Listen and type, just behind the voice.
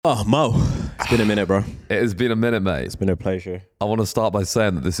Oh, Mo, it's been a minute, bro. It has been a minute, mate. It's been a pleasure. I want to start by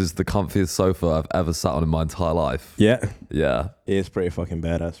saying that this is the comfiest sofa I've ever sat on in my entire life. Yeah, Yeah. it's pretty fucking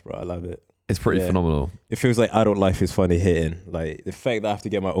badass, bro. I love it. It's pretty phenomenal. It feels like adult life is finally hitting. Like the fact that I have to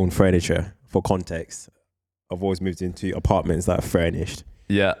get my own furniture. For context, I've always moved into apartments that are furnished.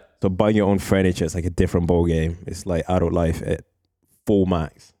 Yeah. So buying your own furniture is like a different ball game. It's like adult life at full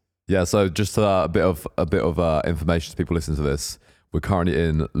max. Yeah, so just a bit of information to people listening to this. We're currently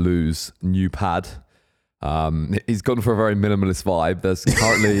in Lou's new pad. He's gone for a very minimalist vibe. There's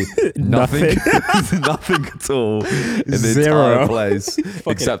currently nothing nothing at all in the entire place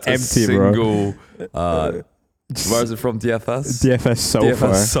except empty, a single where is it from? DFS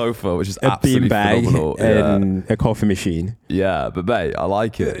sofa, which is a absolutely phenomenal. And a coffee machine. Yeah, but mate, I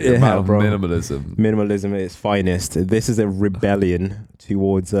like it. The amount of Minimalism at its finest. This is a rebellion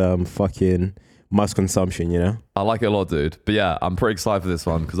towards fucking mass consumption, you know? I like it a lot, dude. But yeah, I'm pretty excited for this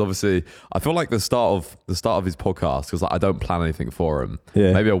one because obviously I feel like the start of his podcast, because like, I don't plan anything for him.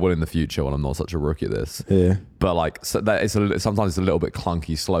 Yeah. Maybe I will in the future when I'm not such a rookie at this. Yeah. But like sometimes it's a little bit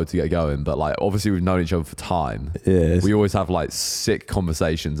clunky, slow to get going. But like obviously we've known each other for time. Yeah. We always have like sick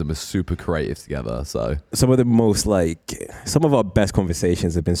conversations and we're super creative together. So some of our best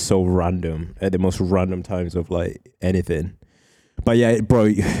conversations have been so random at the most random times of like anything. But yeah,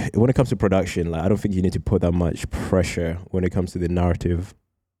 bro, when it comes to production, like I don't think you need to put that much pressure when it comes to the narrative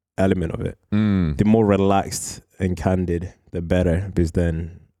element of it. The more relaxed and candid, the better, because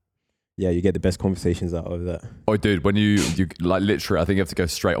then, yeah, you get the best conversations out of that. Oh, dude, when you like literally, I think you have to go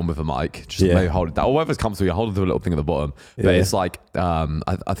straight on with a mic. Just maybe hold it down. Or whatever's comfortable, you hold it to a little thing at the bottom. But it's like, I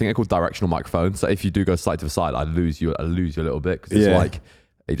think they're called directional microphones. So if you do go side to side, I lose you a little bit because it's like,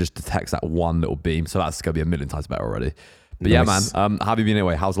 it just detects that one little beam. So that's going to be a million times better already. But nice. Yeah, man, how have you been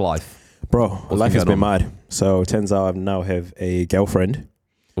anyway? How's life? Bro, life has been mad. So it turns out I now have a girlfriend.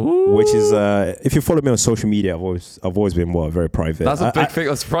 Ooh. Which is, if you follow me on social media, I've always been very private. That's a big thing.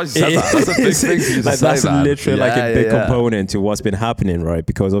 I'm surprised you said that. That's a big thing for you to say, that's man. Literally like a big component to what's been happening, right?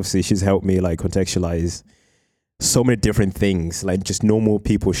 Because obviously she's helped me like contextualize so many different things, like just normal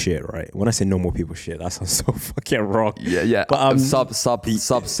people shit, right? When I say normal people shit, that sounds so fucking wrong. Yeah. But sub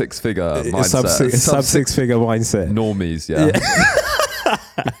six figure mindset. Sub six figure mindset. Normies, yeah.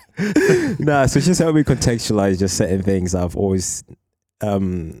 Nah, so just help me contextualize just certain things I've always,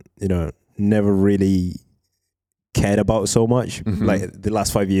 never really cared about so much. Like the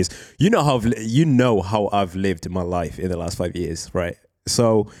last 5 years. You know how I've lived my life in the last 5 years, right?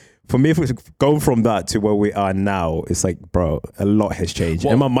 So for me, if we're going from that to where we are now, it's like, bro, a lot has changed.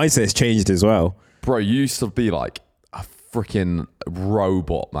 And my mindset has changed as well. Bro, you used to be like a freaking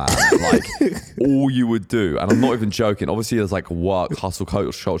robot, man. Like, all you would do, and I'm not even joking, obviously there's like work, hustle,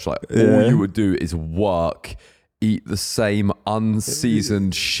 culture, like all you would do is work, eat the same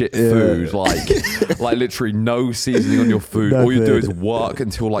unseasoned shit food, like literally no seasoning on your food. All you do is work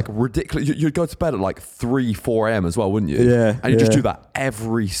until like ridiculous. You'd go to bed at like 3-4 a.m. as well, wouldn't you? Yeah. And you just do that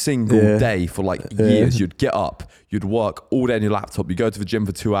every single day for like years. You'd get up, you'd work all day on your laptop, you go to the gym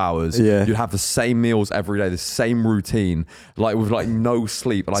for 2 hours, you'd have the same meals every day, the same routine, like with like no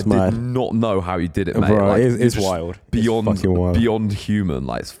sleep. And I did not know how you did it, mate. Bro, like, it's wild. Beyond human.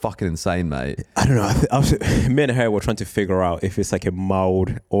 Like, it's fucking insane, mate. I don't know. Me and her were trying to figure out if it's like a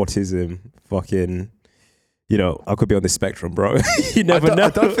mild autism fucking, I could be on the spectrum, bro. You never know. I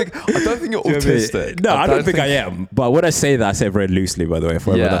don't think you're autistic. No, I don't think I am. But when I say that, I say it very loosely, by the way,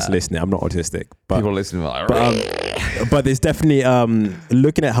 for everyone that's listening. I'm not autistic. But people listening are like, but there's definitely,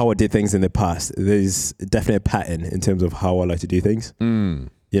 looking at how I did things in the past, there's definitely a pattern in terms of how I like to do things.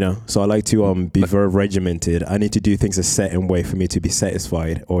 So I like to be very regimented. I need to do things a certain way for me to be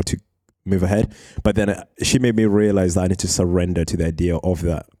satisfied or to move ahead. But then she made me realize that I need to surrender to the idea of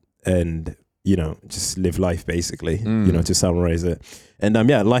that and just live life basically, to summarize it. And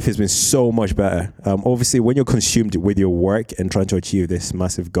life has been so much better. Obviously when you're consumed with your work and trying to achieve this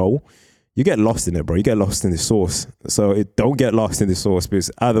massive goal, you get lost in it, bro. You get lost in the source. So don't get lost in the source,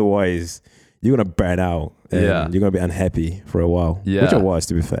 because otherwise you're going to burn out and you're going to be unhappy for a while, which I was,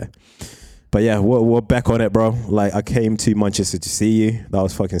 to be fair. But yeah, we're back on it, bro. Like, I came to Manchester to see you. That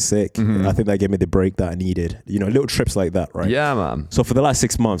was fucking sick. I think that gave me the break that I needed. Little trips like that, right? Yeah, man. So for the last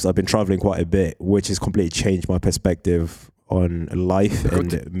 6 months, I've been traveling quite a bit, which has completely changed my perspective on life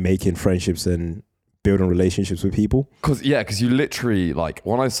and making friendships and building relationships with people. Because you literally, like,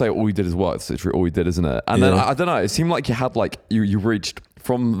 when I say all you did is work, it's literally all you did, isn't it? And then, I don't know, it seemed like you had, like, you reached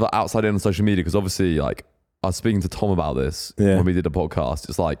from the outside in on social media, because obviously, like, I was speaking to Tom about this when we did a podcast.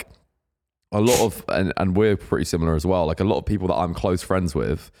 It's like, a lot of, and we're pretty similar as well, like a lot of people that I'm close friends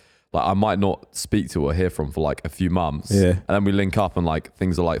with, like I might not speak to or hear from for like a few months. Yeah. And then we link up and like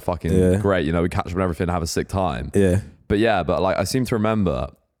things are like fucking great. You know, we catch up and everything and have a sick time. Yeah. But like I seem to remember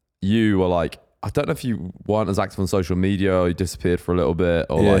you were like, I don't know if you weren't as active on social media or you disappeared for a little bit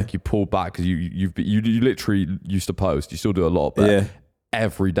or like you pulled back because you literally used to post. You still do a lot, but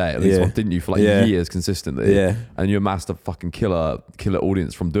every day at least one, didn't you, for like years consistently? Yeah. And you amassed a fucking killer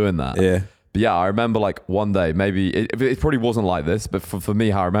audience from doing that. Yeah. But yeah, I remember like one day, maybe it probably wasn't like this, but for me,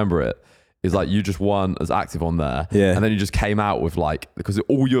 how I remember it is like you just weren't as active on there. Yeah. And then you just came out with like, because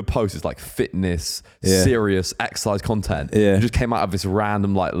all your posts is like fitness, serious exercise content. Yeah. You just came out of this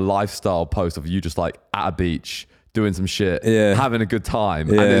random like lifestyle post of you just like at a beach, doing some shit, having a good time.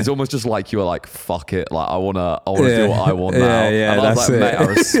 And it's almost just like you were like, fuck it. Like I wanna do what I want now. Yeah, and I was like, mate, I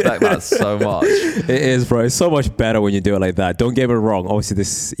respect that so much. It is, bro. It's so much better when you do it like that. Don't get me wrong. Obviously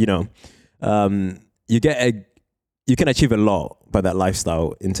this, you know, you can achieve a lot by that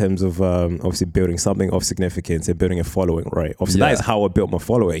lifestyle in terms of obviously building something of significance and building a following, right? Obviously that is how I built my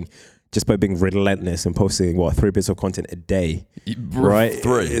following, just by being relentless and posting 3 bits of content a day, right?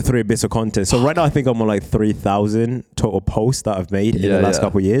 Three bits of content. So right now I think I'm on like 3,000 total posts that I've made in the last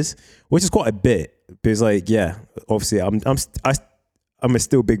couple of years, which is quite a bit. Because like, obviously I'm a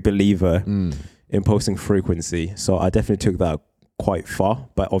still big believer in posting frequency. So I definitely took that quite far,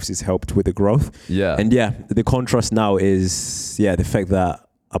 but obviously it's helped with the growth. Yeah. And the contrast now is the fact that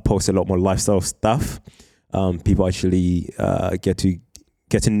I post a lot more lifestyle stuff. People actually get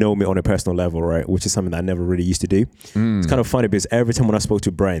to know me on a personal level, right? Which is something that I never really used to do. It's kind of funny because every time when I spoke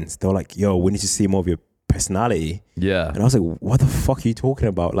to brands, they were like, yo, we need to see more of your personality. Yeah. And I was like, what the fuck are you talking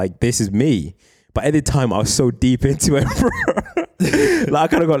about? Like, this is me. But at the time I was so deep into it, bro. Like I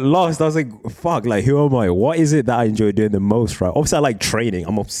kind of got lost. I was like, fuck, like who am I? What is it that I enjoy doing the most, right? Obviously I like training.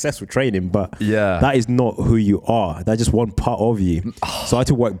 I'm obsessed with training, but that is not who you are. That's just one part of you. So I had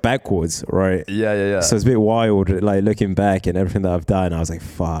to work backwards, right? Yeah. So it's a bit wild, like looking back and everything that I've done. I was like,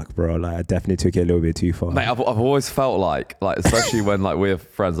 fuck, bro. Like I definitely took it a little bit too far. Mate, I've always felt like especially when like we're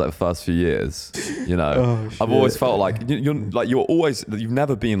friends like the first few years, you know, I've always felt like you've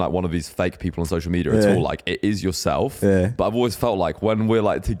never been like one of these fake people on social media at all. Like it is yourself. But I've always felt like when we're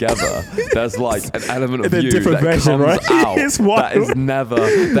like together, there's like an element of you that version, comes out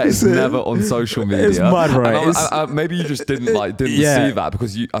that is never on social media. It's mad, right? Maybe you just didn't see that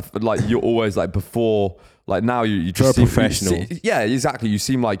because you're always like before. Like now you just seem professional. Exactly. You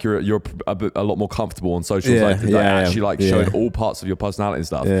seem like you're a lot more comfortable on socials. Actually showing all parts of your personality and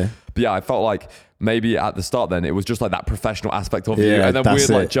stuff. But I felt like maybe at the start then it was just like that professional aspect of you, and then we'd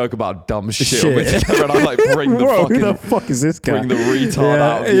like joke about dumb shit together, and I like bring the fucking who the fuck is this guy? Bring the retard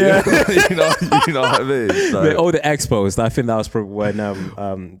out of you. you know what I mean? So. All the expos. I think that was probably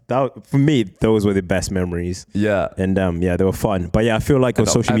when for me those were the best memories. Yeah, and they were fun. But I feel like on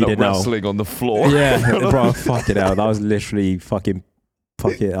social media now, wrestling on the floor. Yeah, bro, fuck it out. That was literally fucking. Oh,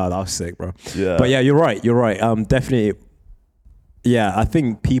 that was sick, bro. Yeah, but you're right. Definitely. Yeah, I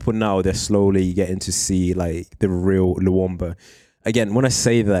think people now, they're slowly getting to see like the real Lubomba. Again, when I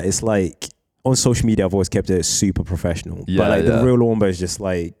say that, it's like on social media, I've always kept it super professional. Yeah, but like the real Lubomba is just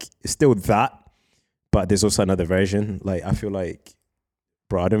like, it's still that, but there's also another version. Like, I feel like,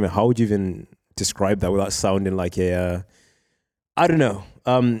 bro, I don't know, how would you even describe that without sounding like I don't know.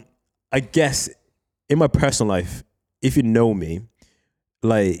 I guess in my personal life, if you know me,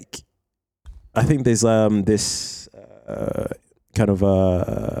 like, I think there's this kind of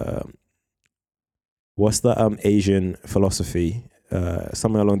what's the Asian philosophy?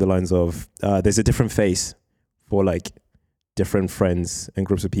 Something along the lines of there's a different face for like different friends and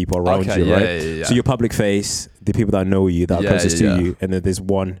groups of people around you, right? Yeah. So your public face, the people that know you, that are closest to you, and then there's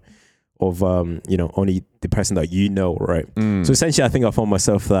one of only the person that you know, right? So essentially, I think I found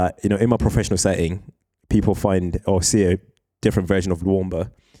myself that in my professional setting, people find or see a different version of Lubomba.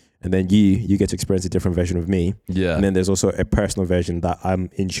 And then you get to experience a different version of me. Yeah. And then there's also a personal version that I'm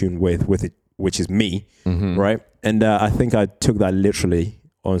in tune with it, which is me, right? And I think I took that literally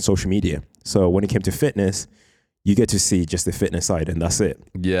on social media. So when it came to fitness, you get to see just the fitness side, and that's it.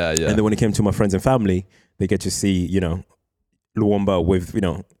 Yeah. And then when it came to my friends and family, they get to see, Lubomba with,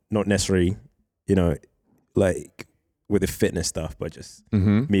 not necessarily, like with the fitness stuff, but just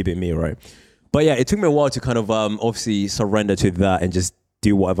me being me, right? But it took me a while to kind of obviously surrender to that and just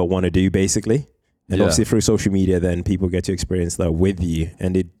do whatever I want to do, basically. And obviously through social media, then people get to experience that with you,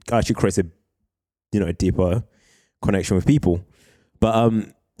 and it actually creates a deeper connection with people. But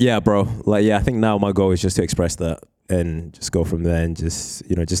bro, I think now my goal is just to express that and just go from there and just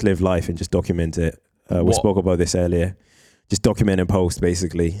live life and just document it. We spoke about this earlier. just document and post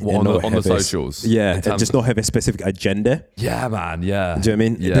basically. On the socials. Yeah, and just not have a specific agenda. Yeah, man. Yeah. Do you know what I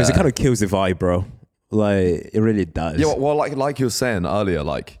mean? Yeah. Because it kind of kills the vibe, bro. Like it really does. Yeah. Well, like you were saying earlier,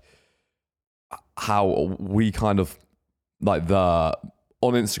 like how we kind of like on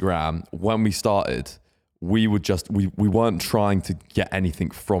Instagram when we started. We would just we weren't trying to get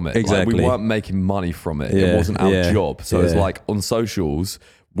anything from it. Exactly. Like, we weren't making money from it. Yeah, It wasn't our yeah, job. So it's yeah. like on socials,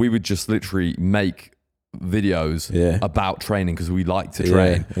 we would just literally make videos about training because we like to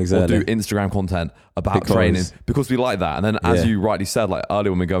train. Exactly. Or do Instagram content about training because we like that. And then as you rightly said, like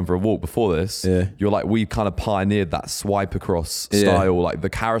earlier when we were going for a walk before this, you're like, we kind of pioneered that swipe across style, like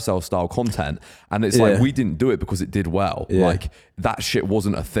the carousel style content. And it's like, we didn't do it because it did well. Like that shit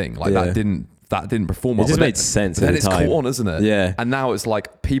wasn't a thing. Like that didn't perform well. It just made sense at then the it's time. caught on, isn't it? Yeah. And now it's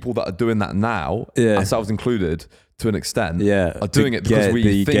like people that are doing that now, ourselves incled, to an extent, are doing it because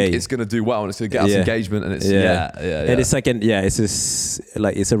we think it's going to do well and it's going to get us engagement, and it's And it's like it's just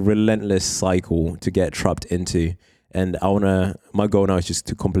like it's a relentless cycle to get trapped into. And my goal now is just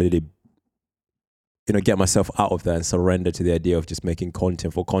to completely, get myself out of that and surrender to the idea of just making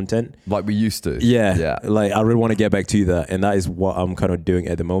content for content. Like we used to. Yeah. Like I really want to get back to that. And that is what I'm kind of doing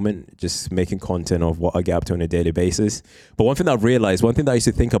at the moment. Just making content of what I get up to on a daily basis. But one thing that I've realized, one thing that I used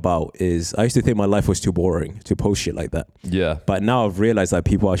to think about is I used to think my life was too boring to post shit like that. Yeah. But now I've realized that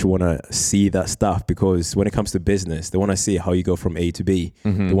people actually want to see that stuff, because when it comes to business, they want to see how you go from A to B.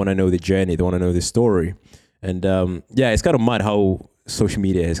 They want to know the journey. They want to know the story. And it's kind of mad how social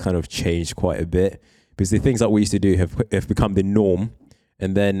media has kind of changed quite a bit. Because the things that we used to do have become the norm.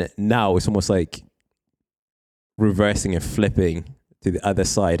 And then now it's almost like reversing and flipping to the other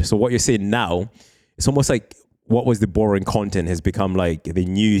side. So what you're seeing now, it's almost like what was the boring content has become like the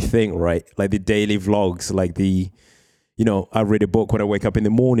new thing, right? Like the daily vlogs, like I read a book when I wake up in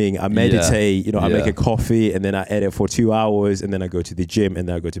the morning, I meditate, I make a coffee, and then I edit for 2 hours, and then I go to the gym, and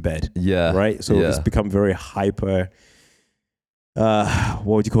then I go to bed. Yeah. Right? So it's become very hyper, what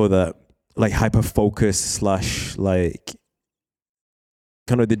would you call that? Like hyper focus / like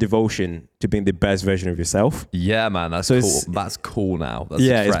kind of the devotion to being the best version of yourself. Yeah, man, that's cool. That's cool now. That's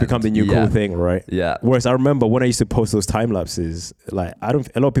it's become the new cool thing, right? Yeah. Whereas I remember when I used to post those time lapses, like a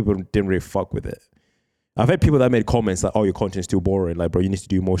lot of people didn't really fuck with it. I've had people that made comments like, "Oh, your content's too boring. Like, bro, you need to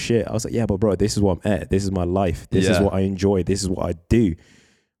do more shit." I was like, "Yeah, but bro, this is what I'm at. This is my life. This is what I enjoy. This is what I do."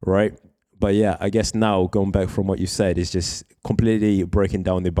 Right? But yeah, I guess now going back from what you said is just completely breaking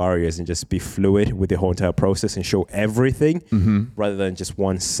down the barriers and just be fluid with the whole entire process and show everything rather than just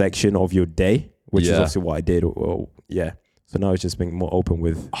one section of your day, which is obviously what I did. So now it's just being more open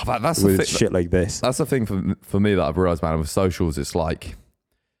with, shit like this. That's the thing for me that I've realized, man, with socials, it's like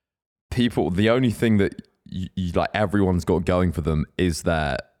people, the only thing that you like everyone's got going for them is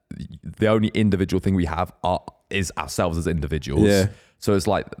that the only individual thing we have is ourselves as individuals. Yeah. So it's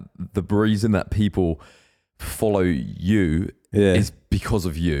like the reason that people follow you is because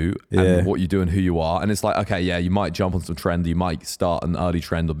of you and what you do and who you are. And it's like, okay, you might jump on some trend. You might start an early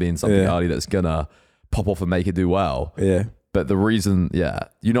trend or be in something early that's going to pop off and make it do well. Yeah. But the reason,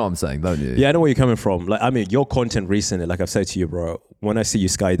 you know what I'm saying, don't you? Yeah, I know where you're coming from. Like, I mean, your content recently, like I've said to you, bro, when I see you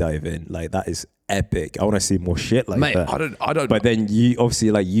skydiving, like that is epic. I want to see more shit like that. I don't. But then you obviously,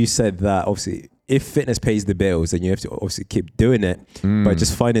 like you said that obviously if fitness pays the bills, then you have to obviously keep doing it. But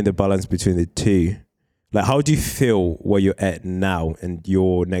just finding the balance between the two. Like, how do you feel where you're at now and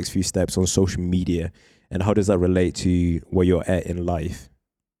your next few steps on social media? And how does that relate to where you're at in life?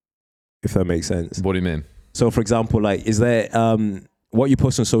 If that makes sense. What do you mean? So, for example, like, is there what you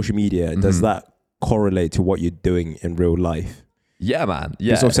post on social media? Does that correlate to what you're doing in real life? Yeah, man.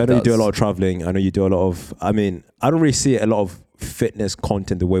 Yeah. Because obviously, I know you do a lot of traveling. I know you do a lot of. I mean, I don't really see a lot of fitness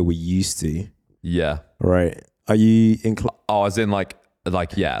content the way we used to. Yeah. Right. Are you as in like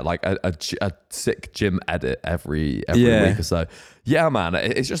a sick gym edit every week or so. Yeah, man.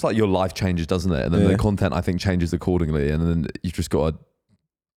 It's just like your life changes, doesn't it? And then the content, I think, changes accordingly. And then you've just got to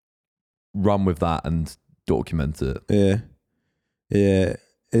run with that and document it. Yeah.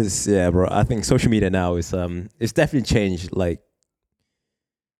 It's bro. I think social media now is it's definitely changed. Like,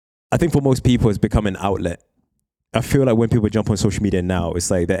 I think for most people, it's become an outlet. I feel like when people jump on social media now,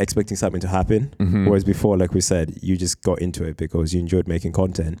 it's like they're expecting something to happen. Whereas before, like we said, you just got into it because you enjoyed making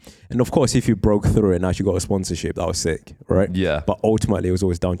content. And of course, if you broke through it and actually got a sponsorship, that was sick, right? Yeah. But ultimately, it was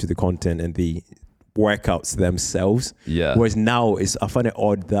always down to the content and the workouts themselves. Yeah. Whereas now, I find it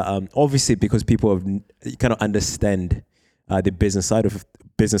odd that obviously because people kind of understand the business side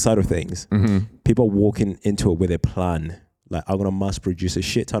of things, people are walking into it with a plan. Like, I'm gonna mass produce a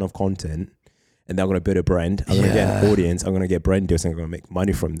shit ton of content. and then I'm gonna build a brand. I'm gonna get an audience. I'm gonna get brand deals, and I'm gonna make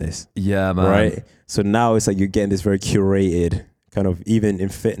money from this. Yeah, man. Right. So now it's like you're getting this very curated kind of, even in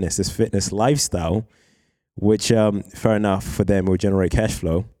fitness, this fitness lifestyle, which fair enough for them will generate cash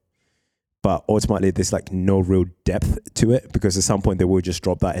flow. But ultimately, there's like no real depth to it, because at some point they will just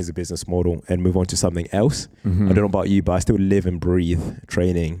drop that as a business model and move on to something else. I don't know about you, but I still live and breathe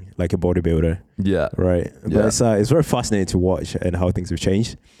training like a bodybuilder. Yeah. Right. But it's very fascinating to watch and how things have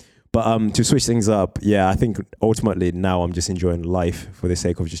changed. But to switch things up, I think ultimately now I'm just enjoying life for the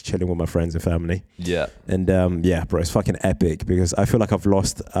sake of just chilling with my friends and family. Yeah. And bro, it's fucking epic, because I feel like I've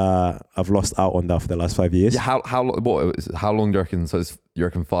lost out on that for the last 5 years. Yeah. How long do you reckon? So you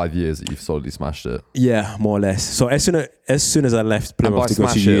reckon 5 years that you've solidly smashed it? Yeah, more or less. So as soon as I left Plymouth to go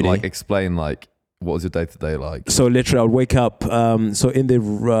to uni, like explain like what was your day to day like? So literally, I'd wake up. So in the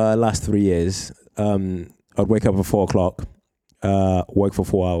last 3 years, I'd wake up at 4 o'clock. Work for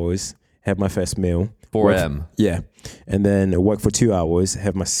 4 hours, have my first meal. 4 a.m. Yeah. And then work for 2 hours,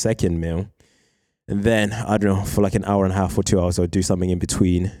 have my second meal. And then, I don't know, for like an hour and a half or 2 hours, I'll do something in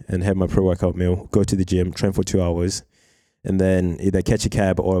between and have my pre-workout meal, go to the gym, train for 2 hours, and then either catch a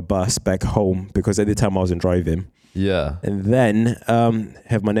cab or a bus back home, because at the time I wasn't driving. Yeah. And then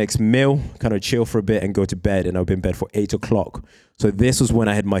have my next meal, kind of chill for a bit and go to bed. And I'll be in bed for 8 o'clock. So this was when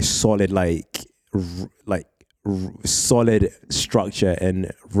I had my solid, solid structure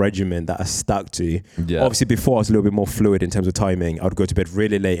and regimen that I stuck to. Yeah. Obviously before I was a little bit more fluid in terms of timing. I would go to bed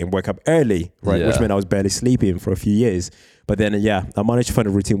really late and wake up early, right? Yeah. Which meant I was barely sleeping for a few years. But then I managed to find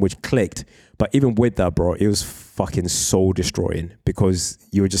a routine which clicked. But even with that, bro, it was fucking soul destroying, because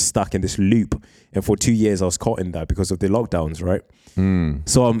you were just stuck in this loop. And for 2 years I was caught in that because of the lockdowns, right?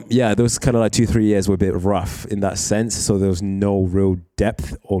 So those kind of like 2-3 years were a bit rough in that sense. So there was no real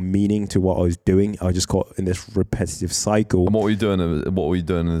depth or meaning to what I was doing. I was just caught in this repetitive cycle. And what were you doing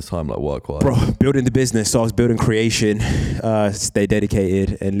in this time, like work-wise? Bro, building the business. So I was building creation, Stay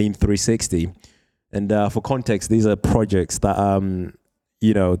Dedicated, and Lean 360. And for context, these are projects that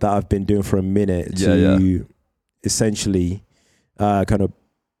that I've been doing for a minute to essentially kind of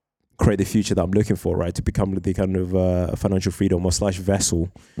create the future that I'm looking for, right? To become the kind of financial freedom or /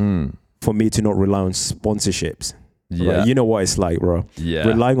 vessel for me to not rely on sponsorships. Yeah. Right? You know what it's like, bro. Yeah.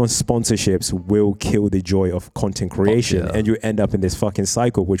 Relying on sponsorships will kill the joy of content creation, and you end up in this fucking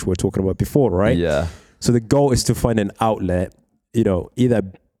cycle, which we were talking about before, right? Yeah. So the goal is to find an outlet, either,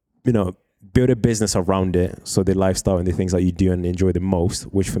 build a business around it. So the lifestyle and the things that you do and enjoy the most,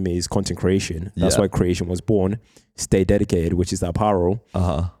 which for me is content creation. That's why creation was born. Stay Dedicated, which is the apparel.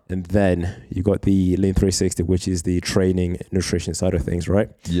 And then you got the Lean 360, which is the training, nutrition side of things, right?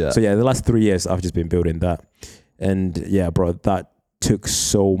 Yeah. So the last 3 years I've just been building that. And bro, that took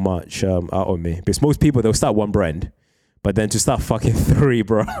so much out of me. Because most people, they'll start one brand, but then to start fucking 3,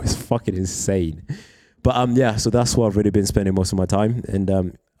 bro, it's fucking insane. But so that's what I've really been spending most of my time.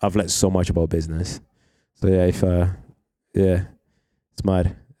 And I've learned so much about business. So it's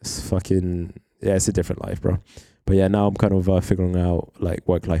mad. It's fucking, it's a different life, bro. But now I'm kind of figuring out like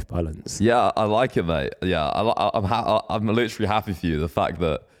work-life balance. Yeah, I like it, mate. Yeah, I'm literally happy for you. The fact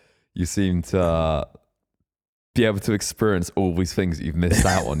that you seem to be able to experience all these things that you've missed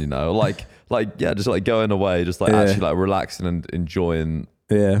out on, just like going away, just like actually like relaxing and enjoying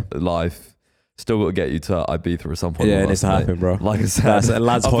life. Still got to get you to Ibiza at some point. Yeah, it needs to happen, bro. Like I said, that's a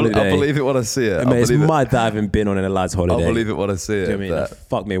lad's holiday. I believe it when I see it. It's mad that I haven't been on a lad's holiday. I believe it when I see it. Do you know what I mean?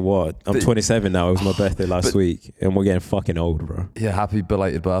 Fuck me, what? I'm 27 now. It was my birthday last week, and we're getting fucking old, bro. Yeah, happy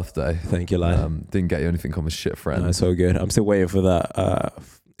belated birthday. Thank you, lad. Didn't get you anything on my shit friend. No, it's all good. I'm still waiting for that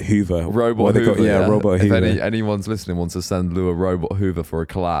Hoover. Robot Hoover. Robot Hoover. If anyone's listening wants to send Lou a Robot Hoover for a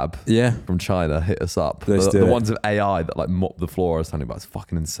collab from China, hit us up. The ones of AI that like mop the floor I was telling you about, it's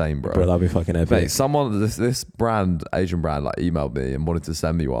fucking insane, bro. Bro, that'd be fucking epic. Mate, someone, this brand, Asian brand, like emailed me and wanted to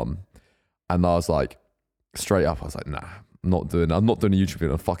send me one. And I was like, straight up, I was like, nah. I'm not doing a YouTube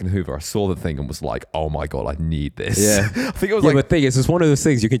video on fucking Hoover. I saw the thing and was like, oh my God, I need this. Yeah. I think it was but the thing is, it's one of those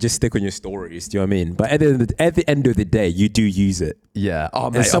things you can just stick on your stories. Do you know what I mean? But at the end of the day, you do use it. Yeah. Oh,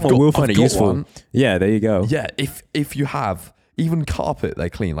 mate, and someone will find it useful. One. Yeah, there you go. Yeah. If you have, even carpet,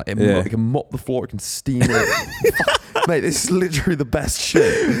 they clean. Like it can mop the floor, it can steam it. Mate, this is literally the best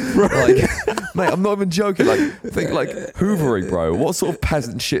shit. Like, mate, I'm not even joking. Like, think like hoovering, bro. What sort of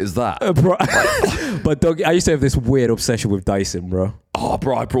peasant shit is that? Bro. But dog, I used to have this weird obsession with Dyson, bro. Oh,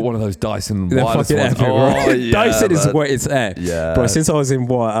 bro, I brought one of those Dyson They're wireless fucking ones. epic, bro. Yeah, Dyson is man. where it's at. Yeah. Bro, since I was in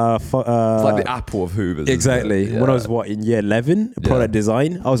what? It's like the Apple of Hoovers. Exactly. Isn't it? When I was in year 11, product Yeah.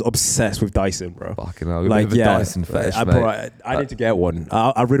 design, I was obsessed with Dyson, bro. Fucking hell. Like, Like, yeah, Dyson fetish, mate. bro, I need to get one.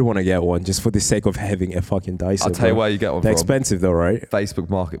 I really want to get one just for the sake of having a fucking Dyson. I'll tell you bro. where you get one They're from. expensive though, right? Facebook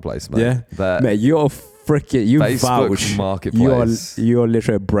Marketplace, mate. Yeah. They're- Mate, you're freaking, you Facebook vouch. Marketplace. You're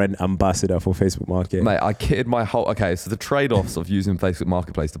literally a brand ambassador for Facebook Market. Mate, I kitted my whole... Okay, so the trade-offs of using Facebook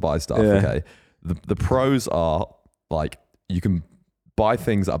Marketplace to buy stuff, Yeah. okay? The pros are, like, you can buy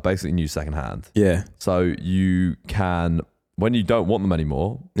things that are basically new secondhand. Yeah. So you can, when you don't want them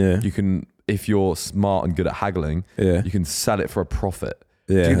anymore, Yeah. you can, if you're smart and good at haggling, Yeah. you can sell it for a profit.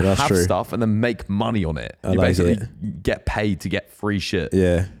 Yeah, you can that's have true. stuff and then make money on it. I You like basically it. get paid to get free shit.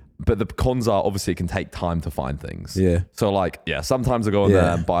 Yeah. But the cons are obviously it can take time to find things. Yeah. So like, yeah, sometimes I go on there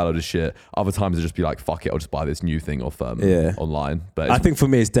Yeah. and buy a load of shit. Other times I just be like, fuck it, I'll just buy this new thing off Yeah. online. But I it's, think for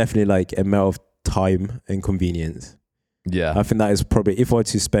me, it's definitely like a matter of time and convenience. yeah, I think that is probably, if I were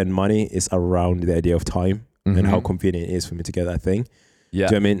to spend money, it's around the idea of time and how convenient it is for me to get that thing. yeah.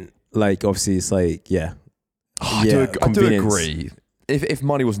 Do you know what I mean? Like, obviously, it's like, yeah. I Yeah, do convenience. agree. If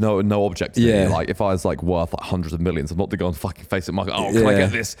money was no object to Yeah. me, like if I was like worth like hundreds of millions, I'm not to go on fucking Facebook Market. Oh, can I Yeah.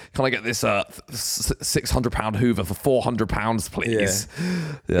 get this? Can I get this £600 Hoover for £400, please?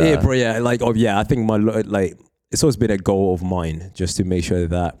 Yeah, bro. Yeah, like, oh, yeah. I think like it's always been a goal of mine just to make sure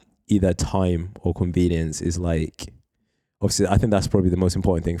that either time or convenience is like. Obviously, I think that's probably the most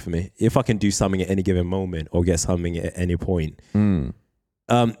important thing for me. If I can do something at any given moment or get something at any point,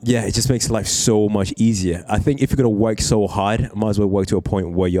 yeah, it just makes life so much easier. I think if you're gonna work so hard, might as well work to a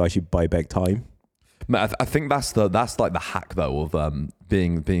point where you actually buy back time. Man, I think that's like the hack though of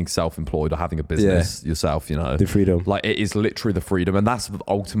being self-employed or having a business yourself. You know, The freedom. like it is literally the freedom, and that's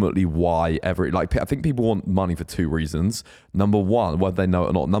ultimately why I think people want money for two reasons. Number one, whether they know it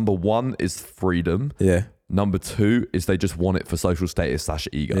or not. Number one is freedom. Yeah. Number two is they just want it for social status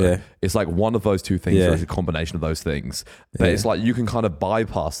 / ego. Yeah. It's like one of those two things, Yeah. or it's a combination of those things. But Yeah. it's like you can kind of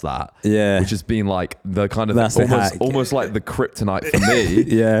bypass that. Yeah. Which has been like the kind of That's the hack. almost like the kryptonite for me.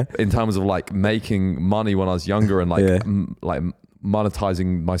 Yeah. In terms of like making money when I was younger and like Yeah. like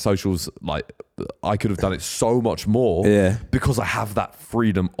monetizing my socials, like I could have done it so much more. Yeah. Because I have that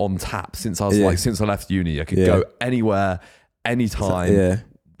freedom on tap since I was Yeah. since I left uni. I could Yeah. go anywhere, anytime, Yeah.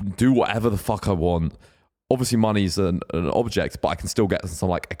 do whatever the fuck I want. Obviously, money's an object, but I can still get some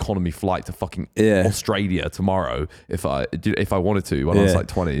like economy flight to fucking Yeah. Australia tomorrow if I wanted to when I was like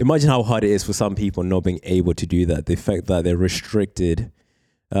 20. Imagine how hard it is for some people not being able to do that. The fact that they're restricted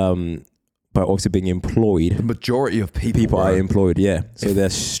by obviously being employed. The majority of people Are bro, employed, yeah. So they're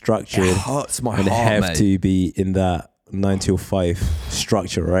structured it hurts my and they heart, have mate. to be in that 9 to 5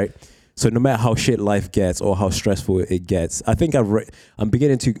 structure, right? So no matter how shit life gets or how stressful it gets, I think I'm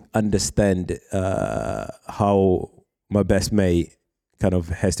beginning to understand how my best mate kind of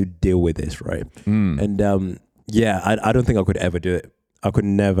has to deal with this, right? And yeah, I don't think I could ever do it. I could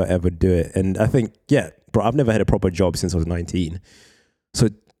never ever do it. And I think, yeah, bro, I've never had a proper job since I was 19. So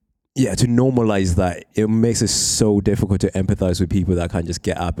yeah, to normalize that, it makes it so difficult to empathize with people that can't just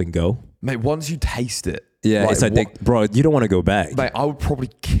get up and go. Mate, once you taste it, Yeah, it's like, bro, you don't want to go back. mate, I would probably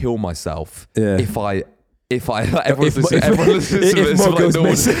kill myself Yeah. if I like, If everyone listens to if this. Mo like, goes no one-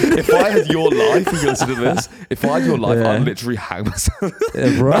 missing. if I had your life, if you listen to this, if I had your life, Yeah. I'd literally hang myself.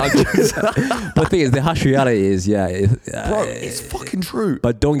 Yeah, bro. I'm just- But the thing is, the harsh reality is, yeah, bro, it's fucking true.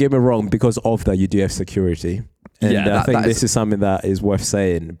 but don't get me wrong, because of that, you do have security. And Yeah, I think that this is- is something that is worth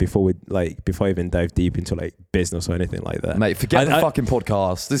saying before I even dive deep into like business or anything like that. Mate, forget the I- fucking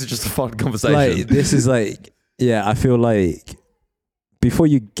podcast. This is just a fun conversation. Like, this is like, yeah, I feel like before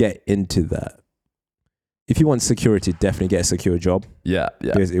you get into that, if you want security, definitely get a secure job yeah.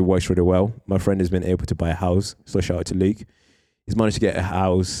 because it works really well. My friend has been able to buy a house, so shout out to Luke. He's managed to get a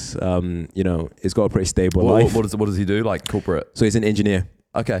house. You know, he's got a pretty stable life. What does he do? Like corporate? So he's an engineer.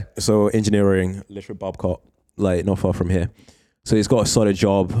 Okay. So engineering, literally Babcock, like not far from here. So he's got a solid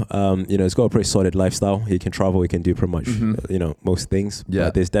job. You know, he's got a pretty solid lifestyle. He can travel. He can do pretty much, you know, most things. Yeah.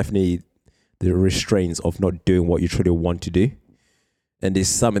 But there's definitely the restraints of not doing what you truly want to do. And it's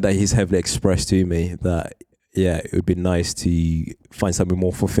something that he's heavily expressed to me that, yeah, it would be nice to find something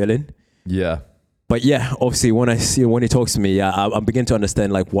more fulfilling. Yeah. But yeah, obviously when he talks to me, yeah, I'm beginning to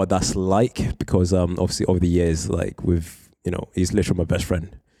understand like what that's like because obviously over the years, like with, you know, he's literally my best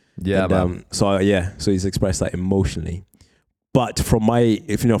friend. Yeah, And, man. so he's expressed that emotionally. But from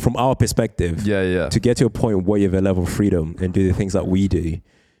our perspective, Yeah. to get to a point where you have a level of freedom and do the things that we do,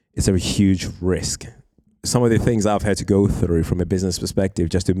 it's a huge risk. Some of the things I've had to go through from a business perspective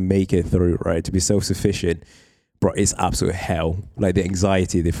just to make it through, right? To be self-sufficient, bro, it's absolute hell. Like the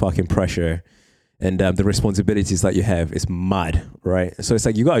anxiety, the fucking pressure, and the responsibilities that you have is mad, right? So it's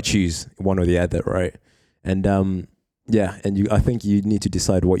like you gotta choose one or the other, right? And I think you need to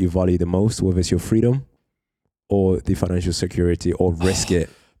decide what you value the most, whether it's your freedom or the financial security, or risk it.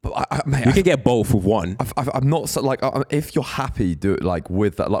 But mate, you can get both with one. I'm not so, like, if you're happy, do it like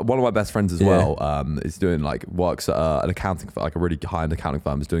with that. Like one of my best friends as well is doing like works at an accounting, like a really high-end accounting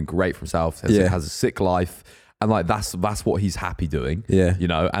firm, is doing great for himself. Has a sick life, and like that's what he's happy doing. Yeah, you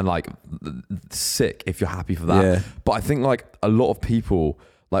know, and like sick if you're happy for that. Yeah. But I think like a lot of people,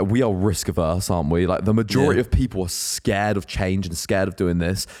 like we are risk averse, aren't we? Like the majority of people are scared of change and scared of doing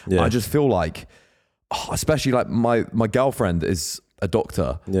this. Yeah. I just feel like, especially like my girlfriend is a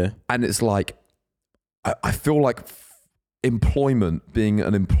doctor, and it's like I feel like employment, being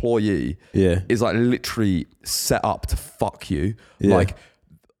an employee, is like literally set up to fuck you. Like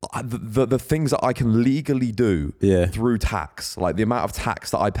the things that I can legally do through tax, like the amount of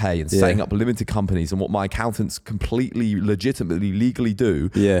tax that I pay and setting up limited companies, and what my accountants completely legitimately legally do,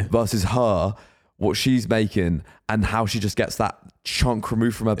 versus her, what she's making and how she just gets that chunk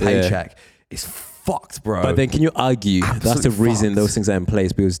removed from her paycheck is fucked, bro. But then can you argue that's the reason fucked. those things are in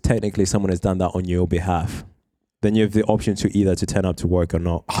place? Because technically someone has done that on your behalf. Then you have the option to either to turn up to work or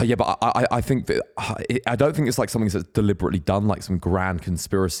not. Oh, yeah, but I think that I don't think it's like something that's deliberately done, like some grand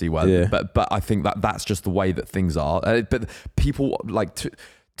conspiracy. But I think that that's just the way that things are. But people like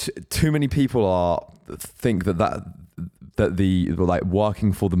too many people think that the like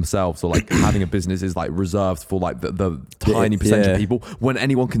working for themselves or like having a business is like reserved for like the tiny percentage of people, when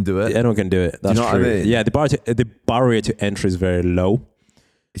anyone can do it. Anyone can do it. That's do you know true. What I mean? Yeah, the barrier to entry is very low.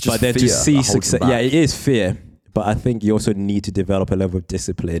 It's just but then fear to see success, it is fear. But I think you also need to develop a level of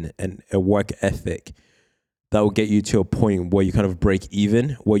discipline and a work ethic that will get you to a point where you kind of break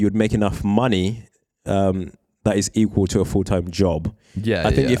even, where you'd make enough money that is equal to a full-time job. Yeah,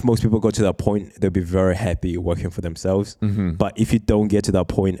 I think if most people go to that point, they'll be very happy working for themselves. Mm-hmm. But if you don't get to that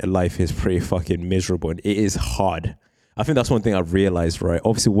point, life is pretty fucking miserable, and it is hard. I think that's one thing I've realized, right?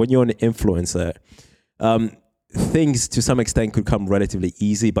 Obviously, when you're an influencer, things to some extent could come relatively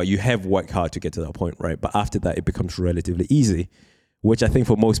easy, but you have worked hard to get to that point, right? But after that, it becomes relatively easy, which I think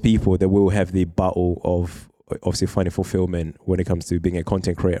for most people, they will have the battle of obviously finding fulfillment when it comes to being a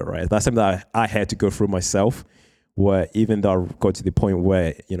content creator, right? That's something that I had to go through myself, where even though I got to the point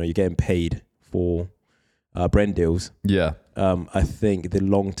where, you know, you're getting paid for brand deals. Yeah. I think the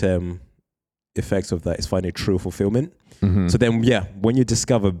long-term effects of that is finding true fulfillment. Mm-hmm. So then, when you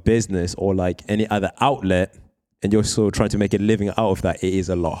discover business or like any other outlet, and you're still trying to make a living out of that, it is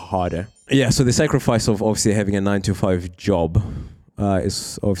a lot harder. Yeah, so the sacrifice of obviously having a 9-to-5 job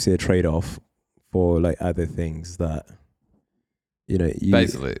is obviously a trade-off for like other things that, you know.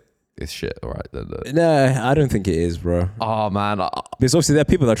 Basically, it's shit, all right? No, I don't think it is, bro. Oh, man. Because obviously there are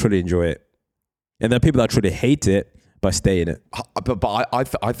people that truly enjoy it. And there are people that truly hate it, but stay in it. But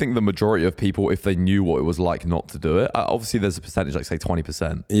I think the majority of people, if they knew what it was like not to do it, obviously there's a percentage, like say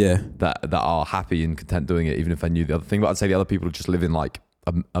 20%, that are happy and content doing it, even if they knew the other thing. But I'd say the other people just live in like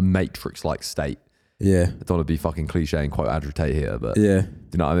a matrix-like state. Yeah. I don't want to be fucking cliche and quote Andrew Tate here, but do you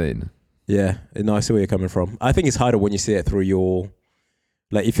know what I mean? Yeah, no, I see where you're coming from. I think it's harder when you see it through your,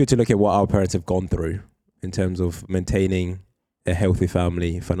 like if you're to look at what our parents have gone through in terms of maintaining a healthy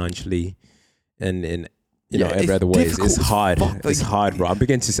family financially and in, you know, every other way. It's hard. It's hard, bro.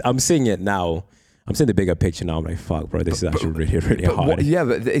 I'm seeing it now. I'm seeing the bigger picture now. I'm like, fuck, bro, this is actually really, really hard.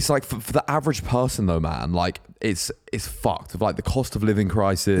 But it's like for the average person though, man, like it's fucked. Like the cost of living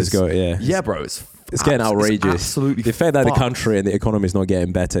crisis. Yeah, bro, it's getting outrageous. It's absolutely the fact that the country and the economy is not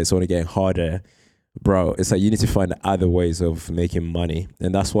getting better, it's only getting harder, bro. It's like you need to find other ways of making money,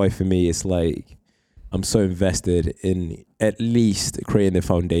 and that's why for me it's like I'm so invested in at least creating the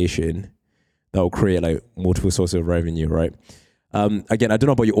foundation that will create like multiple sources of revenue, right? Again, I don't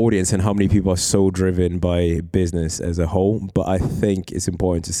know about your audience and how many people are so driven by business as a whole, but I think it's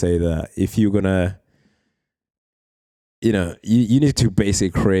important to say that if you're gonna, you know, you need to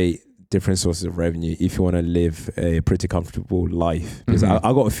basically create different sources of revenue if you want to live a pretty comfortable life. Because I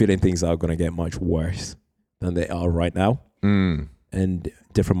got a feeling things are going to get much worse than they are right now. And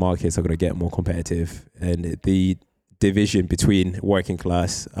different markets are going to get more competitive. And the division between working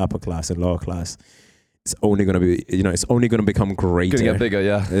class, upper class, and lower class, it's only going to be, you know, it's only going to become greater. Going to get bigger,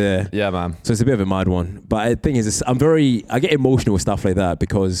 yeah, man. So it's a bit of a mad one. But the thing is, I get emotional with stuff like that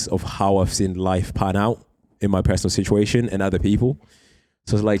because of how I've seen life pan out in my personal situation and other people.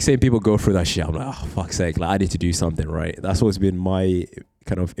 So it's like, seeing people go through that shit, I'm like, oh, fuck's sake, like I need to do something, right? That's always been my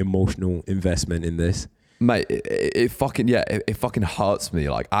kind of emotional investment in this. Mate, it fucking hurts me.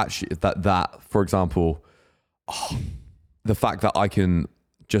 Like actually that for example, the fact that I can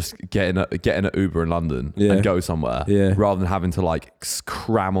just get in an Uber in London and go somewhere rather than having to like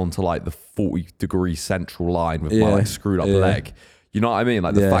cram onto like the 40-degree central line with my like screwed up leg. You know what I mean?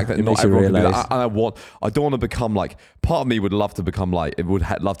 Like the fact that not everyone can do that. I don't want to become like, part of me would love to become like, it would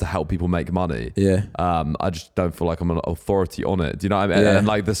love to help people make money. Yeah. I just don't feel like I'm an authority on it. Do you know what I mean? And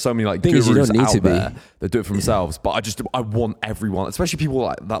like, there's so many like gurus out there that do it for themselves. But I want everyone, especially people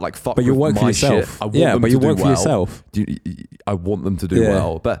like that, like fuck. But you work for yourself. I want them to do well. Yourself. I want them to do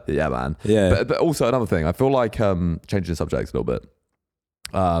well. But yeah, man. Yeah. But also another thing, I feel like changing the subject a little bit.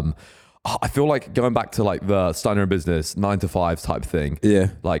 I feel like going back to like the starting a business 9 to 5 type thing. Yeah.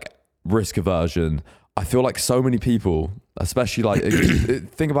 Like risk aversion. I feel like so many people, especially like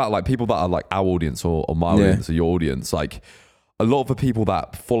think about like people that are like our audience or my audience or your audience. Like a lot of the people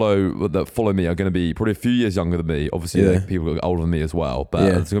that follow me are going to be probably a few years younger than me. Obviously, like, people are older than me as well. But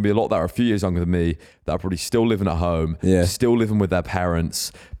there's going to be a lot that are a few years younger than me that are probably still living at home, still living with their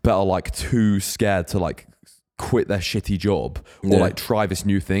parents, but are like too scared to like quit their shitty job or like try this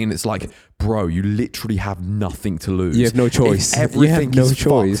new thing. And it's like, bro, you literally have nothing to lose. You have no choice. If everything is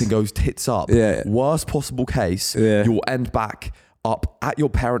fucked and goes tits up, worst possible case, you'll end back up at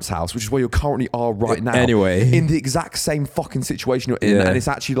your parents' house, which is where you currently are right now. Anyway, in the exact same fucking situation you're in, and it's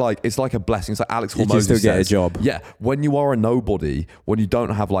actually like a blessing. It's like Alex Hormozzi says. You can still get a job. Yeah, when you are a nobody, when you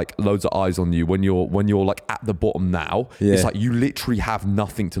don't have like loads of eyes on you, when you're like at the bottom now, it's like you literally have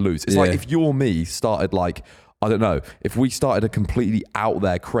nothing to lose. It's like if you or me started like, I don't know, if we started a completely out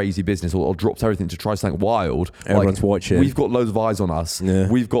there crazy business or dropped everything to try something wild, everyone's watching. We've got loads of eyes on us. Yeah.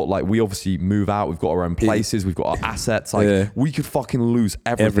 We've got like, we obviously move out. We've got our own places. We've got our assets. Like we could fucking lose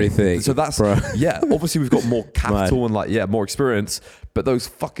everything. So that's, obviously we've got more capital and like, more experience. But those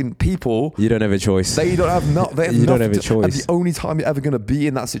fucking people, you don't have a choice. They don't have you don't have a choice. And the only time you're ever going to be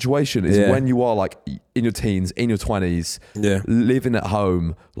in that situation is when you are like in your teens, in your 20s, living at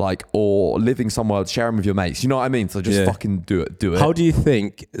home, like, or living somewhere, sharing with your mates. You know what I mean? So just fucking do it. How do you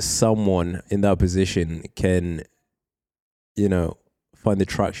think someone in that position can, find the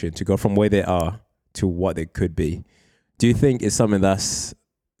traction to go from where they are to what they could be? Do you think it's something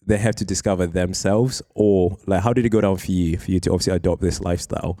they have to discover themselves, or like how did it go down for you to obviously adopt this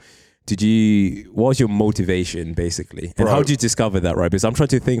lifestyle? What was your motivation basically? And how did you discover that, right? Because I'm trying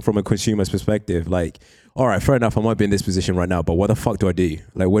to think from a consumer's perspective, like, all right, fair enough, I might be in this position right now, but what the fuck do I do?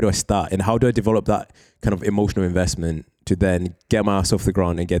 Like, where do I start? And how do I develop that kind of emotional investment to then get my ass off the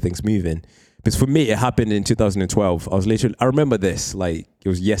ground and get things moving? Because for me, it happened in 2012. I remember this, like it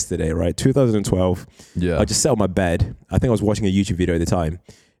was yesterday, right? 2012. Yeah. I just sat on my bed. I think I was watching a YouTube video at the time.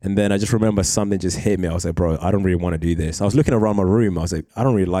 And then I just remember something just hit me. I was like, bro, I don't really want to do this. I was looking around my room. I was like, I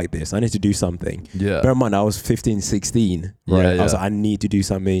don't really like this. I need to do something. Yeah. Bear in mind, I was 15, 16, right? I was like, I need to do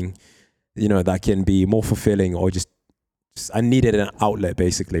something, that can be more fulfilling, or just I needed an outlet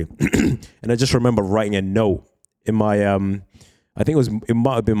basically. And I just remember writing a note in my, I think it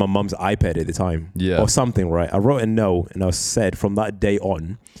might have been my mum's iPad at the time or something, right? I wrote a note and I said, from that day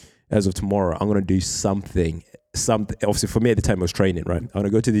on, as of tomorrow, I'm going to do something. Obviously for me at the time it was training, right? I'm going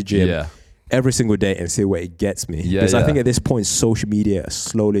to go to the gym every single day and see where it gets me. Because I think at this point, social media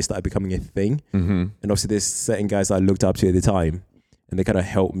slowly started becoming a thing. Mm-hmm. And obviously there's certain guys that I looked up to at the time, and they kind of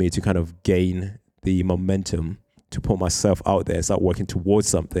helped me to kind of gain the momentum to put myself out there and start working towards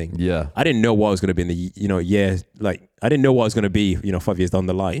something. Yeah. I didn't know what I was going to be in the, I didn't know what I was going to be, 5 years down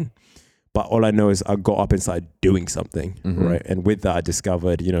the line. But all I know is I got up and started doing something, right? And with that, I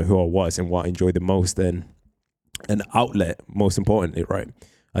discovered, who I was and what I enjoyed the most, and an outlet, most importantly, right?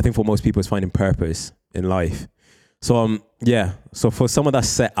 I think for most people, it's finding purpose in life. So, So for someone that's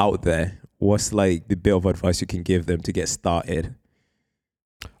set out there, what's like the bit of advice you can give them to get started?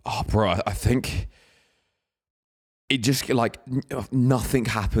 Oh, bro, I think it just like nothing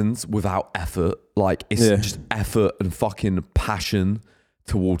happens without effort. Like it's just effort and fucking passion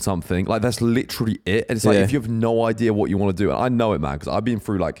towards something. Like that's literally it. And it's like if you have no idea what you want to do, and I know it, man, because I've been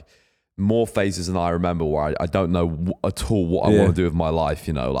through like more phases than I remember where I don't know at all what I want to do with my life,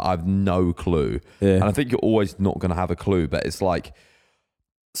 like I have no clue. And I think you're always not going to have a clue, but it's like,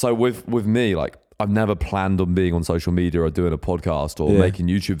 so with me, like I've never planned on being on social media or doing a podcast or making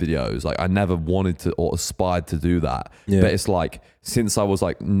YouTube videos. Like I never wanted to or aspired to do that. But it's like, since I was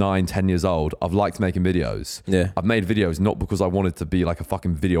like 9-10 years old, I've liked making videos. I've made videos not because I wanted to be like a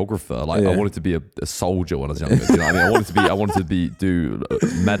fucking videographer. Like I wanted to be a soldier when I was younger. You know what I mean? I wanted to do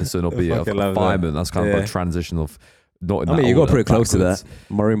medicine or be a fireman. That's kind of a transition of not in that. You got pretty close to that.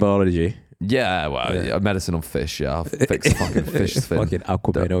 Marine biology. Yeah, well, medicine on fish. Yeah, I'll fix fucking fish. Fucking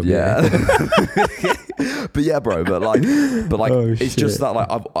Aquaman over here. But yeah, bro. But like, Oh, it's shit. just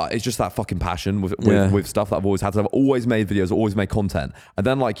that it's just that fucking passion with stuff that I've always had. So I've always made videos, always made content, and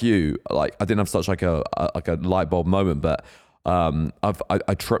then like you, like I didn't have such like a light bulb moment, but.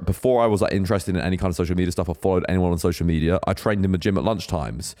 Before I was like interested in any kind of social media stuff, I followed anyone on social media. I trained in the gym at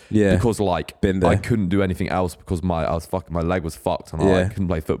lunchtimes because like I couldn't do anything else because my leg was fucked and I couldn't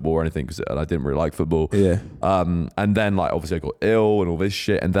play football or anything and I didn't really like football. And then like obviously I got ill and all this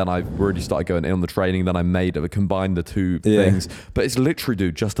shit, and then I really started going in on the training. Then I combined the two things. But it's literally,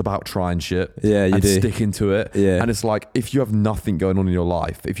 dude, just about trying shit and sticking to it. And it's like, if you have nothing going on in your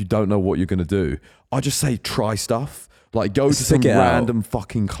life, if you don't know what you're gonna do, I just say try stuff. Like go to some random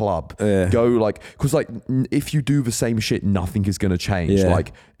fucking club. Go like, because like if you do the same shit, nothing is going to change.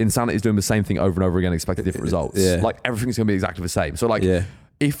 Like insanity is doing the same thing over and over again, expecting different results. Like everything's going to be exactly the same. So like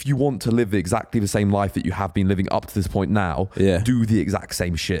if you want to live exactly the same life that you have been living up to this point now, do the exact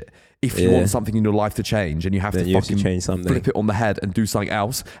same shit. If you want something in your life to change and you have to fucking change something, flip it on the head and do something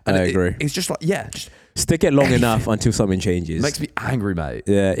else. And I agree. It's just like, just stick it long enough until something changes. It makes me angry, mate.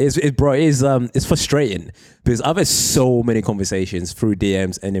 Yeah, it's frustrating because I've had so many conversations through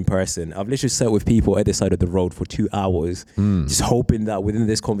DMs and in person. I've literally sat with people at the side of the road for 2 hours, just hoping that within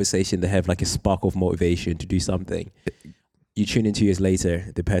this conversation they have like a spark of motivation to do something. You tune in 2 years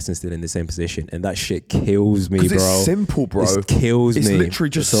later, the person's still in the same position, and that shit kills me, bro. It's simple, bro. It kills me. It's literally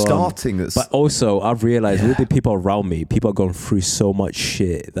just starting. But also, I've realized with the people around me, people are going through so much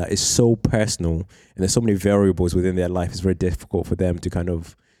shit that is so personal, and there's so many variables within their life. It's very difficult for them to kind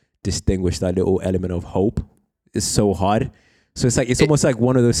of distinguish that little element of hope. It's so hard. So it's like almost like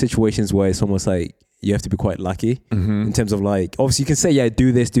one of those situations where it's almost like you have to be quite lucky in terms of like, obviously you can say,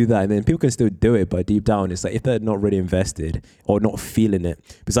 do this, do that, and then people can still do it, but deep down it's like if they're not really invested or not feeling it.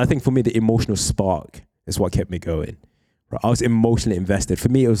 Because I think for me, the emotional spark is what kept me going. Right? I was emotionally invested. For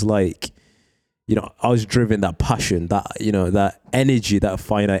me, it was like, I was driven, that passion, that, that energy, that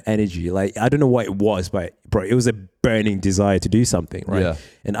finite energy. Like, I don't know what it was, but bro, it was a burning desire to do something, right? Yeah.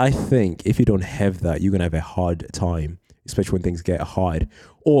 And I think if you don't have that, you're going to have a hard time, especially when things get hard.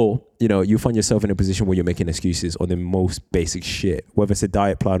 Or, you find yourself in a position where you're making excuses on the most basic shit, whether it's a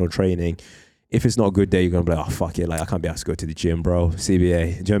diet plan or training. If it's not a good day, you're going to be like, oh, fuck it. Like, I can't be asked to go to the gym, bro. CBA. Do you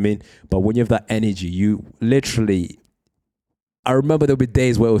know what I mean? But when you have that energy, you literally... I remember there would be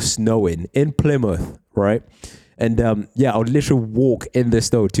days where it was snowing in Plymouth, right? And I would literally walk in the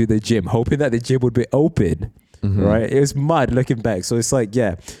snow to the gym, hoping that the gym would be open, right? It was mad looking back. So it's like,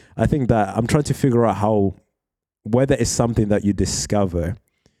 I think that I'm trying to figure out whether it's something that you discover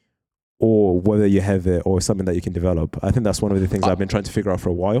or whether you have it or something that you can develop. I think that's one of the things I've been trying to figure out for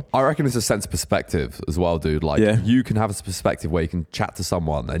a while. I reckon it's a sense of perspective as well, dude. Like you can have a perspective where you can chat to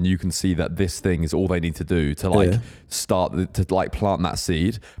someone and you can see that this thing is all they need to do to like start to like plant that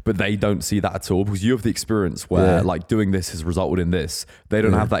seed, but they don't see that at all because you have the experience where like doing this has resulted in this. They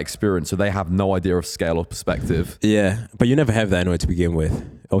don't have that experience, so they have no idea of scale or perspective. Yeah, but you never have that anyway to begin with.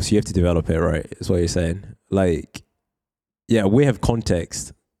 Also, you have to develop it, right? Is what you're saying. Like, we have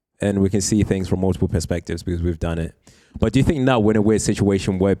context and we can see things from multiple perspectives because we've done it. But do you think now we're in a weird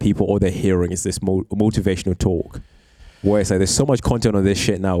situation where all they're hearing is this motivational talk, where it's like there's so much content on this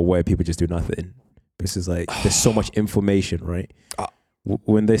shit now where people just do nothing? This is like, there's so much information, right?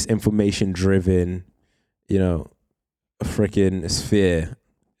 When this information driven, freaking sphere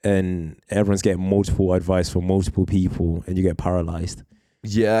and everyone's getting multiple advice from multiple people and you get paralyzed.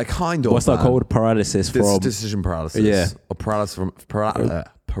 Yeah, kind of. What's that called? Paralysis from... Decision paralysis. Yeah. Or paralysis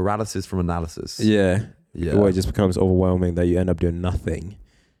from analysis. Yeah. Where it just becomes overwhelming that you end up doing nothing.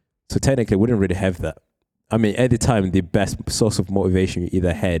 So technically, we didn't really have that. I mean, at the time, the best source of motivation you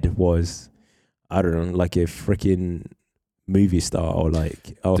either had was, I don't know, like a freaking movie star or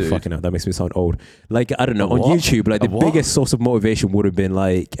like, fucking hell, that makes me sound old. Like, I don't know, on YouTube, like the biggest source of motivation would have been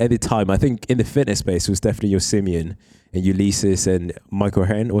like, at the time, I think in the fitness space, it was definitely your Simeon and Ulysses and Michael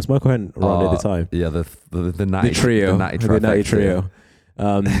Hearn. Was Michael Hearn around at the time? Yeah, the Natty trio. The Natty trio.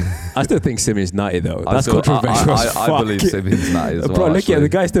 I still think Simeon's natty though. That's controversial. I believe Simeon's natty as well. Bro, look at the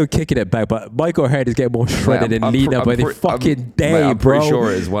guy's still kicking it back, but Michael Hearn is getting more shredded and leaner by the fucking day, I'm bro. Pretty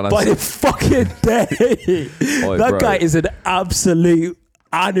sure it is when by the fucking day. That guy is an absolute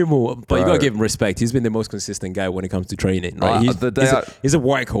animal, but you gotta give him respect. He's been the most consistent guy when it comes to training. Right? He's a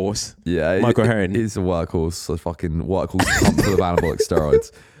workhorse. Yeah, Michael Hearn. He's a workhorse. A fucking workhorse pumped full of anabolic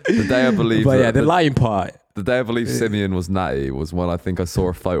steroids. The day I believe, the lying part. The day I believe Simeon was natty was when I think I saw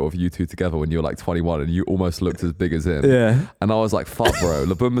a photo of you two together when you were like 21 and you almost looked as big as him. Yeah. And I was like, fuck, bro.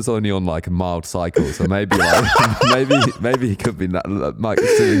 Lubomba's only on like a mild cycle, so maybe like maybe he could be Mike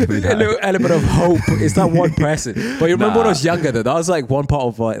Simeon could be natty. A little element of hope. It's that one person. But you remember when I was younger though, that was like one part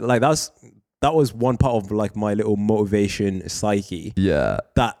of like that was that was one part of like my little motivation psyche. Yeah.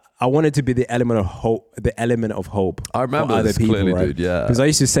 That I wanted to be the element of hope. I remember for other this people, clearly, right? dude. Yeah. Because I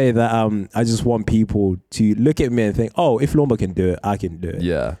used to say that I just want people to look at me and think, oh, if Lubomba can do it, I can do it.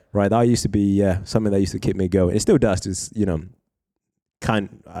 Yeah. Right. That used to be something that used to keep me going. It still does. Just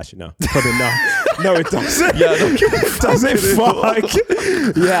actually no, probably no. No, it doesn't. Yeah, does it? Fuck.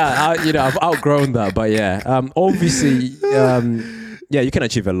 Yeah, I've outgrown that, but yeah, obviously, you can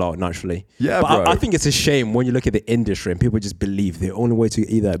achieve a lot naturally. Yeah, but bro. I think it's a shame when you look at the industry and people just believe the only way to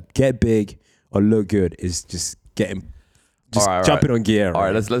either get big or look good is just jumping on gear. All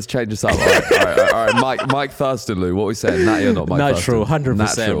right, let's change this up. All right. Mike Thurston, Lou, what we saying? Natty or not Mike Natural, Thurston?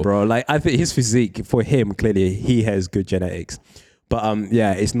 100%, bro. Like I think his physique for him, clearly he has good genetics. But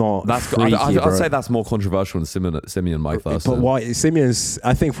it's not. I'd say that's more controversial than Simeon Mike Thurston. But why Simeon's?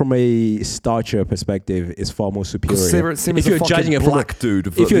 I think from a stature perspective, is far more superior. Simeon's if you're judging it from a dude,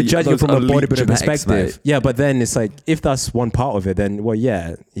 if you're judging it from a bodybuilder perspective, mate. yeah. But then it's like if that's one part of it, then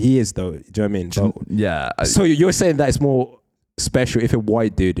he is though. Do you know what I mean? But, yeah. So you're saying that it's more special if a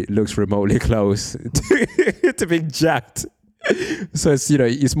white dude looks remotely close to being jacked. So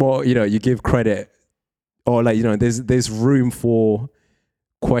it's more you give credit. Or there's room for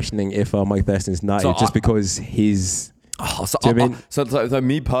questioning if Mike Thurston's nutty just because he's. So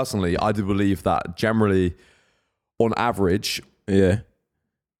me personally, I do believe that generally, on average, it's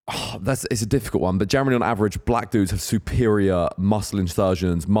a difficult one. But generally, on average, black dudes have superior muscle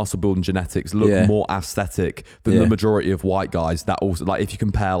insertions, muscle building genetics, look more aesthetic than the majority of white guys. That also, like, if you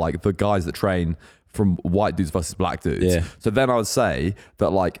compare like the guys that train from white dudes versus black dudes. So then I would say that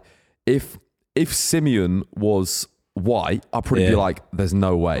like if Simeon was white, I'd probably be like, there's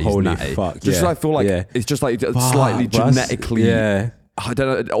no way he's holy natty. fuck. Just I feel like it's just like slightly genetically. I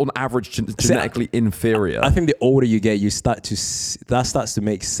don't know. On average, genetically inferior. I think the older you get, that starts to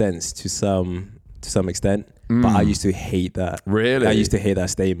make sense to some extent. But I used to hate that. Really? I used to hate that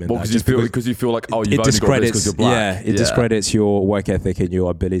statement. Because you feel like, oh, you've only got this because you're black. It discredits your work ethic and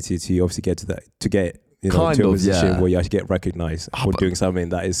your ability to obviously get to a position where you actually get recognized for doing something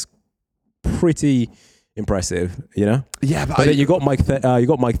that is pretty impressive, Yeah, but then you got Mike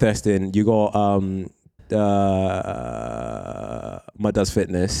Thurston, you got Mud Does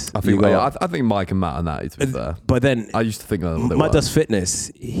Fitness. I think Mike and Matt are natty, to be fair. But then I used to think that Mud Does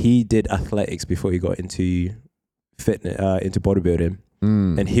Fitness, he did athletics before he got into fitness, into bodybuilding,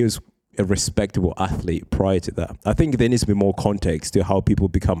 and he was a respectable athlete prior to that. I think there needs to be more context to how people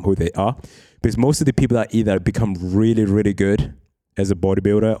become who they are, because most of the people that either become really, really good as a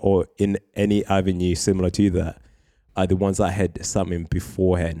bodybuilder or in any avenue similar to that are the ones that had something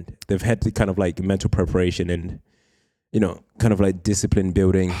beforehand. They've had the kind of like mental preparation and, kind of like discipline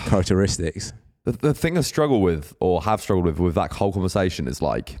building characteristics. The thing I struggle with or have struggled with that whole conversation is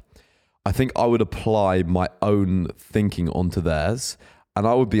like, I think I would apply my own thinking onto theirs. And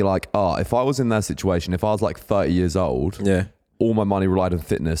I would be like, if I was in their situation, if I was like 30 years old, all my money relied on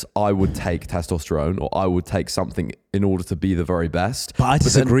fitness, I would take testosterone or I would take something in order to be the very best. But I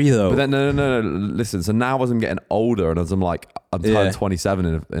disagree though. But then, no. Listen, so now as I'm getting older and as I'm like, I'm turning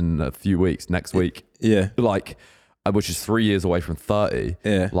 27 in a few weeks, next week. Like, which is 3 years away from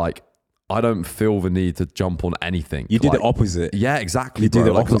 30. Like, I don't feel the need to jump on anything. You do the opposite. Yeah, exactly. You do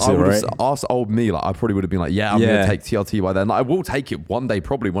the opposite, right? Asked old me, like I probably would have been like, I'm going to take TRT by then. Like, I will take it one day,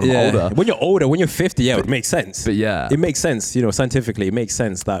 probably when I'm older. When you're older, when you're 50, it makes sense. But it makes sense. Scientifically, it makes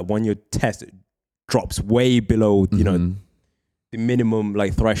sense that when your test drops way below, the minimum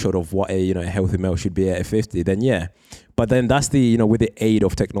like threshold of what a healthy male should be at 50, then But then that's the with the aid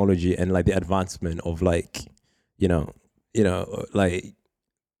of technology and like the advancement of like, like.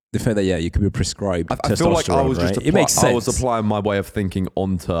 The fact that you could be prescribed testosterone, I feel like I was right? just it makes sense. I was applying my way of thinking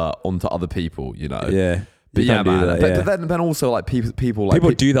onto other people, Yeah. But yeah, man. That, but then also like people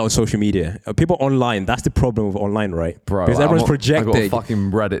do that on social media. People online. That's the problem with online, right? Bro, because everyone's projecting. I got a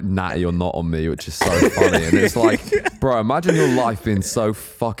fucking Reddit natty or not on me, which is so funny. And it's like, bro, imagine your life being so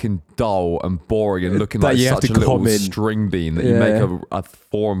fucking dull and boring and looking like such a little string bean that you make a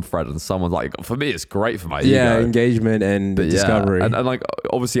forum thread and someone's like, for me, it's great for my ego. Engagement and discovery. And like,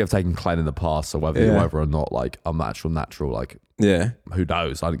 obviously, I've taken Klein in the past, so whether or not like I'm actual natural, like, who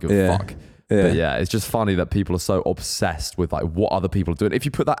knows? I don't give a fuck. But it's just funny that people are so obsessed with like what other people are doing. If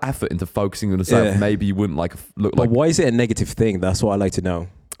you put that effort into focusing on yourself, maybe you wouldn't like look like. But why is it a negative thing? That's what I like to know.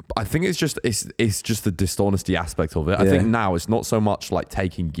 I think it's just the dishonesty aspect of it. I think now it's not so much like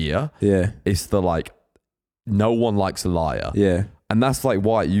taking gear. It's the like, no one likes a liar. And that's like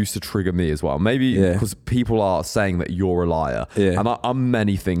why it used to trigger me as well. Maybe because people are saying that you're a liar. And I'm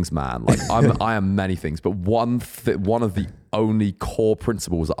many things, man. Like I am many things. But one of the only core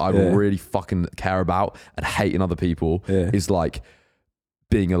principles that I really fucking care about and hate in other people is like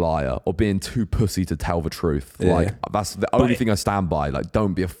being a liar or being too pussy to tell the truth. Like that's the only thing I stand by. Like,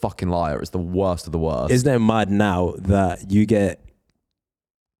 don't be a fucking liar. It's the worst of the worst. Isn't it mad now that you get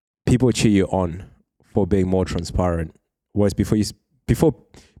people cheer you on for being more transparent, whereas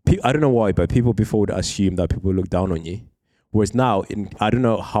I don't know why, but people before would assume that people look down on you. Whereas now, I don't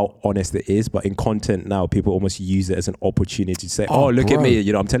know how honest it is, but in content now, people almost use it as an opportunity to say, "Oh, look at me!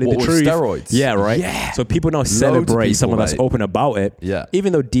 You know, I'm telling the truth." Steroids? Yeah, right. Yeah. So people now celebrate someone that's open about it. Yeah.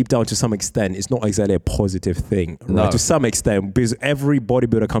 Even though deep down, to some extent, it's not exactly a positive thing. Right? No. To some extent, because every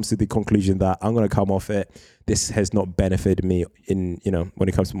bodybuilder comes to the conclusion that I'm going to come off it. This has not benefited me in, you know, when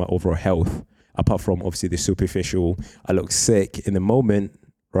it comes to my overall health. Apart from obviously the superficial, I look sick in the moment,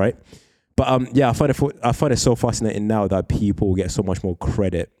 right? But I find it so fascinating now that people get so much more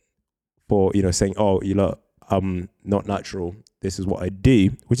credit for, you know, saying, "Oh, you look, I'm not natural. This is what I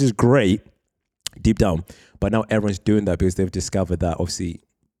do," which is great deep down. But now everyone's doing that because they've discovered that obviously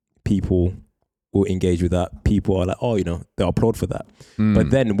people will engage with that. People are like, "Oh, you know," they applaud for that. But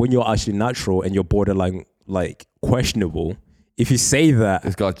then when you're actually natural and you're borderline like questionable, if you say that,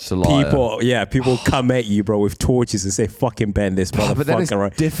 this guy's just a liar. people come at you, bro, with torches and say, "Fucking ban this motherfucker." But then it's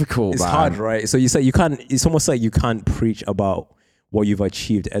right? difficult, It's man. hard, right? So you say you can't. It's almost like you can't preach about what you've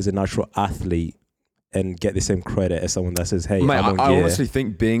achieved as a natural athlete and get the same credit as someone that says, "Hey, Mate, I'm on I gear." honestly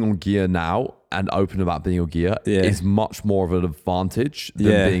think being on gear now and open about being on gear is much more of an advantage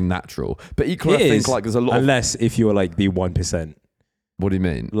than being natural. But equally, I think like there's a lot. Unless if you're like the 1%. What do you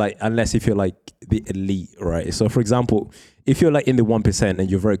mean? Like, unless if you're like the elite, right? So, for example, if you're like in the 1% and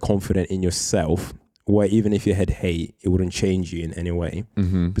you're very confident in yourself, where even if you had hate, it wouldn't change you in any way.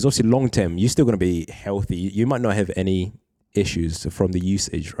 Because obviously, long term, you're still going to be healthy. You might not have any issues from the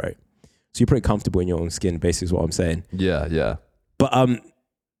usage, right? So you're pretty comfortable in your own skin, basically, is what I'm saying. Yeah. But I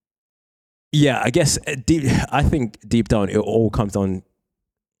guess I think deep down, it all comes down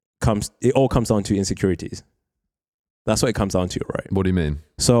to insecurities. That's what it comes down to, right? What do you mean?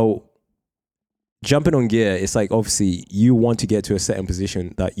 So jumping on gear, it's like obviously you want to get to a certain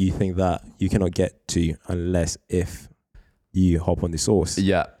position that you think that you cannot get to unless if you hop on the source.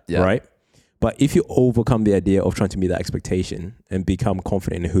 Yeah. Right? But if you overcome the idea of trying to meet that expectation and become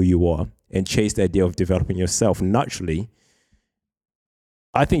confident in who you are and chase the idea of developing yourself naturally,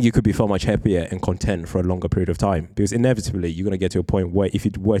 I think you could be far much happier and content for a longer period of time, because inevitably you're going to get to a point where if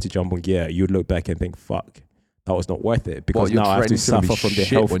you were to jump on gear, you'd look back and think, fuck, that was not worth it, because now I have to suffer from the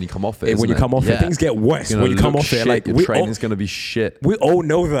health. When you come off it, when you come off it, things get worse. When you come off it, like your training's going to be shit. We all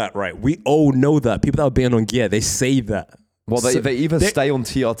know that, right? We all know that. People that are being on gear, they say that. Well, they either stay on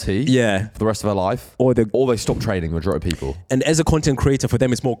TRT for the rest of their life, or they stop training, majority of people. And as a content creator, for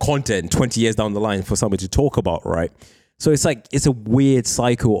them, it's more content 20 years down the line for somebody to talk about, right? So it's like, it's a weird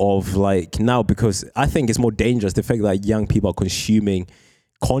cycle of like now, because I think it's more dangerous, the fact that young people are consuming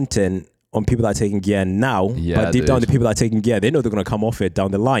content on people that are taking gear now, but deep down the people that are taking gear, they know they're going to come off it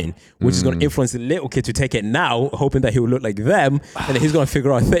down the line, which is going to influence the little kid to take it now, hoping that he will look like them, and then he's going to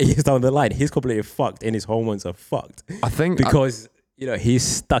figure out 30 years down the line, he's completely fucked and his hormones are fucked. I think because, you know, he's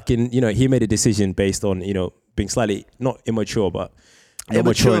stuck in, you know, he made a decision based on, you know, being slightly, not immature, but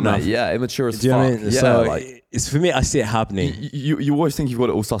immature enough. Mate, yeah, immature as fuck. Do you know what I mean? Yeah, so like, it's, for me, I see it happening. You always think you've got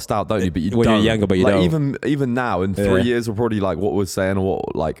it all sussed out, don't you? But you when don't. You're younger, but you like, don't. Even now, in 3 years, we're probably like, what we're saying, or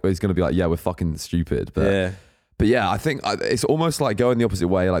what, like, it's going to be like, yeah, we're fucking stupid. But yeah, I think it's almost like going the opposite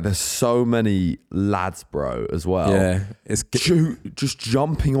way. Like, there's so many lads, bro, as well. Yeah, it's just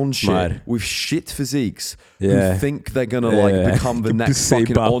jumping on shit with shit physiques who think they're gonna like become the next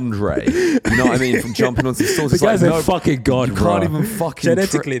fucking Andre. You know what I mean? From jumping on some stores. The guy's like, a fucking god, you bro. Can't even fucking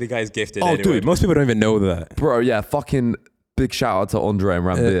genetically, the guy's gifted. Anyway. Dude, most people don't even know that, bro. Yeah, fucking big shout out to Andre and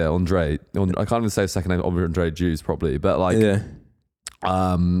Rambier. Andre, I can't even say his second name. Andre Jews probably, but like,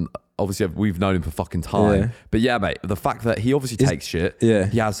 obviously we've known him for fucking time, but yeah, mate, the fact that he obviously takes shit,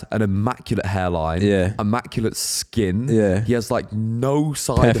 he has an immaculate hairline, immaculate skin, he has like no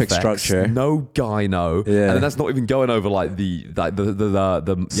side effects, structure, no gyno, and then that's not even going over like the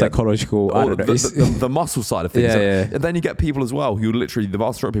psychological, the muscle side of things, and then you get people as well who literally, the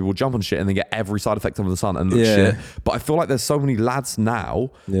vast majority of people jump on shit and then get every side effect under the sun and look shit. But I feel like there's so many lads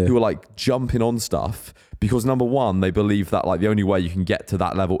now who are like jumping on stuff because number one, they believe that like the only way you can get to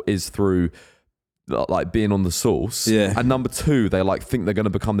that level is through like being on the source. And number two, they like think they're going to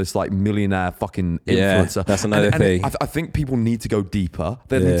become this like millionaire fucking influencer. That's another thing. I think people need to go deeper.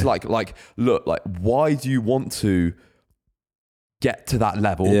 They need to like look, like, why do you want to get to that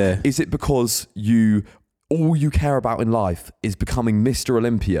level? Is it because you all you care about in life is becoming Mr.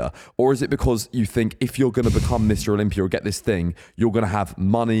 Olympia? Or is it because you think if you're going to become Mr. Olympia or get this thing, you're going to have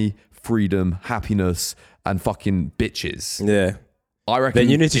money, freedom, happiness, and fucking bitches? Yeah. I reckon then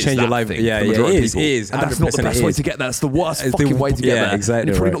you need to change your life. Thing Yeah, for the yeah, majority it of is. people. It is. And that's not the best way to get there. That's the worst fucking way to get there.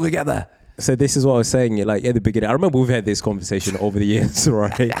 Exactly. You're probably right. not going to get there. So this is what I was saying, like at the beginning. I remember we've had this conversation over the years,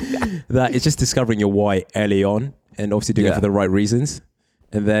 right? That it's just discovering your why early on, and obviously doing it for the right reasons.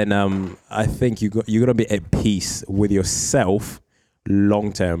 And then I think you're gonna be at peace with yourself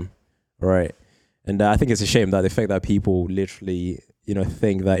long term, right? And I think it's a shame that the fact that people literally,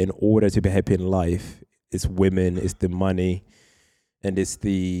 think that in order to be happy in life, it's women, it's the money, and it's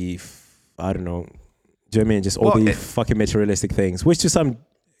the I don't know. Do you know what I mean? Just all the fucking materialistic things, which to some.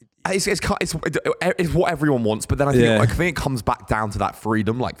 It's what everyone wants, but then I think it comes back down to that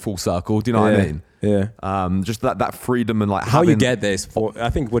freedom, like full circle. Do you know what I mean? Yeah. Just that freedom and like how you get this.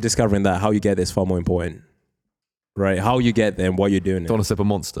 I think we're discovering that how you get this is far more important, right? How you get there and what you're doing. Do you want to sip a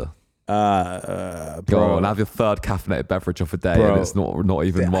Monster? Bro. Go on, have your third caffeinated beverage of a day, and it's not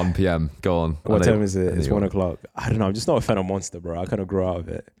even 1 p.m. Go on. What time is it? It's 1 o'clock. I don't know. I'm just not a fan of Monster, bro. I kind of grew out of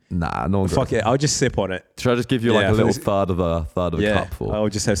it. Nah, no. Fuck it. I'll just sip on it. Should I just give you like a little third of a cup? For? I'll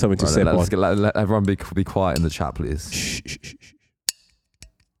just have something to sip on. Let everyone be quiet in the chat, please. Shh.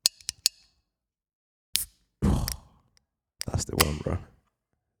 That's the one, bro.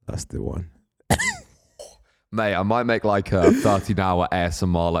 That's the one. Mate, I might make like a 13-hour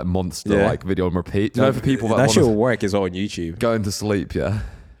ASMR like Monster like video and repeat. Do you know for people that shit will work is on YouTube. Going to sleep, yeah.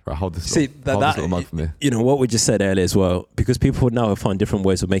 Right, hold this. See hold this little mug for me. You know what we just said earlier as well, because people now have found different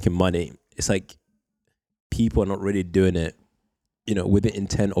ways of making money. It's like people are not really doing it, with the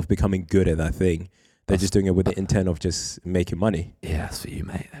intent of becoming good at that thing. They're just doing it with the intent of just making money. Yeah, that's for you,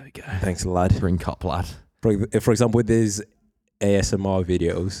 mate. There we go. Thanks, lad. Drink up, lad. For example, with these ASMR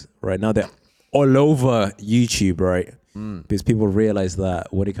videos, right now they're all over YouTube, right? Because people realize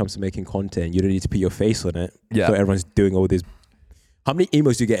that when it comes to making content, you don't need to put your face on it. Yeah. So everyone's doing all this. How many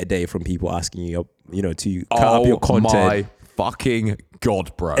emails do you get a day from people asking you, to cut up your content? Oh my fucking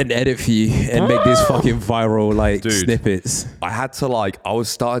God, bro. And edit for you and make these fucking viral snippets. I had to I was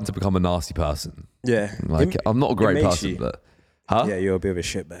starting to become a nasty person. Yeah. I'm not a great person, but... Huh? Yeah, you're a bit of a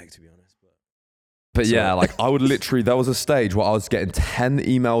shitbag, to be honest. But yeah, I would literally, there was a stage where I was getting 10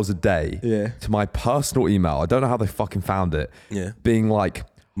 emails a day to my personal email. I don't know how they fucking found it. Yeah. Being like,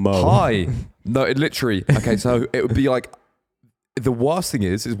 Mo. hi. No, it literally, okay, so it would be like, the worst thing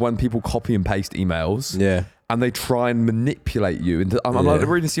is when people copy and paste emails. Yeah. And they try and manipulate you. And I'm like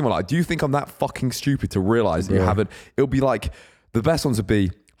reading this email, do you think I'm that fucking stupid to realize that you haven't? It'll be like, the best ones would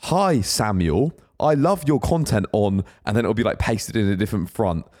be, hi, Samuel, I love your content on, and then it'll be pasted in a different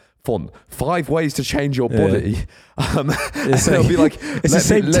font. 5 ways to change your body. It'll be it's the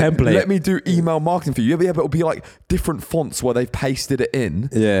same template. Let me do email marketing for you. Yeah, but it'll be different fonts where they've pasted it in.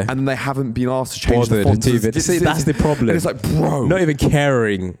 Yeah. And then they haven't been asked to change the fonts. See, that's the problem. And it's bro. Not even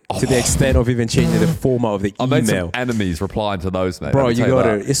caring to the extent of even changing the format of the email. I made some enemies replying to those, mate. Bro, you got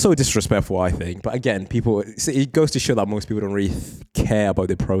to. It's so disrespectful, I think. But again, it goes to show that most people don't really care about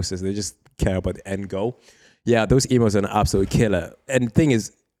the process. They just care about the end goal. Yeah, those emails are an absolute killer. And the thing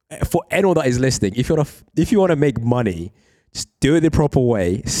is, for anyone that is listening, if you want to make money, just do it the proper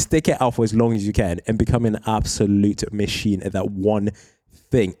way, stick it out for as long as you can, and become an absolute machine at that one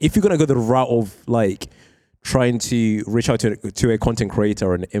thing. If you're gonna go the route of trying to reach out to a content creator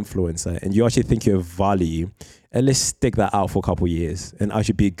or an influencer, and you actually think you have value, and let's stick that out for a couple of years and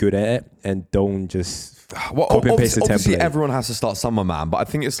actually be good at it, and don't just copy and paste the template. Obviously, everyone has to start somewhere, man. But I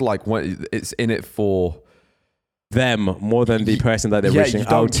think it's when it's in it for them more than the person that they're reaching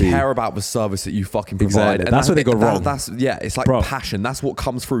out to. You don't care about the service that you fucking provide. Exactly. And that's where they go wrong. It's like passion. That's what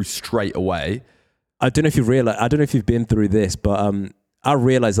comes through straight away. I don't know if you realize. I don't know if you've been through this, but I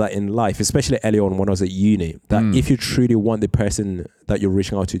realized that in life, especially early on when I was at uni, that if you truly want the person that you're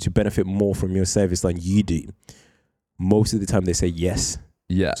reaching out to benefit more from your service than you do, most of the time they say yes.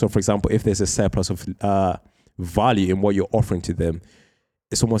 Yeah. So for example, if there's a surplus of value in what you're offering to them,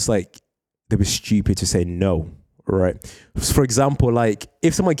 it's almost like they were stupid to say no. Right. For example,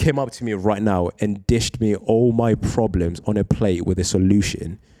 if someone came up to me right now and dished me all my problems on a plate with a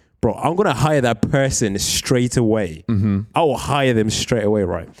solution, bro, I'm going to hire that person straight away. Mm-hmm. I will hire them straight away,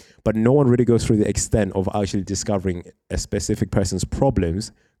 right? But no one really goes through the extent of actually discovering a specific person's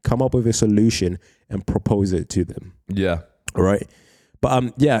problems, come up with a solution and propose it to them. Yeah. Right.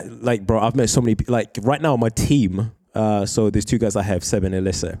 But bro, I've met so many people. Right now, my team, so there's 2 guys I have, Seb and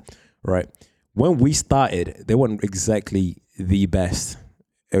Alyssa, right? When we started, they weren't exactly the best,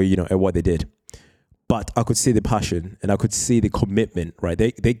 at what they did. but I could see the passion and I could see the commitment, right?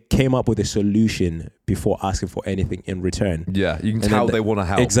 They came up with a solution before asking for anything in return. Yeah, you can tell they want to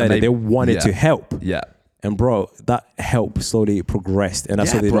help. Exactly, they wanted to help. Yeah. And bro, that help slowly progressed, and I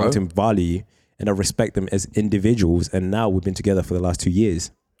saw the long-term value, and I respect them as individuals. And now we've been together for the last 2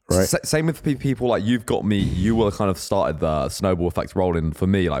 years, right? Same with people like You've Got Me. You were kind of started the snowball effect rolling for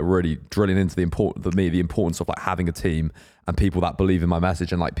me, like really drilling into the importance of like having a team and people that believe in my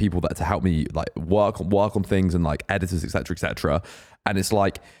message and like people that to help me like work on things and like editors, etc. And it's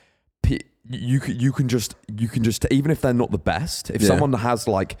like you can just even if they're not the best, if someone has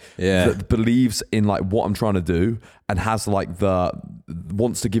like that believes in like what I'm trying to do and has like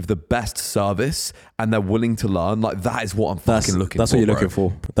wants to give the best service and they're willing to learn, like that is what I'm fucking looking for. That's what you're looking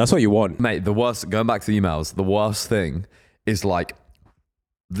for. That's what you want, mate. The worst, going back to the emails, the worst thing is like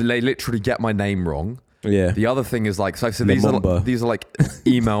they literally get my name wrong. Yeah. The other thing is like, so these are like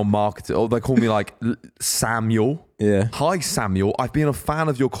email marketers, or they call me like Samuel. Yeah. Hi Samuel, I've been a fan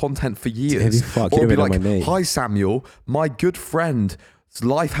of your content for years. Or be like, my name. Hi Samuel, my good friend's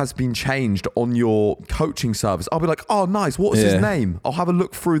life has been changed on your coaching service. I'll be like, oh nice, what's his name? I'll have a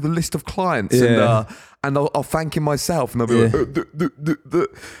look through the list of clients and I'll thank him myself, and they'll be like,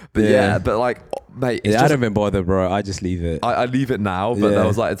 but like, mate, I don't even bother, bro. I just leave it. I leave it now, but I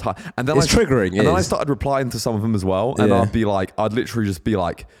was like, it's hard. And then it's triggering. And then I started replying to some of them as well, and I'd literally just be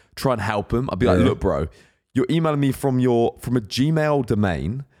like, try and help them. I'd be like, look, bro, you're emailing me from a Gmail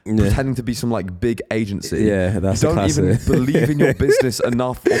domain. Pretending to be some like big agency. Yeah, that's you don't even believe in your business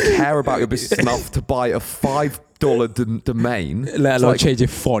enough or care about your business enough to buy a $5 domain. Let alone change your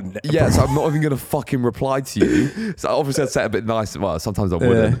font. Yeah, so I'm not even going to fucking reply to you. So obviously I'd say it a bit nice. Well, sometimes I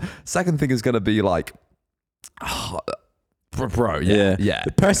wouldn't. Second thing is going to be like, bro, yeah.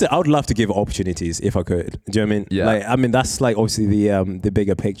 The person, I would love to give opportunities if I could. Do you know what I mean? Yeah. Like, I mean, that's like obviously the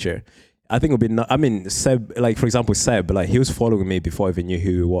bigger picture. I think it would be, I mean, Seb, like for example, Seb, like he was following me before I even knew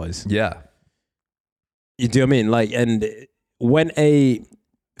who he was. Yeah. You do what I mean? Like, and when a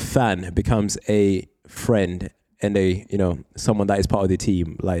fan becomes a friend and someone that is part of the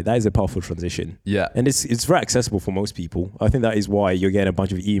team, like that is a powerful transition. Yeah. And it's very accessible for most people. I think that is why you're getting a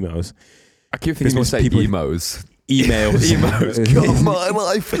bunch of emails. I keep thinking you say emos. Emails. God, my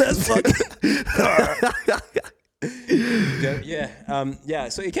life. That's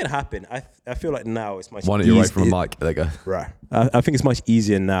so it can happen. I feel like now it's much easier. Why don't you away from a mic? There you go. Right. I think it's much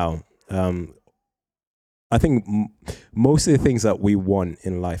easier now. I think most of the things that we want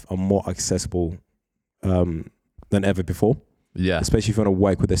in life are more accessible than ever before. Yeah. Especially if you want to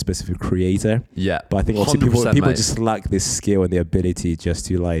work with a specific creator. Yeah. But I think also people just lack this skill and the ability just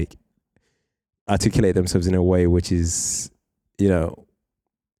to like articulate themselves in a way which is,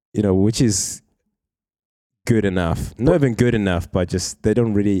 which is good enough. Not even good enough, but just they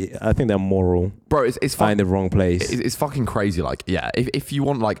don't really. I think they're moral. Bro, it's in the wrong place. It's fucking crazy. Like, yeah, if you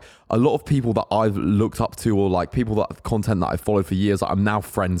want like a lot of people that I've looked up to, or like people that content that I followed for years, that I'm now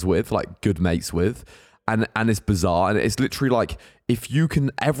friends with, like good mates with, and it's bizarre, and it's literally like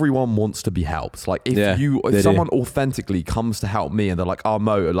everyone wants to be helped. Like if someone authentically comes to help me and they're like, oh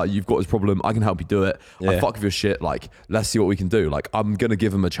Mo, like you've got this problem, I can help you do it. I fuck with your shit. Like, let's see what we can do. Like, I'm going to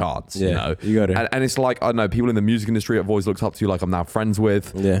give them a chance, you know? You got it. And it's like, I don't know, people in the music industry I've always looked up to, like I'm now friends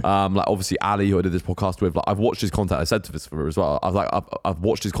with. Yeah. Like obviously Ali, who I did this podcast with, like I've watched his content. I said to this for her as well. I was like, I've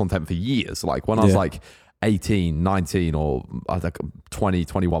watched his content for years. Like when I was like 18, 19, or I think 20,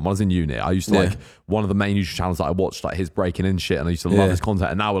 21, when I was in uni, I used to like one of the main YouTube channels that I watched, like his breaking in shit, and I used to love his content,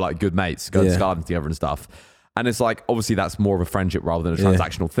 and now we're like good mates, go to skydiving together and stuff. And it's like, obviously that's more of a friendship rather than a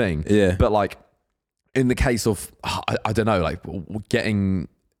transactional thing. Yeah. But like in the case of, I don't know, like getting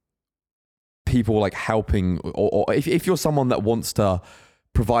people like helping, or if you're someone that wants to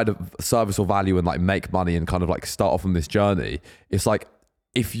provide a service or value and like make money and kind of like start off on this journey, it's like,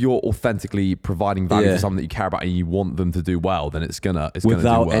 if you're authentically providing value for something that you care about and you want them to do well, then it's gonna do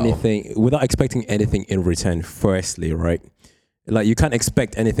well. Without expecting anything in return. Firstly, right? Like you can't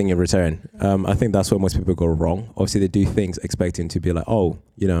expect anything in return. I think that's where most people go wrong. Obviously, they do things expecting to be like,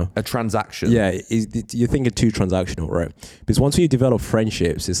 a transaction. Yeah, you're thinking too transactional, right? Because once you develop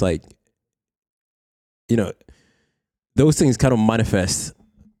friendships, it's like, those things kind of manifest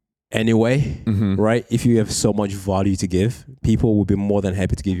anyway, right? If you have so much value to give, people will be more than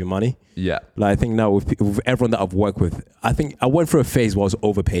happy to give you money. Yeah. Like I think now with everyone that I've worked with, I think I went through a phase where I was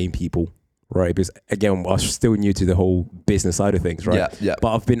overpaying people, right? Because again, I was still new to the whole business side of things, right? Yeah.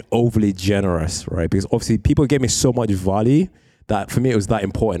 But I've been overly generous, right? Because obviously people gave me so much value that for me it was that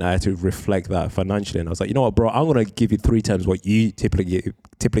important. I had to reflect that financially, and I was like, you know what, bro, I'm gonna give you 3 times what you typically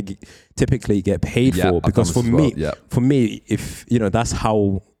get paid for. Because for me, if that's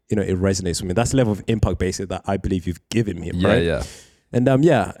how it resonates with me. That's the level of impact basically that I believe you've given me, right? Yeah. And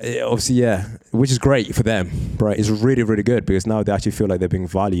obviously, which is great for them, right? It's really, really good because now they actually feel like they're being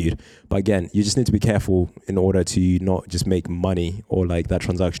valued. But again, you just need to be careful in order to not just make money, or like that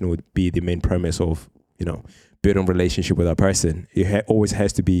transaction would be the main premise of, building a relationship with that person. It always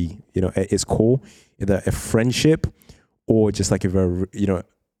has to be, at its core, either a friendship or just like a very,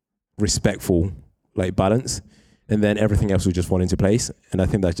 respectful like balance. And then everything else will just fall into place. And I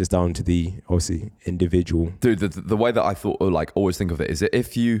think that's just down to the, obviously, individual. Dude, the way that I thought, like, always think of it is that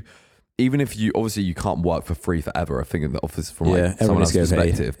even if you, obviously you can't work for free forever. I think in the office from like someone else's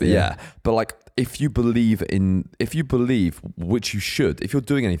perspective. But but like if you believe, which you should, if you're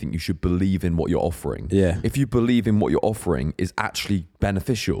doing anything, you should believe in what you're offering. Yeah. If you believe in what you're offering is actually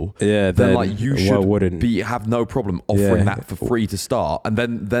beneficial, then like you should have no problem offering that for free to start. And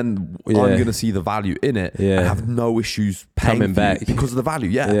then I'm going to see the value in it and have no issues paying back because of the value.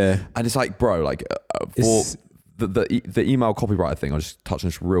 Yeah. And it's like, bro, like for the email copywriter thing, I'll just touch on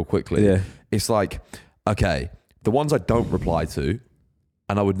this real quickly. Yeah. It's like, okay, the ones I don't reply to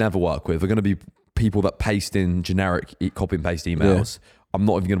and I would never work with are going to be people that paste in generic copy and paste emails. Yeah. I'm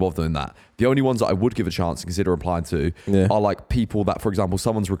not even going to bother doing that. The only ones that I would give a chance to consider replying to are like people that, for example,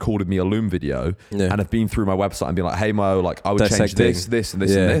 someone's recorded me a Loom video and have been through my website and been like, hey Mo, like I would change this, and this, and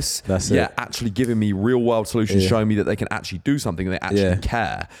this. That's it. Actually giving me real world solutions, showing me that they can actually do something and they actually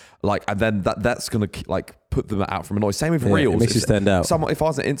care. Like, and then that's going to like put them out from a noise. Same with Reels. It makes you stand out. If I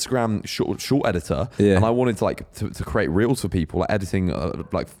was an Instagram short editor and I wanted to like to create Reels for people, like editing,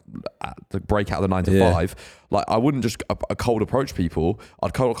 like the break out of the 9 to 5, like I wouldn't just cold approach people.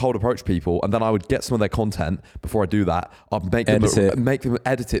 I'd cold approach people, and then I would get some of their content. Before I do that, I'd make them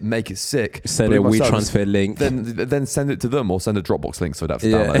edit it, make it sick. Send a WeTransfer link. Then send it to them, or send a Dropbox link so they'd have to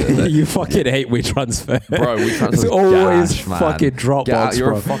download it. You fucking hate WeTransfer, bro. WeTransfer is always gash, man. Fucking Dropbox, you're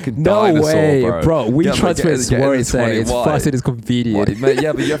bro. A fucking dinosaur, way, bro. WeTransfer is where it's at. It's fast and it's convenient.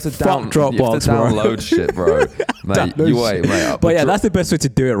 Yeah, but you have to download shit, bro. Mate, you wait, mate. But yeah, that's the best way to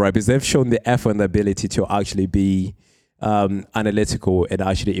do it, right? Because they've shown the effort and the ability to actually be analytical and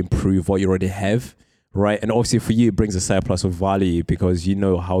actually improve what you already have, right? And obviously for you, it brings a surplus of value because you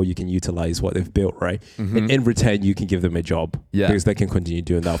know how you can utilize what they've built, right? Mm-hmm. And in return, you can give them a job because they can continue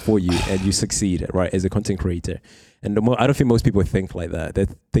doing that for you and you succeed, right? As a content creator. And I don't think most people think like that. They're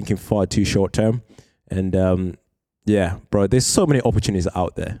thinking far too short term. And bro, there's so many opportunities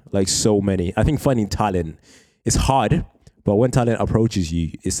out there, like so many. I think finding talent is hard, but when talent approaches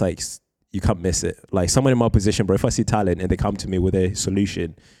you, it's like you can't miss it. Like someone in my position, bro, if I see talent and they come to me with a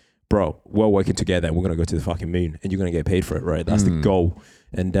solution, bro, we're working together and we're going to go to the fucking moon and you're going to get paid for it, right? That's the goal.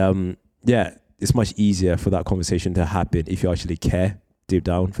 And it's much easier for that conversation to happen if you actually care deep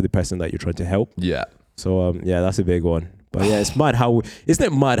down for the person that you're trying to help. Yeah. So that's a big one. But yeah, isn't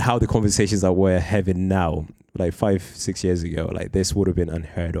it mad how the conversations that we're having now, like 5-6 years ago, like this would have been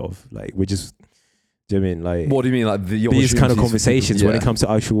unheard of. Like we just, do you know what I mean? Like, what do you mean? Like these kind of conversations when it comes to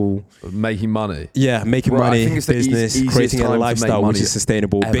actual making money. Yeah, making money, business, creating a lifestyle which is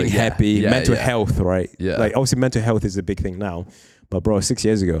sustainable, being happy, mental health, right? Yeah. Like obviously mental health is a big thing now. But bro, 6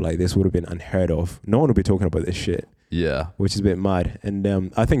 years ago, like this would have been unheard of. No one would be talking about this shit. Yeah. Which is a bit mad.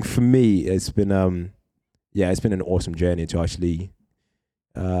 And I think for me, it's been an awesome journey to actually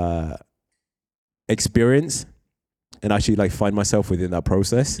experience and actually like find myself within that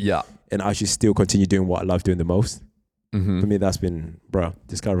process. Yeah. And actually still continue doing what I love doing the most. Mm-hmm. For me, that's been, bro,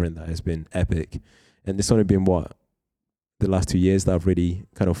 discovering that has been epic. And it's only been the last 2 years that I've really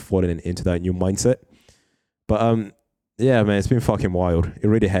kind of fallen into that new mindset. But yeah, man, it's been fucking wild. It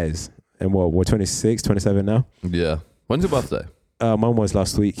really has. And we're 26, 27 now. Yeah. When's your birthday? Mine was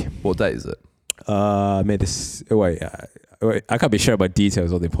last week. What date is it? Wait, I can't be sharing about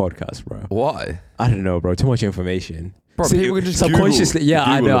details on the podcast, bro. Why? I don't know, bro. Too much information. Bro, people can just subconsciously. Google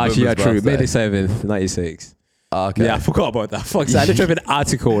I know. Actually, true. May the 7th, 96. Okay. Yeah, I forgot about that. Fuck. I literally have an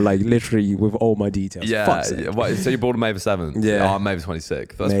article, like literally with all my details. Yeah. So you're born on May the 7th. Yeah. Oh, I'm May the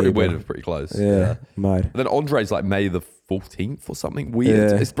 26th. That's pretty weird. It's pretty close. Yeah. Mad. And then Andre's like May the 14th or something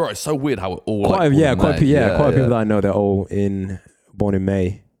weird. Yeah. It's so weird how it all quite a few people that I know they're all born in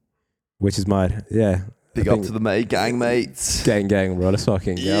May, which is mad. Yeah. Big up to the May gang, mates. Gang, bro. Let's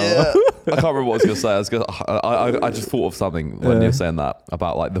fucking go. Yeah. I can't remember what I was going to say. I just thought of something when you were saying that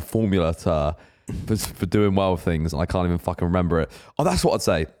about like the formula for doing well with things, and I can't even fucking remember it. Oh, that's what I'd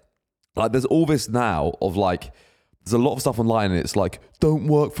say. Like, there's all this now of like, there's a lot of stuff online, and it's like, don't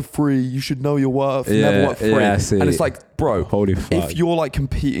work for free. You should know your worth. Never work for free. And it's like, bro, holy fuck. If you're like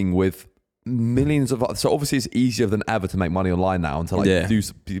competing with millions of, so obviously it's easier than ever to make money online now and to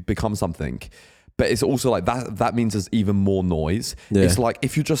like become something. but it's also like that means there's even more noise. Yeah. It's like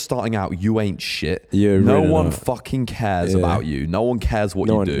if you're just starting out, you ain't shit. No really one fucking cares about you. No one cares what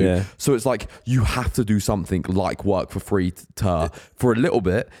you do. Yeah. So it's like you have to do something like work for free for a little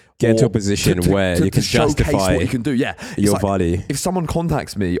bit. Get into a position where you can justify what you can do. Yeah, your value. If someone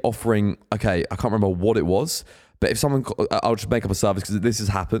contacts me offering, okay, I can't remember what it was, but if someone, I'll just make up a service because this has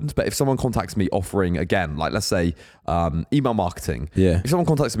happened. But if someone contacts me offering, again, like let's say email marketing. Yeah. If someone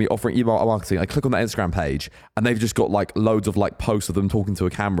contacts me offering email marketing, I click on their Instagram page and they've just got like loads of like posts of them talking to a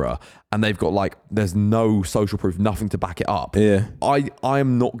camera and they've got like, there's no social proof, nothing to back it up. Yeah. I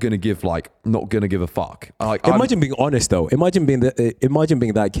am not going to give a fuck. Like, imagine being honest though. Imagine being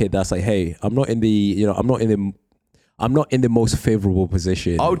that kid that's like, hey, I'm not in the most favorable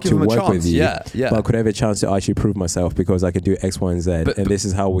position to work with you. Yeah. But I could have a chance to actually prove myself because I can do X, Y, and Z. And this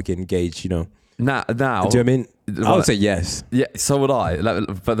is how we can engage, Now, do you know what I mean? I would say yes. Yeah, so would I.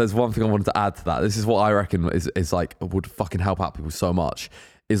 But there's one thing I wanted to add to that. This is what I reckon is like would fucking help out people so much.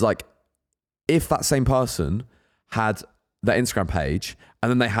 Is like if that same person had their Instagram page and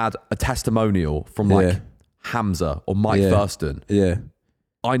then they had a testimonial from like Hamza or Mike Thurston. Yeah.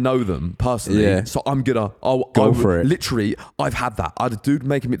 I know them personally, so I'm gonna go for it. Literally, I've had that. I had a dude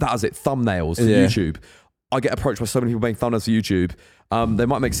making me that was it, thumbnails for YouTube. I get approached by so many people making thumbnails for YouTube. They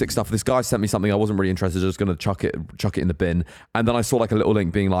might make sick stuff. This guy sent me something I wasn't really interested. Just gonna chuck it in the bin. And then I saw like a little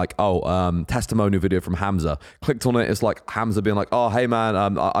link being like, testimonial video from Hamza. Clicked on it. It's like Hamza being like, oh hey man,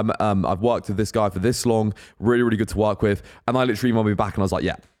 I've worked with this guy for this long. Really really good to work with. And I literally emailed me back and I was like,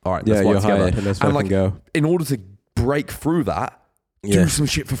 yeah, all right, let's work together. Let's fucking go. In order to break through that. Do some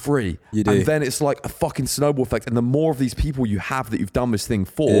shit for free. You do. And then it's like a fucking snowball effect. And the more of these people you have that you've done this thing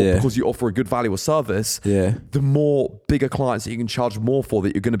for, because you offer a good value or service, the more bigger clients that you can charge more for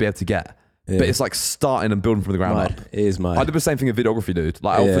that you're going to be able to get. Yeah. But it's like starting and building from the ground up. It is mad. I did the same thing in videography, dude.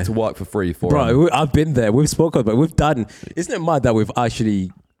 Like I offered to work for free for Bro, I've been there. We've spoken about it. We've done. Isn't it mad that we've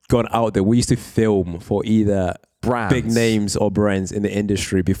actually gone out there? We used to film for either brands, big names or brands in the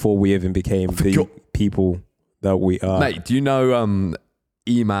industry before we even became the people that we are. Mate, do you know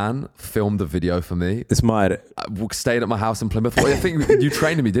E-Man filmed a video for me? It's mad. Staying at my house in Plymouth. Well, I think you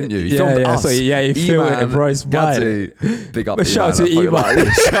trained me, didn't you? You filmed us. So you filmed it, bro. It's mad. Big up shout out to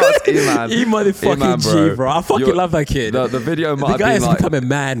E-Man. Shout out to E-Man. E-Man the fucking G, bro. I fucking love that kid. The video might have been like... The guy has become a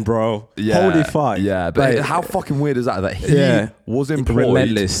man, bro. Holy fuck. Yeah, but how fucking weird is that he was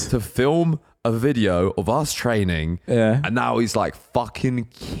employed to film a video of us training, and now he's like fucking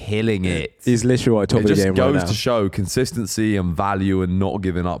killing it. He's literally top of the game right now. It just goes to show consistency and value and not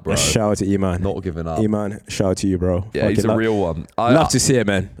giving up, bro. Shout out to E-Man. Not giving up. E-Man, shout out to you, bro. Yeah, he's a real one. Love to see it,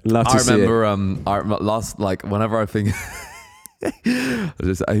 man. Love to see it. I remember last, like, whenever I think...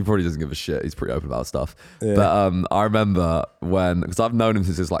 he probably doesn't give a shit. He's pretty open about stuff. Yeah. But I remember because I've known him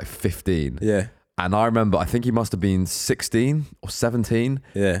since he was like 15. Yeah. And I remember, I think he must have been 16 or 17.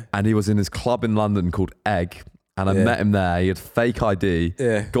 Yeah. And he was in his club in London called Egg. And I met him there. He had fake ID.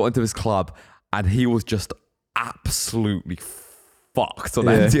 Yeah. Got into his club. And he was just absolutely fucked on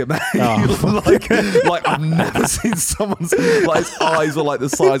MDMA. Oh, like I've never seen someone's, like his eyes were like the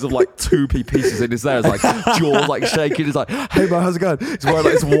size of like 2p pieces in his there. It's like jaws like shaking. He's like, hey man, how's it going? He's wearing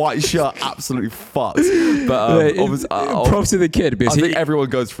like this white shirt, absolutely fucked. But props to the kid because I think everyone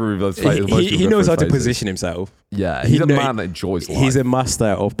goes through those phases. He knows how to position himself. Yeah, he's a man that enjoys life. He's a master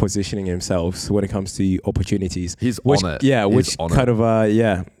of positioning himself when it comes to opportunities. He's on it. Yeah, which kind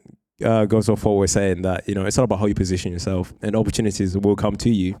of goes off what we're saying, that it's all about how you position yourself, and opportunities will come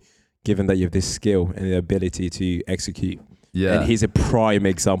to you given that you have this skill and the ability to execute. Yeah, and he's a prime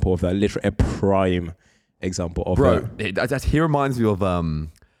example of that. Literally a prime example of that. He reminds me of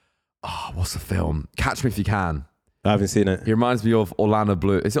what's the film? Catch Me If You Can. I haven't seen it. He reminds me of Orlando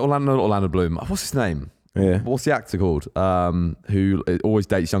Bloom. Is it Orlando Bloom? What's his name? Yeah. What's the actor called? Who always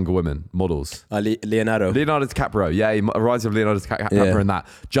dates younger women, models? Leonardo DiCaprio. Yeah, he reminds me of Leonardo DiCaprio in that.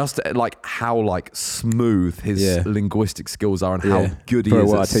 Just like how like smooth his linguistic skills are and how good he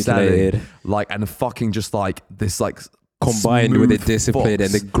is at selling. Like, and fucking just like this like combined with the discipline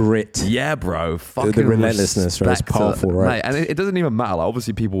and the grit. Yeah, bro. Fucking the relentlessness, right? It's powerful, right? Mate, and it doesn't even matter. Like,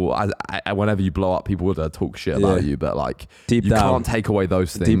 obviously, people, whenever you blow up, people would talk shit about you, but like, deep down, can't take away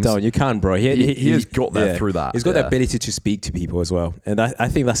those things. Deep down, you can, bro. He has got there through that. He's got the ability to speak to people as well. And I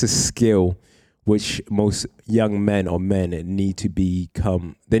think that's a skill which most young men or men need to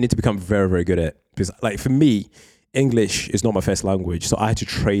become very, very good at. Because like for me, English is not my first language. So I had to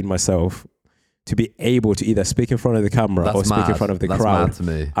train myself to be able to either speak in front of the camera or speak in front of the crowd. Mad to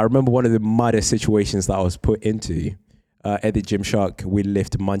me. I remember one of the maddest situations that I was put into at the Gymshark We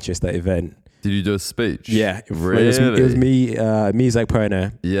Lift Manchester event. Did you do a speech? Yeah. Really? It was me, Zach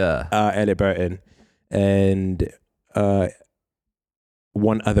Perner, Elliot Burton, and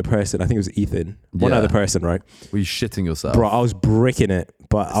one other person. I think it was Ethan. One other person, right? Were you shitting yourself? Bro, I was bricking it,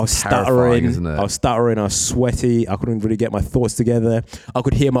 but I was stuttering. Isn't it? I was stuttering. I was sweaty. I couldn't really get my thoughts together. I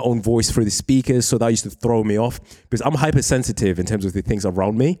could hear my own voice through the speakers, so that used to throw me off because I'm hypersensitive in terms of the things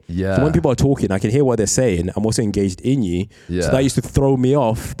around me. Yeah. So when people are talking, I can hear what they're saying. I'm also engaged in you. Yeah. So that used to throw me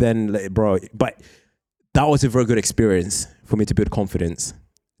off. Then, bro, but that was a very good experience for me to build confidence,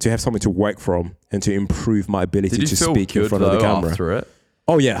 to have something to work from, and to improve my ability to speak in front of the camera. After it?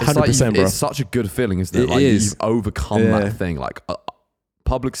 Oh yeah, 100%, bro. It's such a good feeling, isn't it? Like you've overcome that thing. Like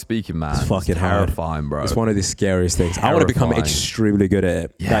public speaking, man. It's fucking terrifying, bro. It's one of the scariest things. I want to become extremely good at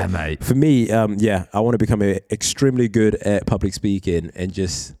it. Yeah, mate. For me, I want to become extremely good at public speaking and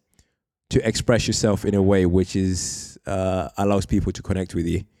just to express yourself in a way which is allows people to connect with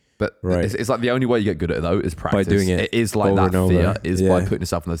you. But it's like the only way you get good at it though is practice. By doing it. It is like that fear is by putting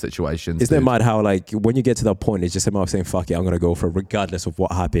yourself in those situations. Isn't it mad how like when you get to that point, it's just a matter of saying, fuck it, I'm going to go for it regardless of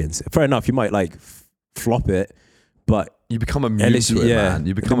what happens. Fair enough, you might like flop it, but you become immune to it, man.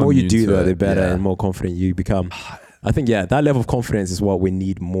 You become the more you do that, the better and more confident you become. I think, that level of confidence is what we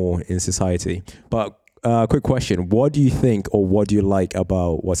need more in society. But quick question, what do you think or what do you like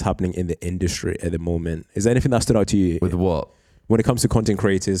about what's happening in the industry at the moment? Is there anything that stood out to you? With what? When it comes to content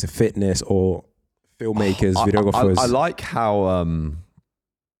creators, fitness or filmmakers, videographers. I like how, I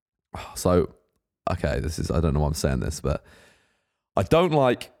don't know why I'm saying this, but I don't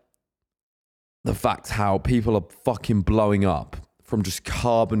like the fact how people are fucking blowing up from just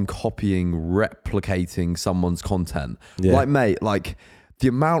carbon copying, replicating someone's content. Yeah. Like, mate, like the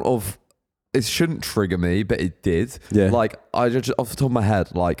amount of, it shouldn't trigger me, but it did. Yeah. Like, I just, off the top of my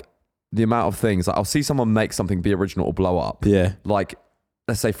head, like, the amount of things, like I'll see someone make something be original or blow up. Yeah. Like,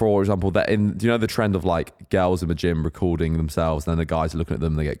 let's say for example, that do you know the trend of like girls in the gym recording themselves, and then the guys are looking at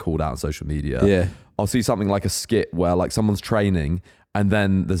them and they get called out on social media. Yeah. I'll see something like a skit where like someone's training and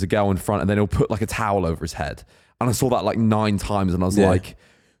then there's a girl in front and then he'll put like a towel over his head. And I saw that like 9 times and I was like,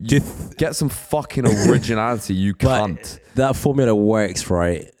 get some fucking originality, you cunt. That formula works,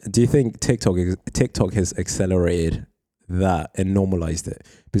 right? Do you think TikTok has accelerated that and normalized it?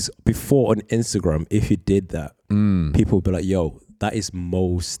 Because before on Instagram, if you did that, people would be like, yo, that is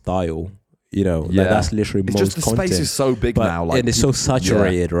Mo's style, like that's literally Mo's just the content. Space is so big now, like, and it's so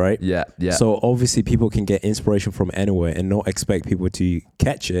saturated, right? Yeah. So obviously people can get inspiration from anywhere and not expect people to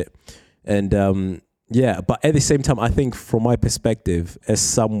catch it. And but at the same time, I think from my perspective, as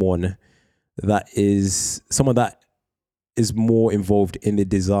someone that is more involved in the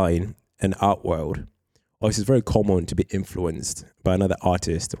design and art world, obviously it's very common to be influenced by another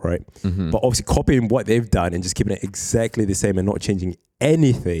artist, right? Mm-hmm. But obviously copying what they've done and just keeping it exactly the same and not changing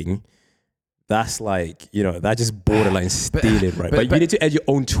anything, that's like, that's just borderline stealing, right? But you need to add your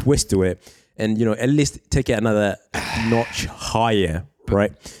own twist to it and, at least take it another notch higher,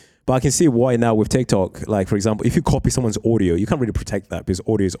 right? But I can see why now with TikTok, like for example, if you copy someone's audio, you can't really protect that because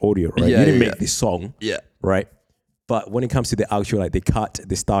audio is audio, right? You didn't make this song, right? But when it comes to the actual, like the cut,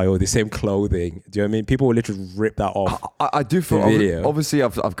 the style, the same clothing, do you know what I mean? People will literally rip that off. I do feel, obviously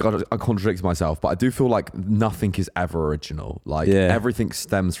I've contradicted myself, but I do feel like nothing is ever original. Like everything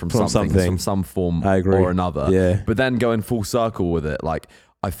stems from something, from some form or another. Yeah. But then going full circle with it, like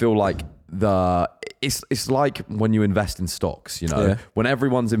I feel like it's like when you invest in stocks, when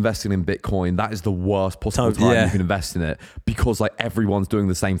everyone's investing in Bitcoin, that is the worst possible time you can invest in it because like everyone's doing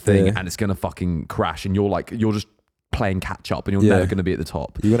the same thing and it's going to fucking crash and you're just playing catch up and you're never going to be at the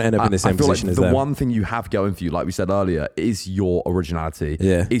top. You're going to end up in the same position as them. The one thing you have going for you, like we said earlier, is your originality,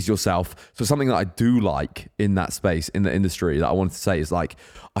 is yourself. So something that I do like in that space, in the industry that I wanted to say is like,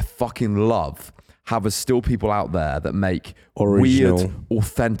 I fucking love how there's still people out there that make weird,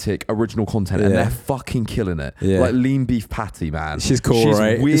 authentic, original content and they're fucking killing it. Like Lean Beef Patty, man. She's cool,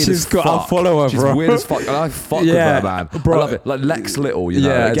 right? She's cool. I'll follow her, She's bro. weird as fuck. And I fuck with her, man. Bro. I love it. Like Lex Little, again.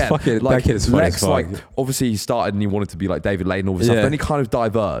 That kid is funny Lex, as fuck. like, obviously he started and he wanted to be like David Lane and all this stuff. Then he kind of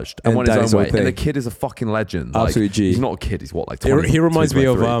diverged and went his own way. And the kid is a fucking legend. Absolutely like, G. He's not a kid. He's what, like 20, He reminds me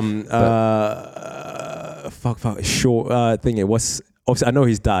of Sean. Obviously I know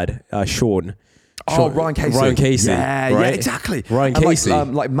his dad, Sean. Ryan Casey. Ryan Casey. Yeah, exactly. Ryan Casey.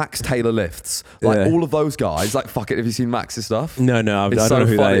 Like Max Taylor Lifts. Like all of those guys. Like, fuck it. Have you seen Max's stuff? No, I don't know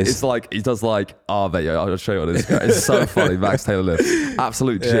who that is. It's like, he does like, I'll show you what it is. It's so funny. Max Taylor Lifts.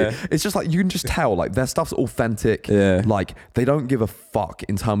 Absolute shit. It's just like, you can just tell, like, their stuff's authentic. Yeah. Like, they don't give a fuck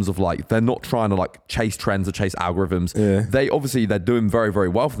in terms of like, they're not trying to like chase trends or chase algorithms. Yeah. They're doing very, very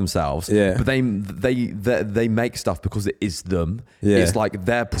well for themselves. Yeah. But they make stuff because it is them. Yeah. It's like,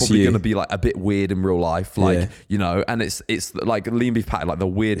 they're probably going to be like a bit weird in in real life, like you know, and it's like lean beef patty, like the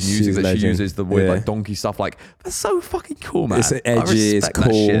weird music that she uses, the weird like donkey stuff, like that's so fucking cool, man. It's edgy, it's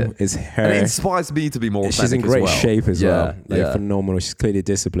cool, it's her. And it inspires me to be more authentic. She's in great shape as well, like phenomenal. She's clearly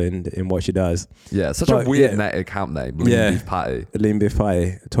disciplined in what she does. Yeah, such a weird net account name, lean beef patty. Lean beef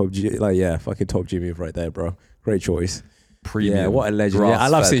patty, top G, like fucking top G move right there, bro. Great choice. Premium. Yeah, what a legend. Yeah, I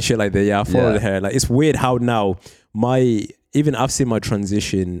love seeing shit like that. Yeah, I followed her. Like, it's weird how now I've seen my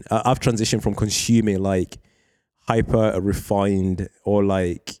transition. I've transitioned from consuming like hyper refined or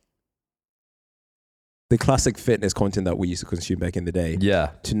like the classic fitness content that we used to consume back in the day.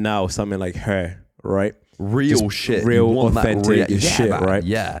 Yeah. To now something like her, right? Real shit. Real authentic shit, man. right?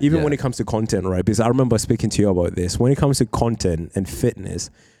 Yeah. Even when it comes to content, right? Because I remember speaking to you about this. When it comes to content and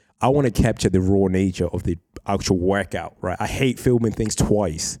fitness, I want to capture the raw nature of the actual workout, right? I hate filming things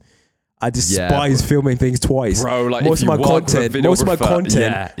twice. I despise filming things twice. Bro, like most of my content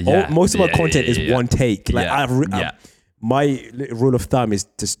is one take. Like my little rule of thumb is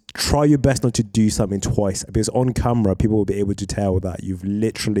just try your best not to do something twice, because on camera people will be able to tell that you've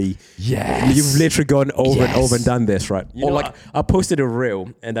literally gone over and over and done this, right? You know, like I posted a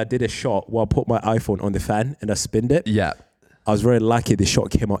reel and I did a shot where I put my iPhone on the fan and I spinned it. Yeah. I was very lucky the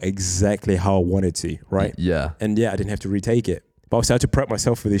shot came out exactly how I wanted to, right? Yeah. And I didn't have to retake it. But obviously I had to prep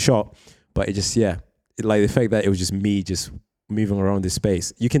myself for the shot. But it just, like the fact that it was just me just moving around this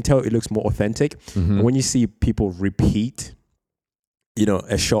space, you can tell it looks more authentic. Mm-hmm. And when you see people repeat, you know,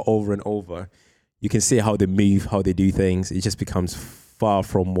 a shot over and over, you can see how they move, how they do things. It just becomes far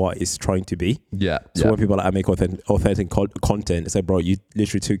from what it's trying to be. Yeah. So when people I make authentic content, it's like, bro, you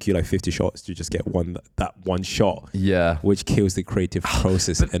literally took you like 50 shots to just get that one shot. Yeah. Which kills the creative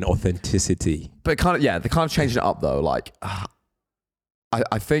process and authenticity. But they're kind of changing it up though. Like,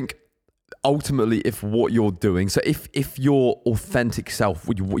 I think ultimately, if what you're doing, so if your authentic self,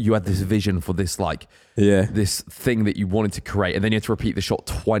 you had this vision for this like this thing that you wanted to create, and then you had to repeat the shot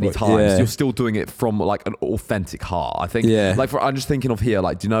 20 times, you're still doing it from like an authentic heart. I think like I'm just thinking of here,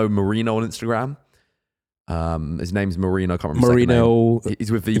 like, do you know Marino on Instagram? His name's Marino. I can't remember Marino. He's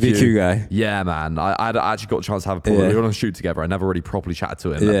with VQ. VQ guy. Yeah, man. I actually got a chance to have we were on a shoot together. I never really properly chatted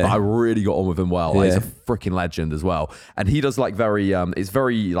to him, but I really got on with him well. Like, he's a freaking legend as well. And he does like very, it's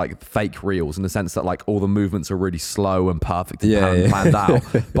very like fake reels in the sense that like all the movements are really slow and perfect and planned out.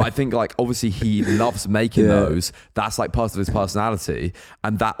 But I think like obviously he loves making those. That's like part of his personality,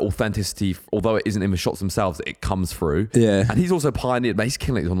 and that authenticity, although it isn't in the shots themselves, it comes through. Yeah. And he's also pioneered. He's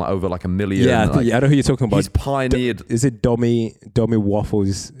killing it on like over like 1 million. Yeah, I know who you're talking about. He's pioneered. Is it Dommy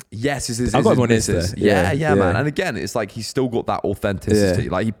Waffles? Yes, I got him on Insta. Yeah, man. And again, it's like he's still got that authenticity.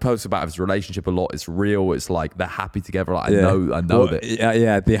 Like he posts about his relationship a lot. It's real. It's like they're happy together. Like, I know that.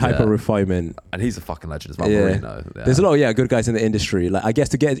 Yeah, the hyper refinement. And he's a fucking legend as well. Marino. Yeah. There's a lot of good guys in the industry. Like I guess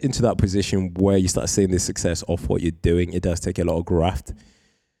to get into that position where you start seeing the success of what you're doing, it does take a lot of graft.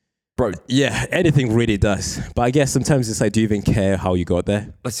 Bro, anything really does. But I guess sometimes it's like, do you even care how you got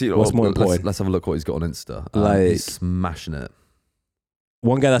there? Let's see. What's more important? Let's have a look what he's got on Insta. He's smashing it.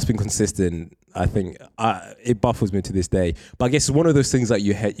 One guy that's been consistent, I think, it baffles me to this day. But I guess it's one of those things that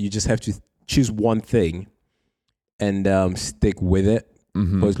you just have to choose one thing and stick with it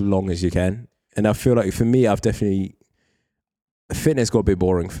for as long as you can. And I feel like for me, fitness got a bit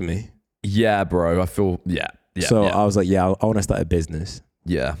boring for me. Yeah, bro. I feel, So I was like, I want to start a business.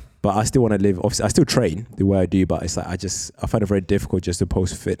 Yeah. But I still want to live, obviously I still train the way I do, but it's like, I find it very difficult just to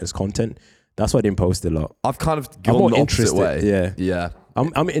post fitness content. That's why I didn't post a lot. I've kind of gone the opposite way. Yeah.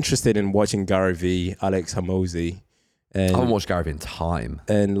 I'm interested in watching Gary V, Alex Hormozi. And, I haven't watched Gary V in time.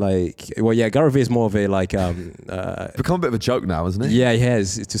 And like, Gary V is more of a like... become a bit of a joke now, isn't he? Yeah, he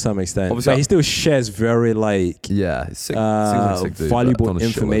has to some extent. Obviously, but he still shares very like... sick dude, valuable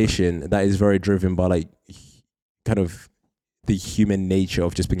information that is very driven by like kind of the human nature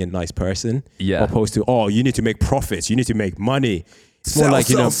of just being a nice person. Yeah. Opposed to, you need to make profits, you need to make money. It's more like,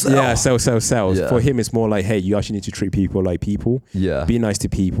 sell. Yeah. For him, it's more like, hey, you actually need to treat people like people. Yeah. Be nice to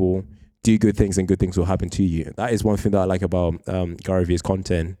people. Do good things, and good things will happen to you. That is one thing that I like about Gary V's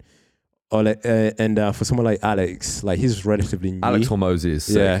content. And for someone like Alex, like he's relatively new. Alex Hormozi is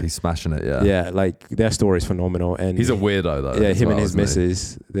sick. Yeah. He's smashing it. Yeah. Yeah. Like their story is phenomenal. And he's a weirdo though. Yeah. Him and his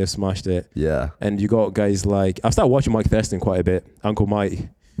missus, they've smashed it. Yeah. And you got guys like, I've started watching Mike Thurston quite a bit. Uncle Mike.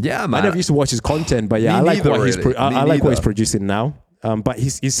 Yeah, man. I never used to watch his content, but I like what he's producing now. But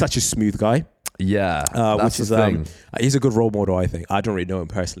he's such a smooth guy. Yeah, that's which is the thing. He's a good role model, I think. I don't really know him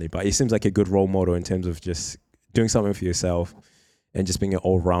personally, but he seems like a good role model in terms of just doing something for yourself and just being an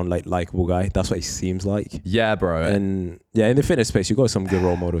all-round likable guy. That's what he seems like. Yeah, bro. And in the fitness space, you got some good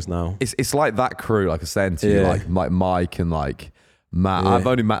role models now. It's like that crew, like I was saying to you, like Mike and like Matt, Yeah. I've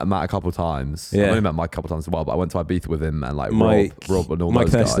only met Matt a couple of times. Yeah. I've only met Mike a couple of times as well, but I went to Ibiza with him and like Mike, Rob and all Mike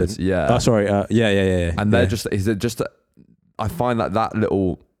those Thurston. guys. Yeah. That's right. Yeah. And they're just, is it just, I find that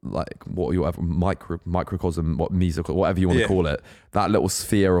little, like whatever microcosm, whatever you want to call it, that little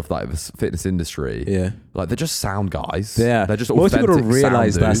sphere of like the fitness industry. Yeah. Like they're just sound guys. Yeah. They're just most authentic people don't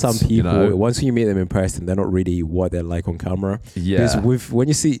realize sound that dudes, some people, you know? once you meet them in person, they're not really what they're like on camera. Yeah. Because when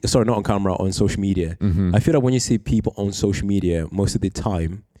you see, sorry, not on camera, on social media, I feel like when you see people on social media, most of the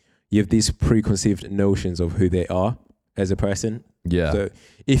time, you have these preconceived notions of who they are as a person. Yeah. So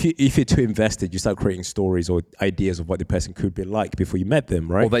if you're too invested, you start creating stories or ideas of what the person could be like before you met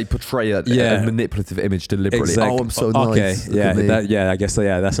them, right? Or they portray a manipulative image deliberately. Exactly. Oh, I'm so nice. Okay. I guess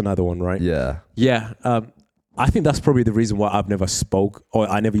that's another one, right? Yeah. Yeah. I think that's probably the reason why I've never spoke, or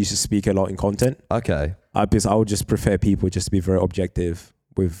I never used to speak a lot in content. Okay. Because I would just prefer people just to be very objective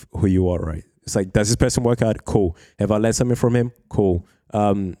with who you are, right? It's like, does this person work out? Cool. Have I learned something from him? Cool.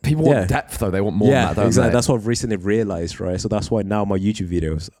 People want depth though. They want more than that, don't exactly. they? That's what I've recently realized, right? So that's why now my YouTube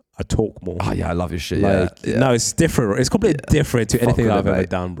videos, I talk more. Oh yeah, I love your shit. Like, yeah. no, it's different. It's completely different to anything with I've it, ever mate.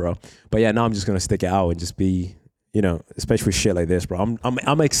 done, bro. But yeah, now I'm just gonna stick it out and just be, especially with shit like this, bro.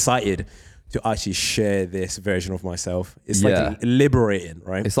 I'm excited to actually share this version of myself. It's like liberating,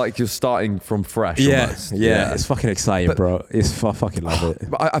 right? It's like you're starting from fresh. Yeah, almost. yeah. It's fucking exciting, bro. I fucking love it.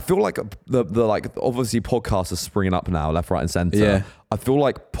 But I feel like the like obviously podcasts are springing up now, left, right, and center. Yeah. I feel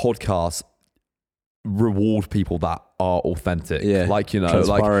like podcasts reward people that are authentic. Yeah. Like, like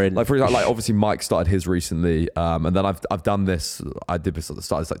for example, like obviously Mike started his recently, and then I've done this. I did this at the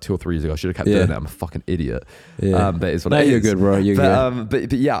start. It's like 2 or 3 years ago. I should have kept doing it. I'm a fucking idiot. Yeah. But it's what No, it you're is. good, bro. You're good.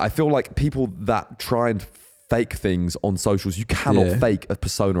 But yeah, I feel like people that try and fake things on socials, you cannot fake a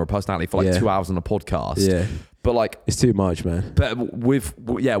persona or a personality for like 2 hours on a podcast. Yeah. But like, It's too much, man. but with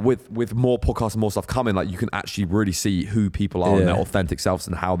more podcasts and more stuff coming, like you can actually really see who people are and their authentic selves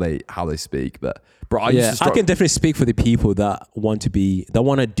and how they speak. But bro, I can definitely speak for the people that want to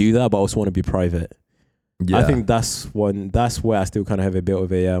do that, but also want to be private. Yeah. I think that's where I still kind of have a bit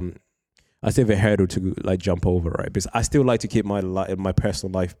of a hurdle to like jump over, right? Because I still like to keep my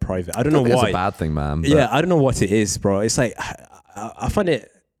personal life private. I don't know why. It's a bad thing, man. Yeah, I don't know what it is, bro. It's like I find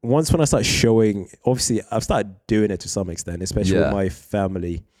it. Once when I start showing, obviously I've started doing it to some extent, especially with my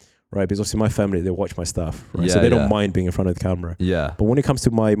family, right? Because obviously my family, they watch my stuff, right? So they don't mind being in front of the camera. Yeah. But when it comes to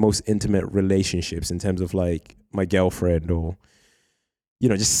my most intimate relationships, in terms of like my girlfriend or,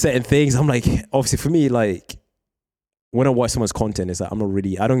 just certain things, I'm like, obviously for me, like when I watch someone's content, it's like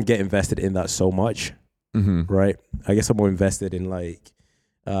I don't get invested in that so much, right? I guess I'm more invested in like,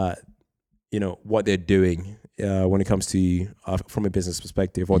 what they're doing. When it comes to from a business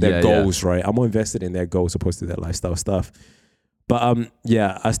perspective or their goals, right? I'm more invested in their goals opposed to their lifestyle stuff. But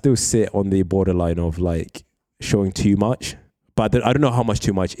I still sit on the borderline of like showing too much. But I don't know how much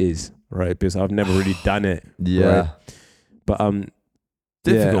too much is, right? Because I've never really done it. Yeah. Right? But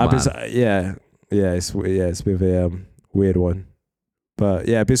difficult, man. It's a bit of a weird one. But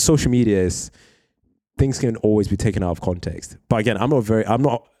yeah, because social media things can always be taken out of context. But again, I'm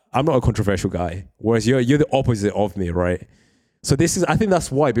not a controversial guy, whereas you're the opposite of me, right? So I think that's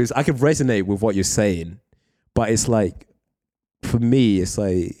why, because I can resonate with what you're saying, but it's like, for me, it's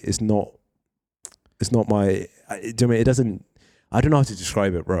like, it's not my, I don't know how to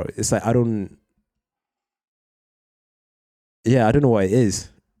describe it, bro. It's like, I don't know what it is.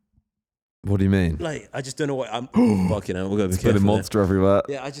 What do you mean? Like, I just don't know what I'm, fucking hell, we're going to be Been a careful monster everywhere.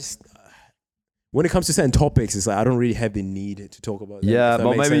 there. Yeah, when it comes to certain topics, it's like I don't really have the need to talk about them. Yeah,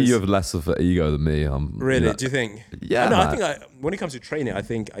 well, maybe sense. you have less of an ego than me. Really? Do you think? Yeah. No, I think when it comes to training, I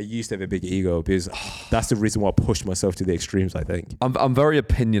think I used to have a big ego because that's the reason why I pushed myself to the extremes, I think. I'm very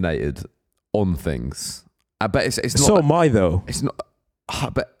opinionated on things. But it's not. So am I, though. It's not.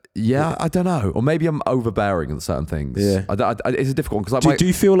 But yeah, I don't know. Or maybe I'm overbearing on certain things. Yeah. It's a difficult one. Because do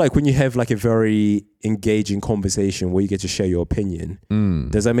you feel like when you have like a very engaging conversation where you get to share your opinion,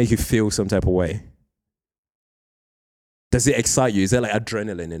 does that make you feel some type of way? Does it excite you? Is there like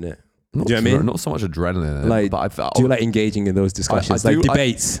adrenaline in it? Do you know what I mean? Not so much adrenaline in it. Like, but do you like engaging in those discussions? Like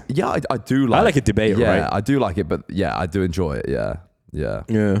debates? I do like. I like a debate, right? Yeah, I do like it, but yeah, I do enjoy it. Yeah.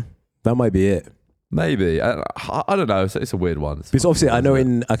 Yeah, that might be it. Maybe. I don't know. It's a weird one. Because obviously I know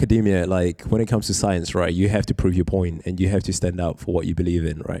in academia, like when it comes to science, right, you have to prove your point and you have to stand out for what you believe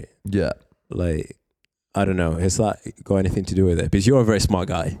in, right? Yeah. Like, I don't know. Has that got anything to do with it? Because you're a very smart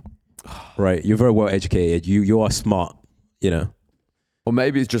guy, right? You're very well educated. You are smart, Or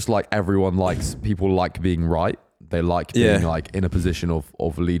maybe it's just like people like being right. They like being like in a position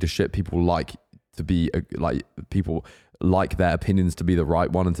of leadership. People like to be like people like their opinions to be the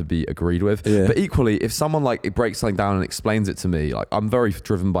right one and to be agreed with. Yeah. But equally, if someone like it breaks something down and explains it to me, like I'm very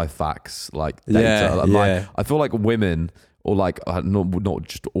driven by facts, like data. Like, I feel like women, or like not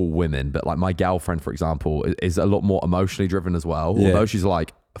just all women, but like my girlfriend, for example, is a lot more emotionally driven as well. Yeah. Although she's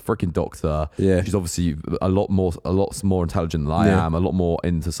like a freaking doctor, she's obviously a lot more intelligent than I am, a lot more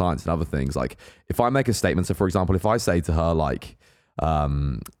into science and other things. Like if I make a statement, so for example, if I say to her like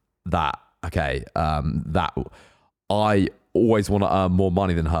that I always want to earn more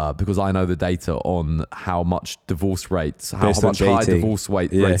money than her because I know the data on how much divorce rates, how much high divorce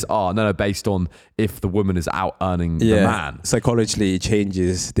rates are. No, based on if the woman is out earning the man. Psychologically, it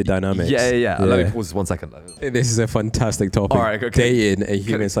changes the dynamics. Yeah. Let me pause this 1 second. This is a fantastic topic. All right, okay. Dating and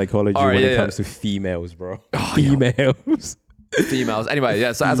human psychology when it comes to females, bro. Females. Anyway,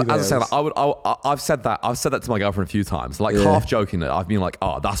 yeah. So as I said, I've said that to my girlfriend a few times, like half joking. I've been like,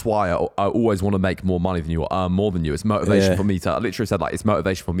 that's why I always want to make more money than you or earn more than you. It's motivation for me to. I literally said like it's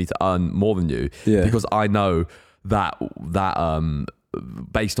motivation for me to earn more than you because I know that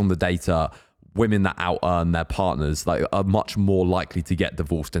based on the data, women that out earn their partners like are much more likely to get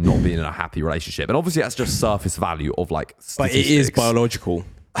divorced and not be in a happy relationship. And obviously that's just surface value of like statistics. But it is biological.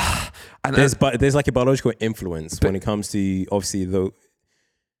 And there's like a biological influence when it comes to obviously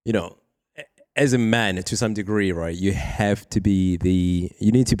as a man to some degree, right? You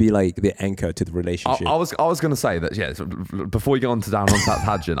need to be like the anchor to the relationship. I was going to say that, so before you go on that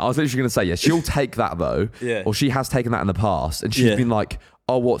tangent, I was literally going to say, she'll take that though, or she has taken that in the past, and she's been like,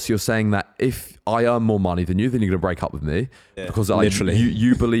 oh, you're saying that if I earn more money than you're going to break up with me because like, literally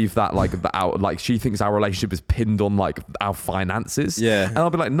you believe that like she thinks our relationship is pinned on like our finances. Yeah. And I'll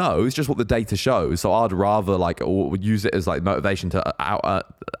be like, no, it's just what the data shows. So I'd rather like or use it as like motivation to out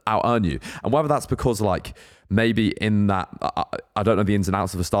earn you. And whether that's because like maybe in that, I don't know the ins and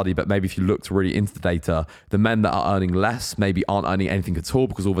outs of a study, but maybe if you looked really into the data, the men that are earning less maybe aren't earning anything at all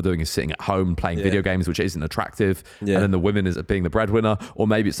because all they're doing is sitting at home playing video games, which isn't attractive. And then the women is being the breadwinner, or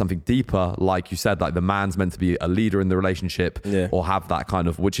maybe it's something deeper, like you said, like the man's meant to be a leader in the relationship or have that kind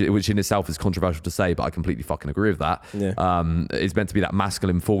of, which in itself is controversial to say, but I completely fucking agree with that. Is meant to be that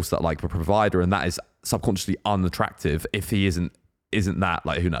masculine force that like a provider, and that is subconsciously unattractive if he isn't that,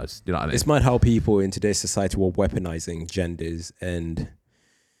 like, who knows? You know what I mean? It's mad how people in today's society were weaponizing genders and,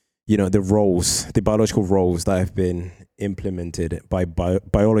 the biological roles that have been implemented by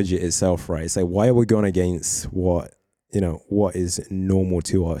biology itself, right? It's like, why are we going against what is normal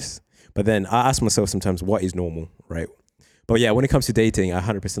to us? But then I ask myself sometimes, what is normal, right? But yeah, when it comes to dating, I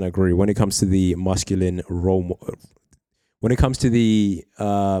 100% agree. When it comes to the masculine role, when it comes to the...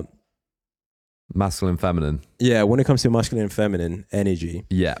 masculine, feminine. Yeah, when it comes to masculine and feminine energy.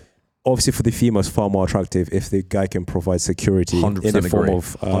 Yeah. Obviously for the female, it's far more attractive if the guy can provide security in the form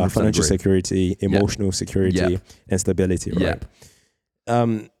of financial security, emotional security, and stability, right?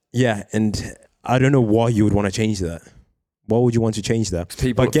 And I don't know why you would want to change that. Why would you want to change that?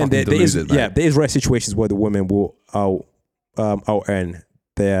 People but again, there is rare situations where the women will out earn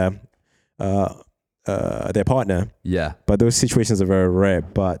their partner. Yeah. But those situations are very rare.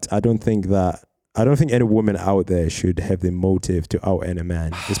 But I don't think any woman out there should have the motive to out earn a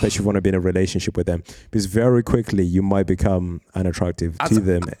man, especially if you want to be in a relationship with them, because very quickly you might become unattractive to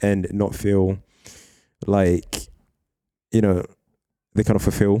them and not feel like, they kind of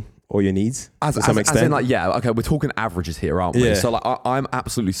fulfill all your needs to some extent. As in we're talking averages here, aren't we? Yeah. So like, I'm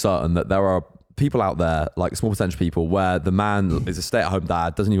absolutely certain that there are people out there, like small percentage of people, where the man is a stay-at-home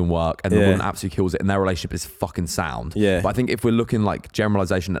dad, doesn't even work, and the woman absolutely kills it, and their relationship is fucking sound. Yeah. But I think if we're looking like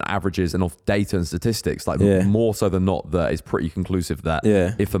generalization and averages and off data and statistics, like more so than not, that is pretty conclusive that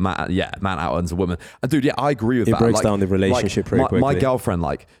if a man out earns a woman, and dude, I agree with that. It breaks down the relationship pretty quickly. My girlfriend,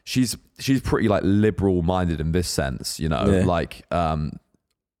 like she's pretty like liberal minded in this sense, like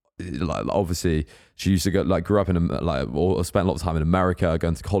obviously she used to go grew up in or spent a lot of time in America,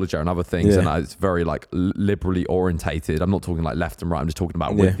 going to college there and other things, and it's very like liberally orientated. I'm not talking like left and right. I'm just talking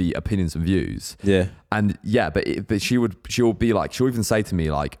about with the opinions and views. Yeah, and but she'll even say to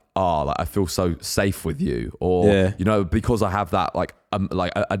me like, I feel so safe with you, or because I have that like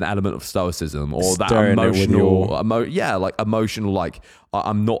an element of stoicism, or that emotional, emotional, like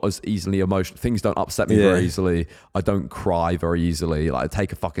I'm not as easily emotional. Things don't upset me very easily. I don't cry very easily. Like, it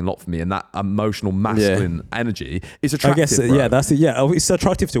take a fucking lot for me, and that emotional masculine energy is attractive. I guess, it's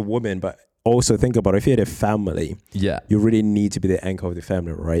attractive to women, but also think about it, if you had a family, you really need to be the anchor of the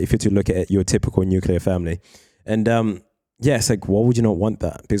family, right? If you're to look at your typical nuclear family, and it's like, why would you not want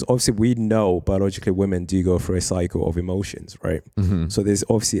that? Because obviously we know biologically women do go through a cycle of emotions, right? Mm-hmm. So there's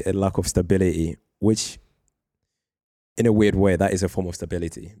obviously a lack of stability, which in a weird way, that is a form of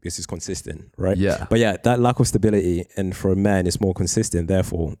stability because it's consistent, right? Yeah. But yeah, that lack of stability, and for a man, it's more consistent.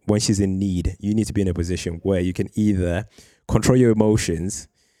 Therefore, when she's in need, you need to be in a position where you can either control your emotions,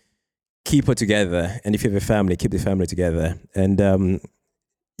 keep her together, and if you have a family, keep the family together. And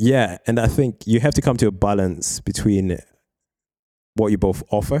yeah, and I think you have to come to a balance between what you both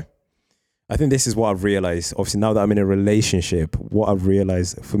offer. I think this is what I've realized. Obviously, now that I'm in a relationship, what I've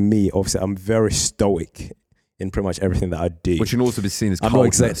realized for me, obviously, I'm very stoic in pretty much everything that I do. Which can also be seen as I'm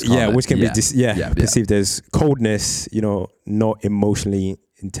coldness. not exactly, yeah, which can be perceived yeah. as coldness, you know, not emotionally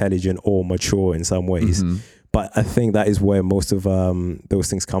intelligent or mature in some ways. Mm-hmm. But I think that is where most of those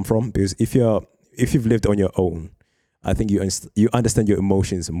things come from. Because if you've lived on your own, I think you understand your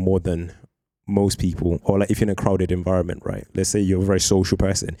emotions more than most people. Or like if you're in a crowded environment, right? Let's say you're a very social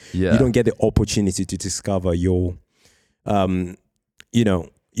person. Yeah. You don't get the opportunity to discover your, you know,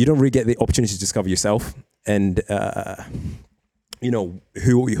 you don't really get the opportunity to discover yourself and, you know,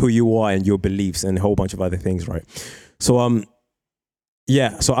 who you are and your beliefs and a whole bunch of other things, right? So,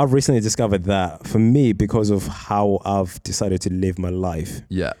 yeah, so I've recently discovered that for me, because of how I've decided to live my life,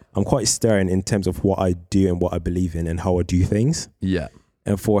 I'm quite stern in terms of what I do and what I believe in and how I do things. Yeah.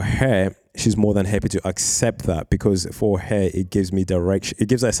 And for her, she's more than happy to accept that, because for her, it gives me direction. It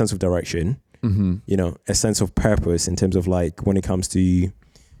gives her a sense of direction, you know, a sense of purpose in terms of like when it comes to, you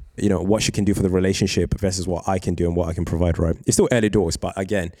know, what she can do for the relationship versus what I can do and what I can provide, right? It's still early doors, but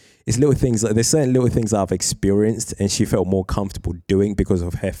again, it's little things. There's certain little things that I've experienced and she felt more comfortable doing because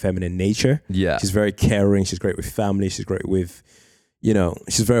of her feminine nature. Yeah. She's very caring. She's great with family. She's great with, you know,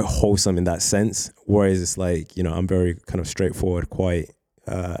 she's very wholesome in that sense. Whereas it's like, you know, I'm very kind of straightforward, quite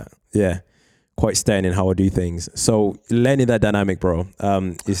stern in how I do things. So learning that dynamic, bro,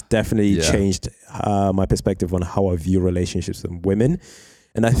 it's definitely changed my perspective on how I view relationships with women.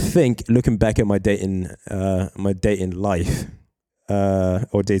 And I think looking back at my dating life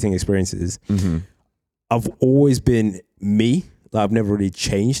or dating experiences, I've always been me. Like, I've never really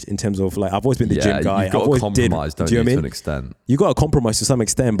changed in terms of like, I've always been the gym guy. You've got to compromise, don't you, to an extent. You got to compromise to some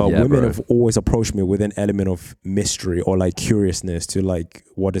extent, but women have always approached me with an element of mystery or like curiousness to like,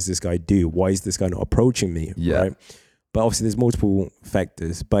 what does this guy do? Why is this guy not approaching me? Right? But obviously there's multiple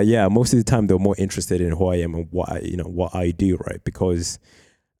factors. But yeah, most of the time they're more interested in who I am and what I do, right? Because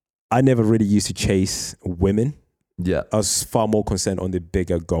I never really used to chase women. Yeah. I was far more concerned on the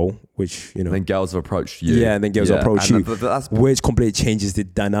bigger goal, which, you know. Then girls have approached you. Yeah, and then girls approach you, which completely changes the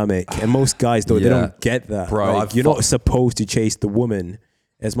dynamic. And most guys, though, they don't get that. Bro, like, you're not supposed to chase the woman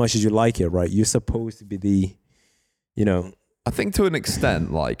as much as you like it, right? You're supposed to be the, you know. I think to an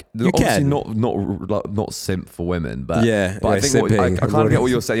extent, like, you obviously can. not simp for women, but but I think I kind of get what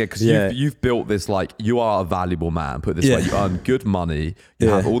you're saying, because you've built this, like, you are a valuable man, put it this way. You earn good money, you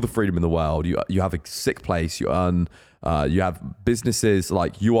have all the freedom in the world, you have a sick place, you earn, you have businesses,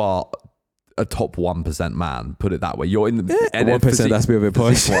 like, you are a top 1% man, put it that way. You're in the 1%. That's a bit of a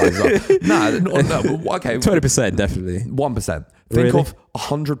push. Okay, 20% definitely. 1%. Think of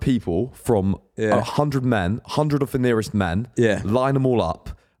 100 people from 100 men, 100 of the nearest men. Line them all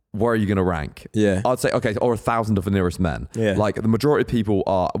up. Where are you going to rank? I'd say, okay, or 1,000 of the nearest men. Like, the majority of people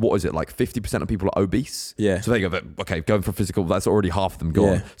are, what is it, like 50% of people are obese? So they go, okay, going for physical, that's already half of them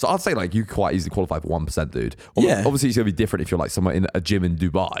gone. So I'd say, like, you quite easily qualify for 1%, dude. Obviously, it's going to be different if you're, like, somewhere in a gym in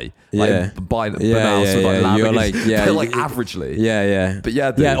Dubai. Like, buying bananas with, like, you're like, like, averagely. But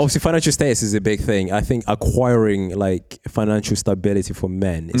yeah, dude. Obviously, financial status is a big thing. I think acquiring, like, financial stability for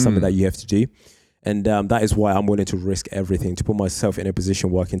men is something that you have to do. And that is why I'm willing to risk everything to put myself in a position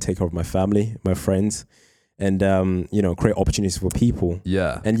where I can take care of my family, my friends, and you know, create opportunities for people.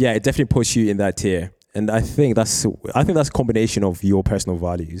 And it definitely puts you in that tier. And I think that's a combination of your personal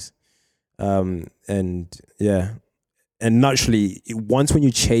values, and naturally, once when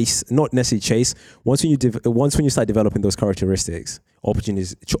you chase, not necessarily chase, once when you start developing those characteristics,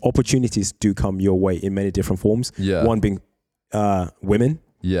 opportunities do come your way in many different forms. One being women.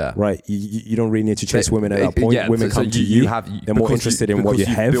 Right. You don't really need to chase women at that point. Women come to you. They're more interested in what you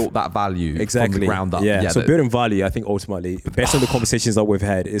have. Built that value from the ground up. So building value, I think ultimately, based on the conversations that we've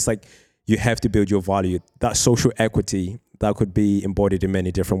had, it's like you have to build your value. That social equity that could be embodied in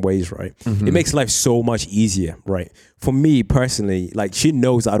many different ways, right? It makes life so much easier, right? For me personally, like, she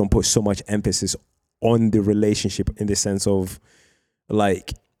knows I don't put so much emphasis on the relationship in the sense of,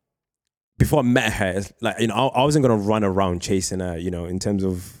 like, before I met her, like, you know, I wasn't going to run around chasing her, you know, in terms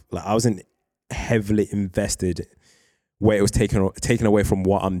of, like, I wasn't heavily invested where it was taken away from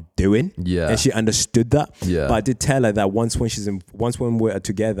what I'm doing. And she understood that. But I did tell her that once when we're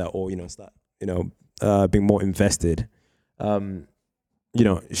together, or, you know, start, you know, being more invested, you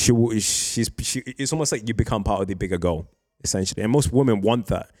know, it's almost like you become part of the bigger goal, essentially. And most women want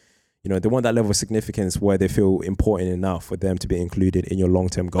that. You know, they want that level of significance where they feel important enough for them to be included in your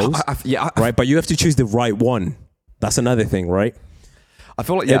long-term goals. Right? But you have to choose the right one. That's another thing, right? I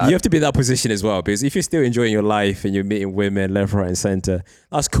feel like, you have to be in that position as well, because if you're still enjoying your life and you're meeting women left, right, and center,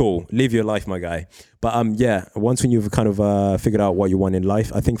 that's cool. Live your life, my guy. But once when you've kind of figured out what you want in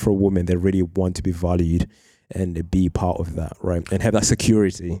life, I think for a woman, they really want to be valued and be part of that, right? And have that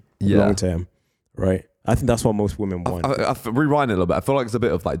security long term, right? I think that's what most women want. I rewriting it a little bit. I feel like it's a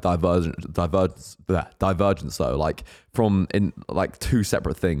bit of like divergence though, like from in like two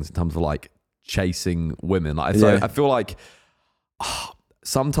separate things in terms of like chasing women. Like, so I feel like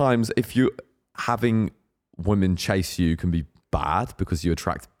sometimes if you having women chase you can be bad because you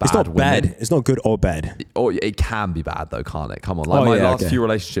attract bad women. It's not bad. It's not good or bad. Or it can be bad though, can't it? Come on. Like my last few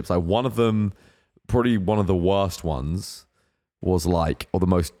relationships, like one of them, probably one of the worst ones was like, or the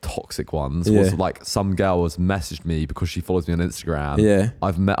most toxic ones was like some girl has messaged me because she follows me on Instagram. Yeah.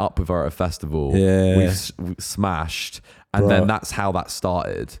 I've met up with her at a festival. Yeah. We've smashed. And then that's how that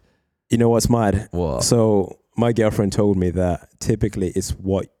started. You know what's mad? What? So my girlfriend told me that typically it's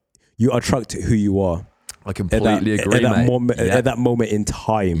what you attract who you are. I completely agree, at that moment in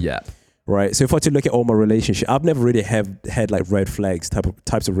time. Yeah. Right. So if I were to look at all my relationships, I've never really had like red flags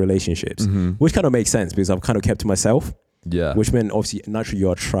types of relationships, which kind of makes sense because I've kind of kept to myself. Yeah. Which meant obviously naturally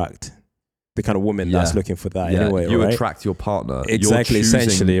you attract the kind of woman that's looking for that anyway. You right? attract your partner. Exactly,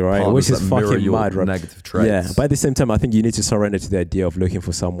 essentially, right? Which is fucking mad, right? Negative traits. Yeah. But at the same time, I think you need to surrender to the idea of looking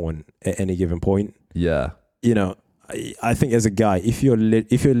for someone at any given point. Yeah. You know, I think as a guy, if you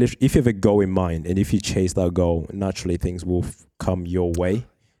have a goal in mind and if you chase that goal, naturally things will come your way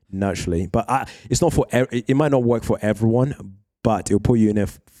naturally. But it's not it might not work for everyone, but it'll put you in a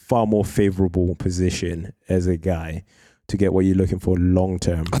far more favorable position as a guy to get what you're looking for long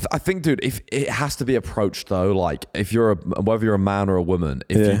term. I think, dude, if it has to be approached though, like if you're whether you're a man or a woman,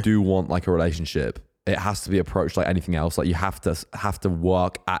 if you do want like a relationship, it has to be approached like anything else. Like you have to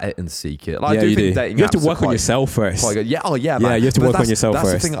work at it and seek it. Like, I do think dating. You have to work on yourself first. Man. You have to work on yourself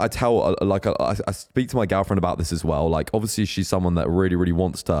first. That's the thing I tell. Like I speak to my girlfriend about this as well. Like obviously she's someone that really, really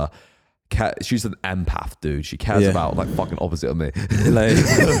wants to. She's an empath, dude. She cares about like fucking opposite of me. Like,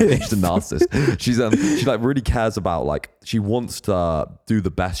 she's a narcissist. She like really cares about like she wants to do the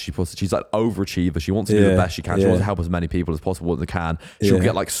best she possibly. She's like overachiever. She wants to do the best she can. She wants to help as many people as possible as they can. She'll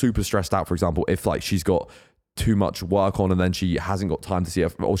get like super stressed out, for example, if like she's got too much work on and then she hasn't got time to see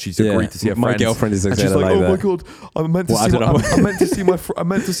her, or she's agreed to see her friends. My girlfriend is exactly like that. Oh my god, I meant to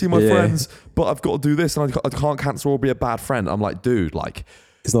see my friends, but I've got to do this and I can't cancel or be a bad friend. I'm like, dude, like.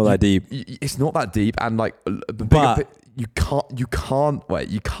 It's not that deep. It's not that deep, and like, but you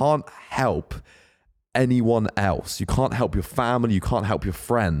can't help anyone else. You can't help your family. You can't help your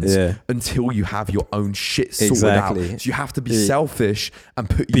friends until you have your own shit sorted out. So you have to be selfish and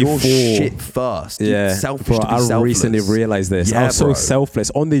put your shit first. Selfish. Bro, I recently realized this. I was so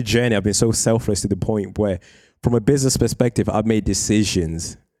selfless on the journey. I've been so selfless to the point where, from a business perspective, I've made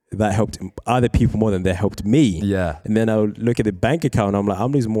decisions that helped other people more than they helped me. Yeah. And then I'll look at the bank account and I'm like,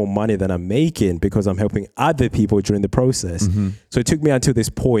 I'm losing more money than I'm making because I'm helping other people during the process. So it took me until this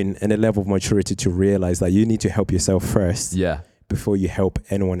point and a level of maturity to realize that you need to help yourself first. Yeah. Before you help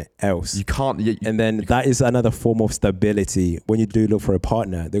anyone else. You can't. And then that is another form of stability. When you do look for a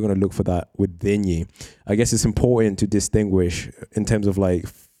partner, they're going to look for that within you. I guess it's important to distinguish in terms of like,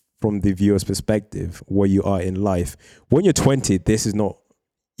 from the viewer's perspective, where you are in life. When you're 20, this is not,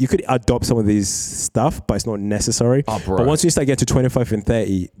 you could adopt some of these stuff, but it's not necessary. But once you start getting to 25 and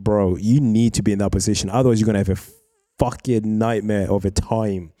 30, bro, you need to be in that position. Otherwise, you're going to have a fucking nightmare of a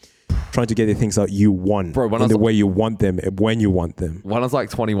time trying to get the things that you want, bro, in the way you want them, when you want them. When I was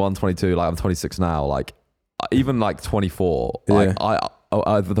like 21, 22, like I'm 26 now, like even like 24, like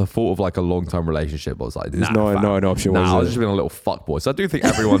the thought of like a long-term relationship, I was like, there's no an option. I was just being a little fuckboy. So I do think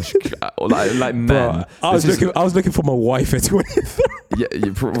everyone should, like men. Bro, I was looking for my wife at 23. Yeah,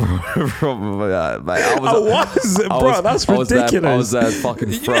 you probably. That's ridiculous. I was there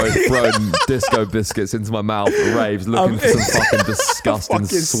fucking throwing disco biscuits into my mouth at raves, looking for some fucking disgusting,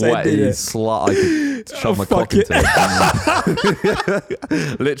 sweaty slut I could shove my cock into.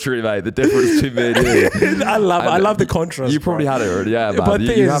 Literally, mate, the difference between me and you. I love the contrast. You probably had it already, yeah, man. But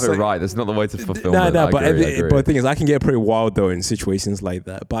you have it right. That's not the way to fulfill it. But the thing is, I can get pretty wild though in situations like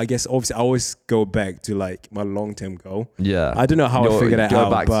that. But I guess obviously I always go back to like my long-term goal. Yeah. I don't know how I figured it out. Go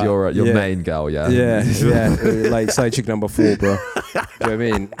back to your main goal, yeah. Yeah. Like side chick number 4, bro. You know what I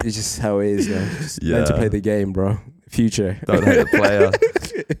mean? It's just how it is, man. Just learn to play the game, bro. Future. Don't hate the player.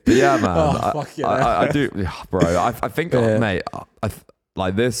 But yeah, man. I do, bro. I think, mate,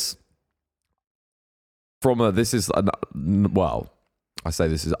 like this. Well, I say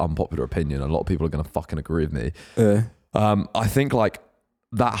this is unpopular opinion. A lot of people are going to fucking agree with me. I think like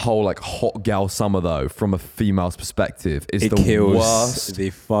that whole like hot gal summer though, from a female's perspective, is the worst the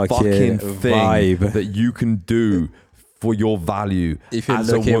fucking thing vibe that you can do for your value if you're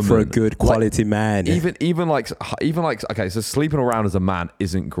as looking a woman. for a good quality man. Even like okay, so sleeping around as a man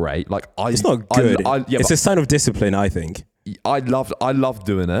isn't great. Like it's not good. It's a sign of discipline, I think. I love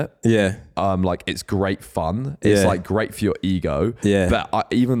doing it. Yeah. Like it's great fun. It's like great for your ego. Yeah. But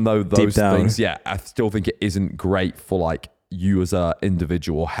even though those things, I still think it isn't great for like you as a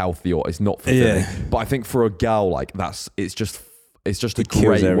individual, healthy, or it's not fulfilling. But I think for a girl, like it's just a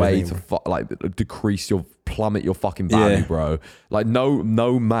great way to plummet your fucking value, bro. Like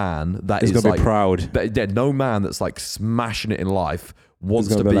no man that is gonna like be proud. No man that's like smashing it in life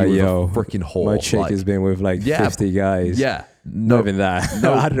wants to be like, with a freaking whore. My chick has been with like 50 guys. Yeah. Not even that.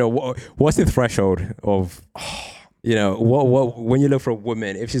 No. I don't know. What's the threshold of, you know, what when you look for a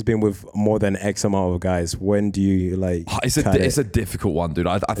woman, if she's been with more than X amount of guys, when do you like? It's a difficult one, dude.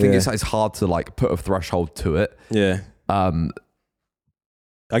 I think it's hard to like put a threshold to it. Yeah.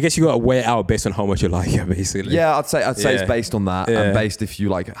 I guess you got to weigh it out based on how much you like her, basically. Yeah, I'd say it's based on that, and based if you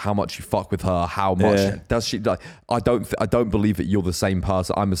like how much you fuck with her, how much does she like. I don't believe that you're the same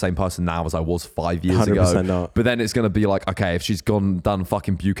person. I'm the same person now as I was 5 years ago. Not. But then it's gonna be like, okay, if she's done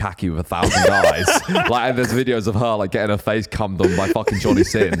fucking bukkake with 1,000 guys, like, and there's videos of her like getting her face cummed on by fucking Johnny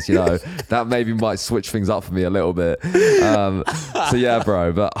Sins, you know, that maybe might switch things up for me a little bit. So yeah,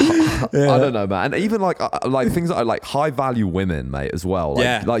 bro. But I don't know, man. And even like things that are like high value women, mate, as well.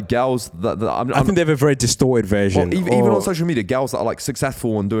 Like girls that I think they have a very distorted version. Even on social media, girls that are like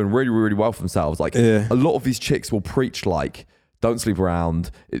successful and doing really, really well for themselves. Like a lot of these chicks will preach like, don't sleep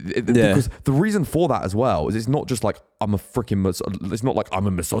around. Because the reason for that as well is it's not just like it's not like I'm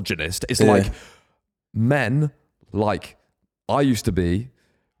a misogynist. It's like men, like I used to be,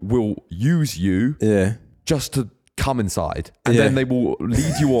 will use you just to come inside, and then they will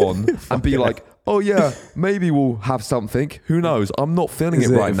lead you on and be like, oh yeah, maybe we'll have something. Who knows? I'm not feeling it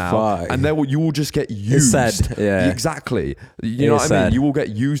right now. And then you will just get used. It's sad. Yeah. Exactly. You know what I mean? You will get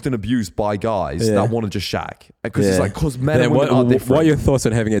used and abused by guys that want to just shack. Because it's like, because men and women are different. What are your thoughts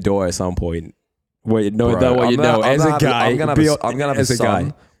on having a daughter at some point? Wait, no, that what you know as a guy. I'm gonna have a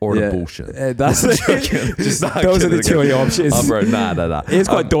son or an abortion. That's those are the two of your options. Oh, bro, nah. It's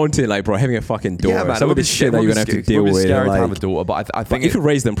quite daunting, like, bro, having a fucking daughter. Yeah, man, some of the shit that you're gonna have to deal with. It's scary to have a daughter, but I think if you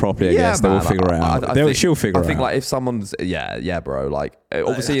raise them properly, I guess they will figure it out. She'll figure it out. I think like if someone's bro, like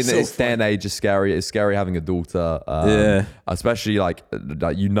obviously in this day and age, it's scary. It's scary having a daughter. Especially like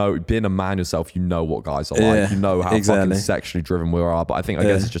you know, being a man yourself, you know what guys are like. You know how fucking sexually driven we are. But I think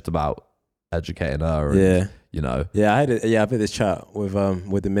guess it's just about educating her and, you know. I've had this chat with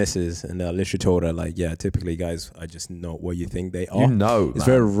the missus, and I literally told her like, typically guys are just not what you think they are. You know, it's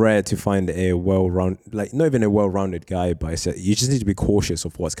very rare to find a well-rounded, like not even a well-rounded guy, but you just need to be cautious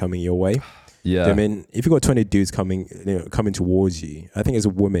of what's coming your way. Yeah. I mean, if you got 20 dudes coming towards you, I think as a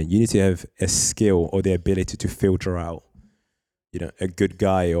woman, you need to have a skill or the ability to filter out, you know, a good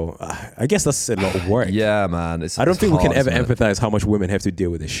guy, or I guess that's a lot of work. Yeah, man. I don't think we can ever empathize how much women have to deal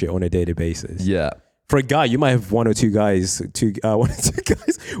with this shit on a daily basis. Yeah. For a guy, you might have one or two girls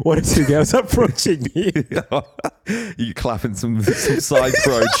approaching you. You clapping some side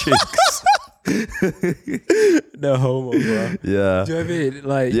pro chicks. No homo, bro. Yeah. Do you know what I mean?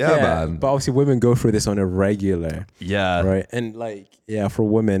 Like, man. But obviously women go through this on a regular. Yeah. Right. And like, for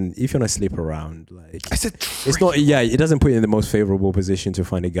women, if you want to sleep around, like it's not, it doesn't put you in the most favorable position to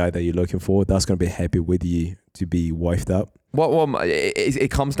find a guy that you're looking for that's going to be happy with you to be wifed up. Well,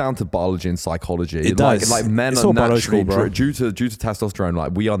 it comes down to biology and psychology. It does. Like men are naturally, due to testosterone,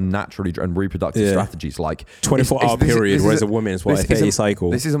 like we are naturally, and reproductive strategies, like 24-hour period, whereas a woman is what, a 30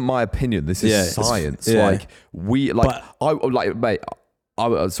 cycle. This isn't my opinion. This is science. Like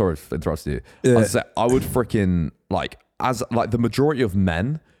sorry for interrupting you. I would freaking like, as like the majority of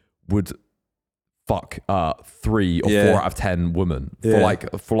men would fuck 3 or 4 out of 10 women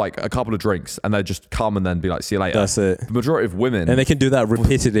for like a couple of drinks, and they just come and then be like, see you later. That's it. The majority of women, and they can do that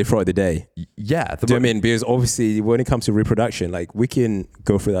repeatedly throughout the day. Do you know what I mean? Because obviously when it comes to reproduction, like we can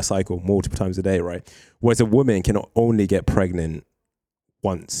go through that cycle multiple times a day, right? Whereas a woman can only get pregnant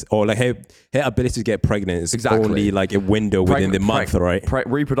once, or like her ability to get pregnant is only like a window within the month, right?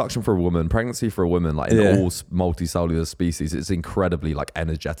 Reproduction for a woman, pregnancy for a woman, like in all multicellular species, it's incredibly like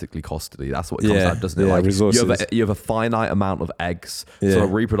energetically costly. That's what it comes out, doesn't it? Like resources. You have a finite amount of eggs. So a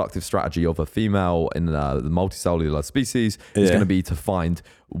reproductive strategy of a female in the multicellular species is going to be to find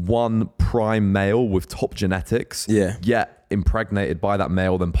one prime male with top genetics. Yet impregnated by that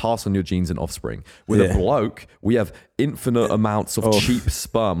male, then pass on your genes and offspring. With a bloke, we have infinite amounts of cheap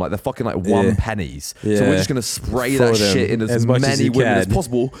sperm, like they're fucking like 1 pennies. So we're just gonna spray that shit in as many women as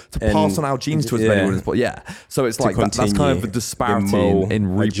possible to pass on our genes to as many women as possible. Yeah. So it's like that's kind of the disparity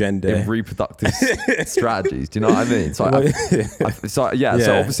in reproductive strategies. Do you know what I mean? So so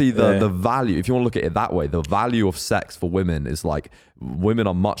obviously the value, if you want to look at it that way, the value of sex for women is like, women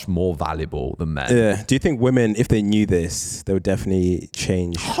are much more valuable than men. Yeah. Do you think women, if they knew this, they would definitely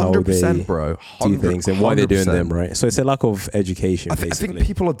change how they do things and why they're doing them, right? So it's a lack of education, basically. I think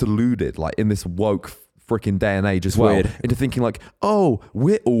people are deluded, like in this woke freaking day and age as well, into thinking like, oh,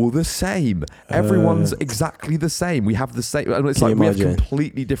 we're all the same. Everyone's exactly the same. We have the same. And it's like we have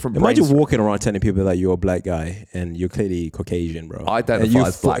completely different brains. Imagine walking around telling people that you're a black guy and you're clearly Caucasian, bro. I identify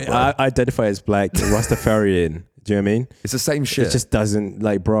as black, bro. I identify as black, Rastafarian. Do you know what I mean? It's the same shit. It just doesn't,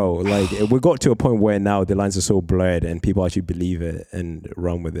 like, bro, like we got to a point where now the lines are so blurred and people actually believe it and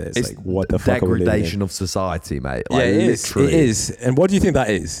run with it. It's like, what the fuck? Degradation of society, mate. Like, it is. And what do you think that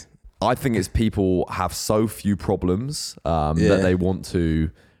is? I think it's people have so few problems that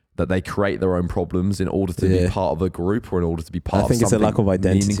they create their own problems in order to be part of a group or in order to be part of something. I think it's a lack of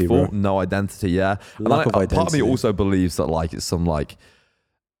identity, bro. No identity, yeah. Lack of identity. Part of me also believes that like it's some like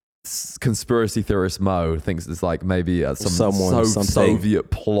conspiracy theorist Mo thinks it's like maybe some Soviet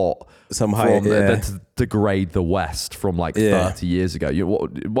plot to degrade the West from like 30 years ago.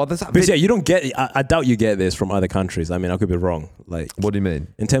 What does that mean? But you don't get it. I doubt you get this from other countries. I mean, I could be wrong. Like, what do you mean?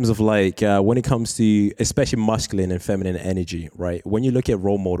 In terms of like when it comes to especially masculine and feminine energy, right? When you look at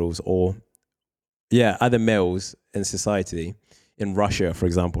role models or other males in society, in Russia, for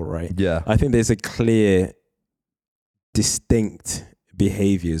example, right? Yeah. I think there's a clear, distinct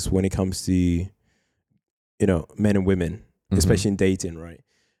behaviors when it comes to, men and women, especially in dating, right?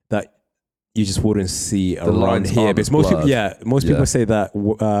 That you just wouldn't see around here. Because most people say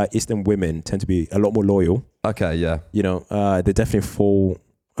that Eastern women tend to be a lot more loyal. Okay, yeah. They definitely fall.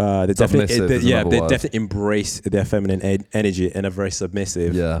 They definitely embrace their feminine energy and are very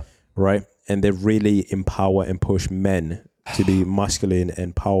submissive. Yeah. Right, and they really empower and push men to be masculine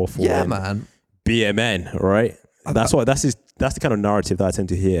and powerful. Yeah, and man. Be a man, right? That's the kind of narrative that I tend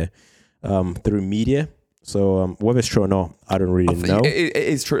to hear through media. So whether it's true or not, I don't really know. It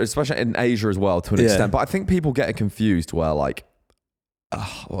is true, especially in Asia as well, to an extent. But I think people get confused where like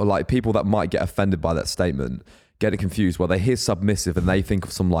people that might get offended by that statement get it confused where they hear submissive and they think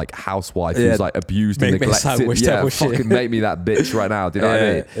of some like housewife who's like abused and neglected. Fucking make me that bitch right now. Do you know what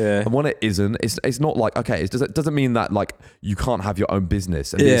I mean? Yeah. And when it isn't, it's not like, okay, it doesn't mean that like you can't have your own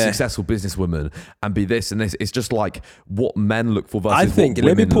business and be a successful businesswoman and be this and this. It's just like what men look for versus I think what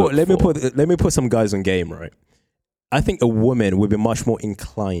women look for. Let me put some guys on game, right? I think a woman would be much more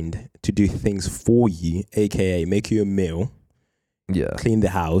inclined to do things for you, aka make you a meal, clean the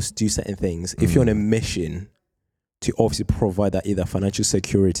house, do certain things. If you're on a mission to obviously provide that either financial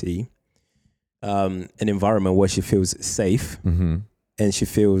security, an environment where she feels safe and she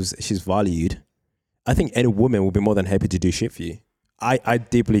feels she's valued, I think any woman will be more than happy to do shit for you. I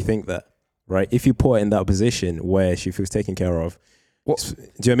deeply think that, right? If you put her in that position where she feels taken care of, do you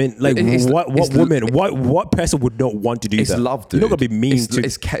know what I mean? Like what person would not want to do that? It's love, dude. You're not gonna be mean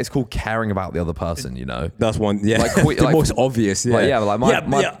it's called caring about the other person, That's one, like the most obvious,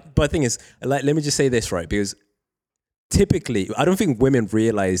 But the thing is, like, let me just say this, right? Because typically, I don't think women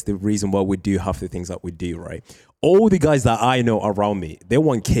realize the reason why we do half the things that we do, right? All the guys that I know around me, they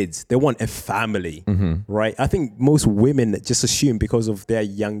want kids. They want a family, right? I think most women just assume because of their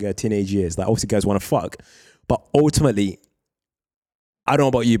younger teenage years that obviously guys want to fuck. But ultimately, I don't know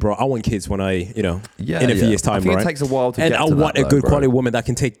about you, bro. I want kids when in a few years' time, right? It takes a while to get to that. And I want a good quality woman that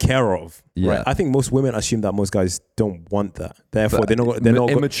can take care of, Yeah. right? I think most women assume that most guys don't want that. Therefore, they're not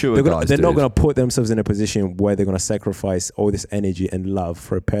going to put themselves in a position where they're going to sacrifice all this energy and love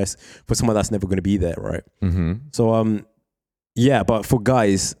for someone that's never going to be there, right? Mm-hmm. So, but for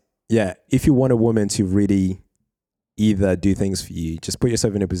guys, if you want a woman to really either do things for you, just put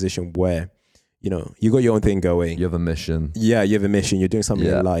yourself in a position where you got your own thing going. You have a mission. Yeah, you have a mission. You're doing something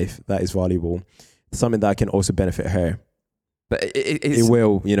in life that is valuable. Something that can also benefit her. But it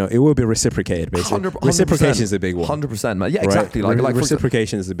will be reciprocated, basically. 100%, reciprocation is a big one. 100%, man. Yeah, exactly. Right? Like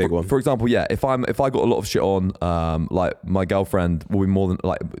reciprocation is a big one. For example, if I got a lot of shit on, like my girlfriend will be more than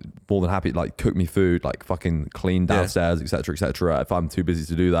happy, like cook me food, like fucking clean downstairs, etc., etc. if I'm too busy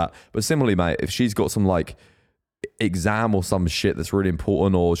to do that. But similarly, mate, if she's got some like exam or some shit that's really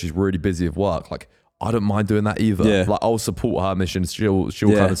important, or she's really busy with work, like I don't mind doing that either. Like I'll support her mission, she'll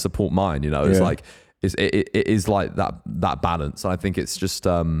kind of support mine. It's like it is like that balance. And I think it's just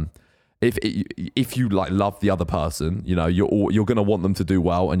if you like love the other person, you know, you're gonna want them to do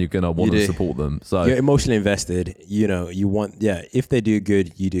well, and you're gonna want to support them. So you're emotionally invested. You know, you want if they do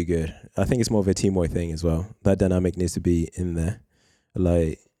good, you do good. I think it's more of a teamwork thing as well. That dynamic needs to be in there.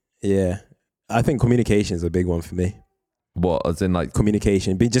 Like, I think communication is a big one for me. What, as in like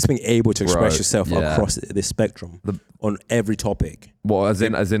communication, just being able to express yourself across the spectrum on every topic. Well, as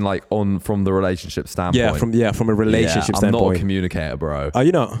in like from the relationship standpoint. From a relationship standpoint. I'm not a communicator, bro. Are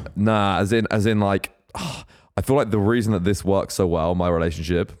you not? Nah, as in like, I feel like the reason that this works so well, my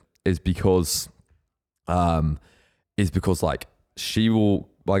relationship, is because like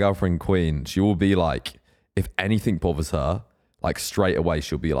my girlfriend Queen, she will be like, if anything bothers her, like straight away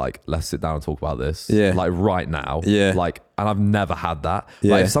she'll be like, let's sit down and talk about this. Yeah. Like right now. Yeah. Like, and I've never had that.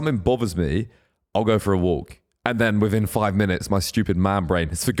 Yeah. Like if something bothers me, I'll go for a walk. And then within 5 minutes, my stupid man brain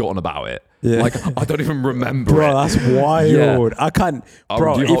has forgotten about it. Yeah. Like I don't even remember bro, it. That's wild. Yeah. I can't,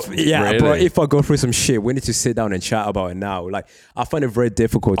 bro. Really? Bro, if I go through some shit, we need to sit down and chat about it now. Like I find it very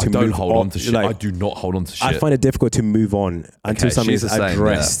difficult to move hold on to shit. Like, I do not hold on to shit. I find it difficult to move on until something's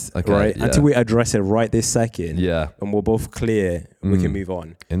addressed, right? Yeah. Until we address it right this second. Yeah. And we're both clear, we can move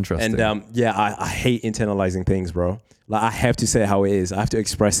on. Interesting. And I hate internalizing things, bro. Like I have to say it how it is. I have to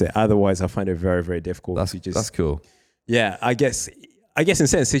express it. Otherwise, I find it very, very difficult. That's cool. Yeah, I guess in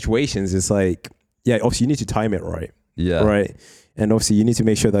certain situations, it's like, obviously you need to time it right. Yeah. Right. And obviously you need to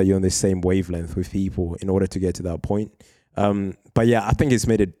make sure that you're on the same wavelength with people in order to get to that point. But yeah, I think it's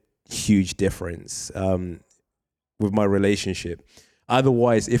made a huge difference with my relationship.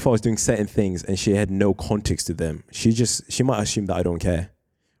 Otherwise, if I was doing certain things and she had no context to them, she might assume that I don't care.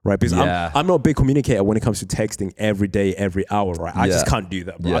 Right, because I'm not a big communicator when it comes to texting every day, every hour, right? I just can't do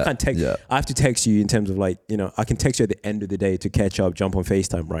that, bro. I can't text. I have to text you in terms of like, you know, I can text you at the end of the day to catch up, jump on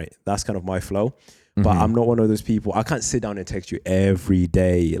FaceTime, right? That's kind of my flow. But I'm not one of those people. I can't sit down and text you every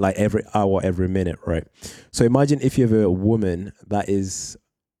day, like every hour, every minute, right? So imagine if you have a woman that is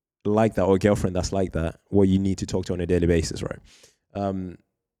like that, or a girlfriend that's like that, where you need to talk to on a daily basis, right?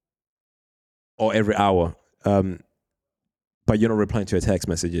 Or every hour. But you're not replying to her text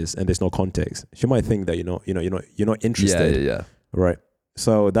messages and there's no context. She might think that you're not interested. Yeah. Right.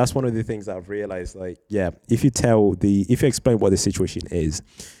 So that's one of the things that I've realized. Like, if you explain what the situation is,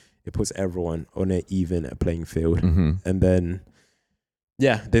 it puts everyone on an even playing field. And then,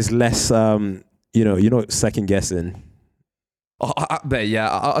 there's less, you're not second guessing.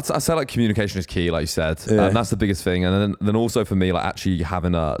 I say like communication is key, like you said, and that's the biggest thing. And then also for me, like actually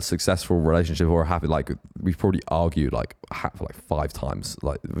having a successful relationship or a happy, like we've probably argued like 5 times.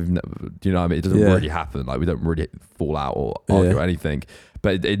 Like we've never, do you know what I mean? It doesn't really happen. Like we don't really fall out or argue or anything.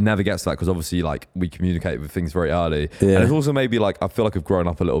 But it never gets to that because obviously like we communicate with things very early. And it's also maybe like I feel like I've grown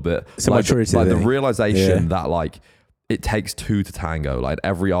up a little bit. It's a like maturity the realization that like it takes 2 to tango. Like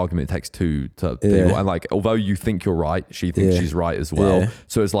every argument takes 2 to deal. And like although you think you're right, she thinks she's right as well.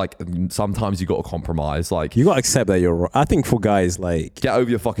 So it's like sometimes you got to compromise. Like you got to accept that you're right. I think for guys, like get over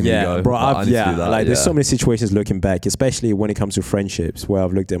your fucking ego. Bro, like there's so many situations looking back, especially when it comes to friendships, where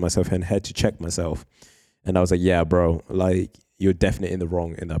I've looked at myself and had to check myself, and I was like, yeah, bro, like you're definitely in the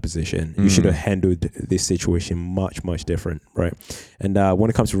wrong in that position. You should have handled this situation much, much different, right? And when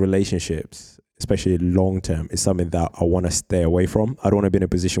it comes to relationships, especially long term, it's something that I want to stay away from. I don't want to be in a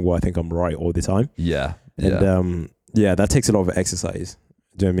position where I think I'm right all the time. And that takes a lot of exercise.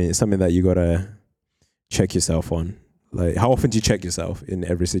 Do you know what I mean? It's something that you gotta check yourself on. Like, how often do you check yourself in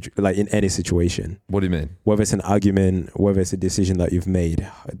every like in any situation? What do you mean? Whether it's an argument, whether it's a decision that you've made,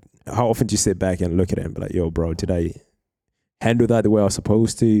 how often do you sit back and look at it and be like, yo, bro, did I handle that the way I was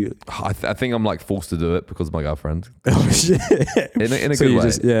supposed to? I think I'm like forced to do it because of my girlfriend. Oh shit! In a so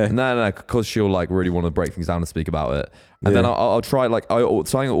good way. No, because she'll like really want to break things down and speak about it, and then I'll try like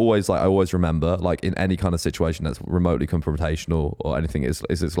something I always remember, like in any kind of situation that's remotely confrontational or anything is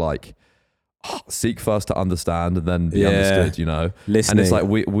it's like seek first to understand and then be understood. You know, listening. And it's like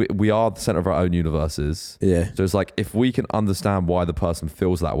we are the center of our own universes. Yeah. So it's like if we can understand why the person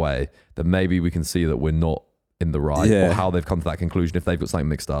feels that way, then maybe we can see that we're not in the right, or how they've come to that conclusion if they've got something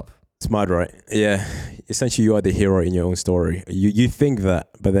mixed up. It's mad, right? Yeah. Essentially, you are the hero in your own story. You think that,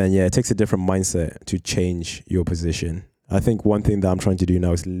 but then it takes a different mindset to change your position. I think one thing that I'm trying to do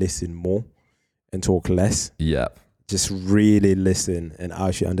now is listen more and talk less. Yeah. Just really listen and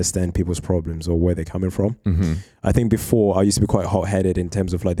actually understand people's problems or where they're coming from. I think before I used to be quite hot-headed in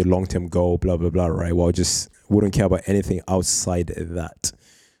terms of like the long-term goal, blah, blah, blah, right? Well, I just wouldn't care about anything outside that.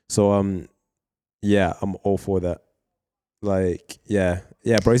 So, I'm all for that. Like,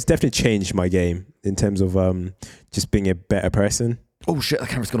 bro, it's definitely changed my game in terms of just being a better person. Oh shit, the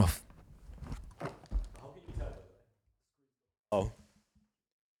camera's gone off.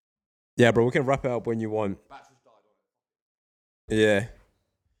 Yeah, bro, we can wrap it up when you want. Yeah.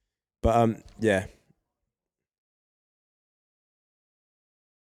 But yeah.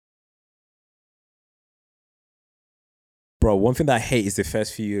 Bro, one thing that I hate is the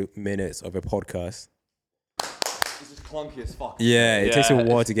first few minutes of a podcast. It's just clunky as fuck. Yeah, it takes a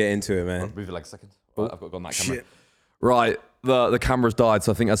while to get into it, man. Move it like a second. Oh, I've got to go on that camera. Right, the camera's died,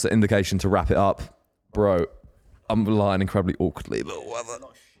 so I think that's an indication to wrap it up. Bro, I'm lying incredibly awkwardly, but whatever.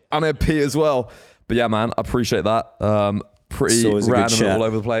 And I pee as well. But yeah, man, I appreciate that. Pretty random all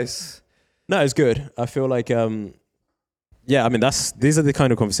over the place. No, it's good. I feel like, yeah, I mean, these are the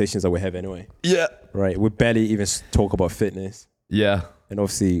kind of conversations that we have anyway. Yeah. Right. We barely even talk about fitness. Yeah. And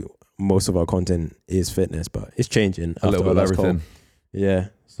obviously, most of our content is fitness, but it's changing. A little bit of everything. Yeah.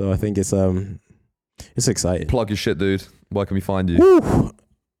 So I think it's exciting. Plug your shit, dude. Where can we find you? Woo!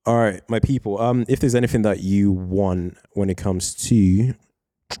 All right, my people. If there's anything that you want when it comes to,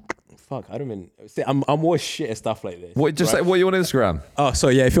 fuck, I don't even. See, I'm more shit at stuff like this. What? Just say what you on Instagram. Oh, so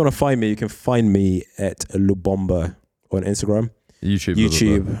yeah, if you want to find me, you can find me at Lubomba on Instagram,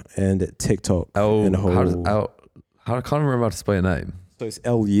 YouTube, and TikTok. Oh, and how I can't remember how to spell your name. So it's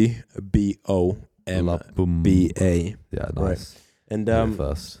Lubomba. Yeah, nice. Right. And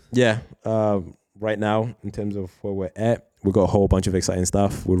first. Yeah. Right now, in terms of where we're at, we've got a whole bunch of exciting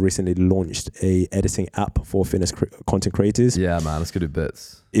stuff. We recently launched a editing app for fitness content creators. Yeah, man, let's go do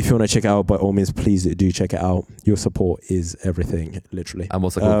bits. If you want to check it out, by all means, please do check it out. Your support is everything, literally. And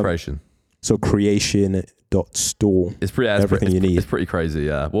what's the called creation? So creation.store. It's pretty everything you need. It's pretty crazy,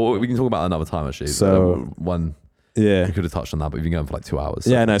 yeah. Well, we can talk about it another time, actually. So yeah, we could have touched on that, but we've been going for like 2 hours. So.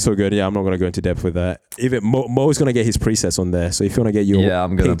 Yeah, no, it's so good. Yeah, I'm not going to go into depth with that. Even Mo's going to get his presets on there. So if you want to get your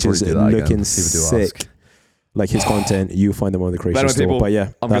pictures looking sick, like his content, you find them on the creation store. People, but yeah,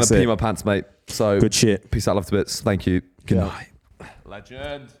 I'm going to pee my pants, mate. So good shit. Peace out, love to bits. Thank you. Good night.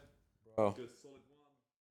 Legend. Bro.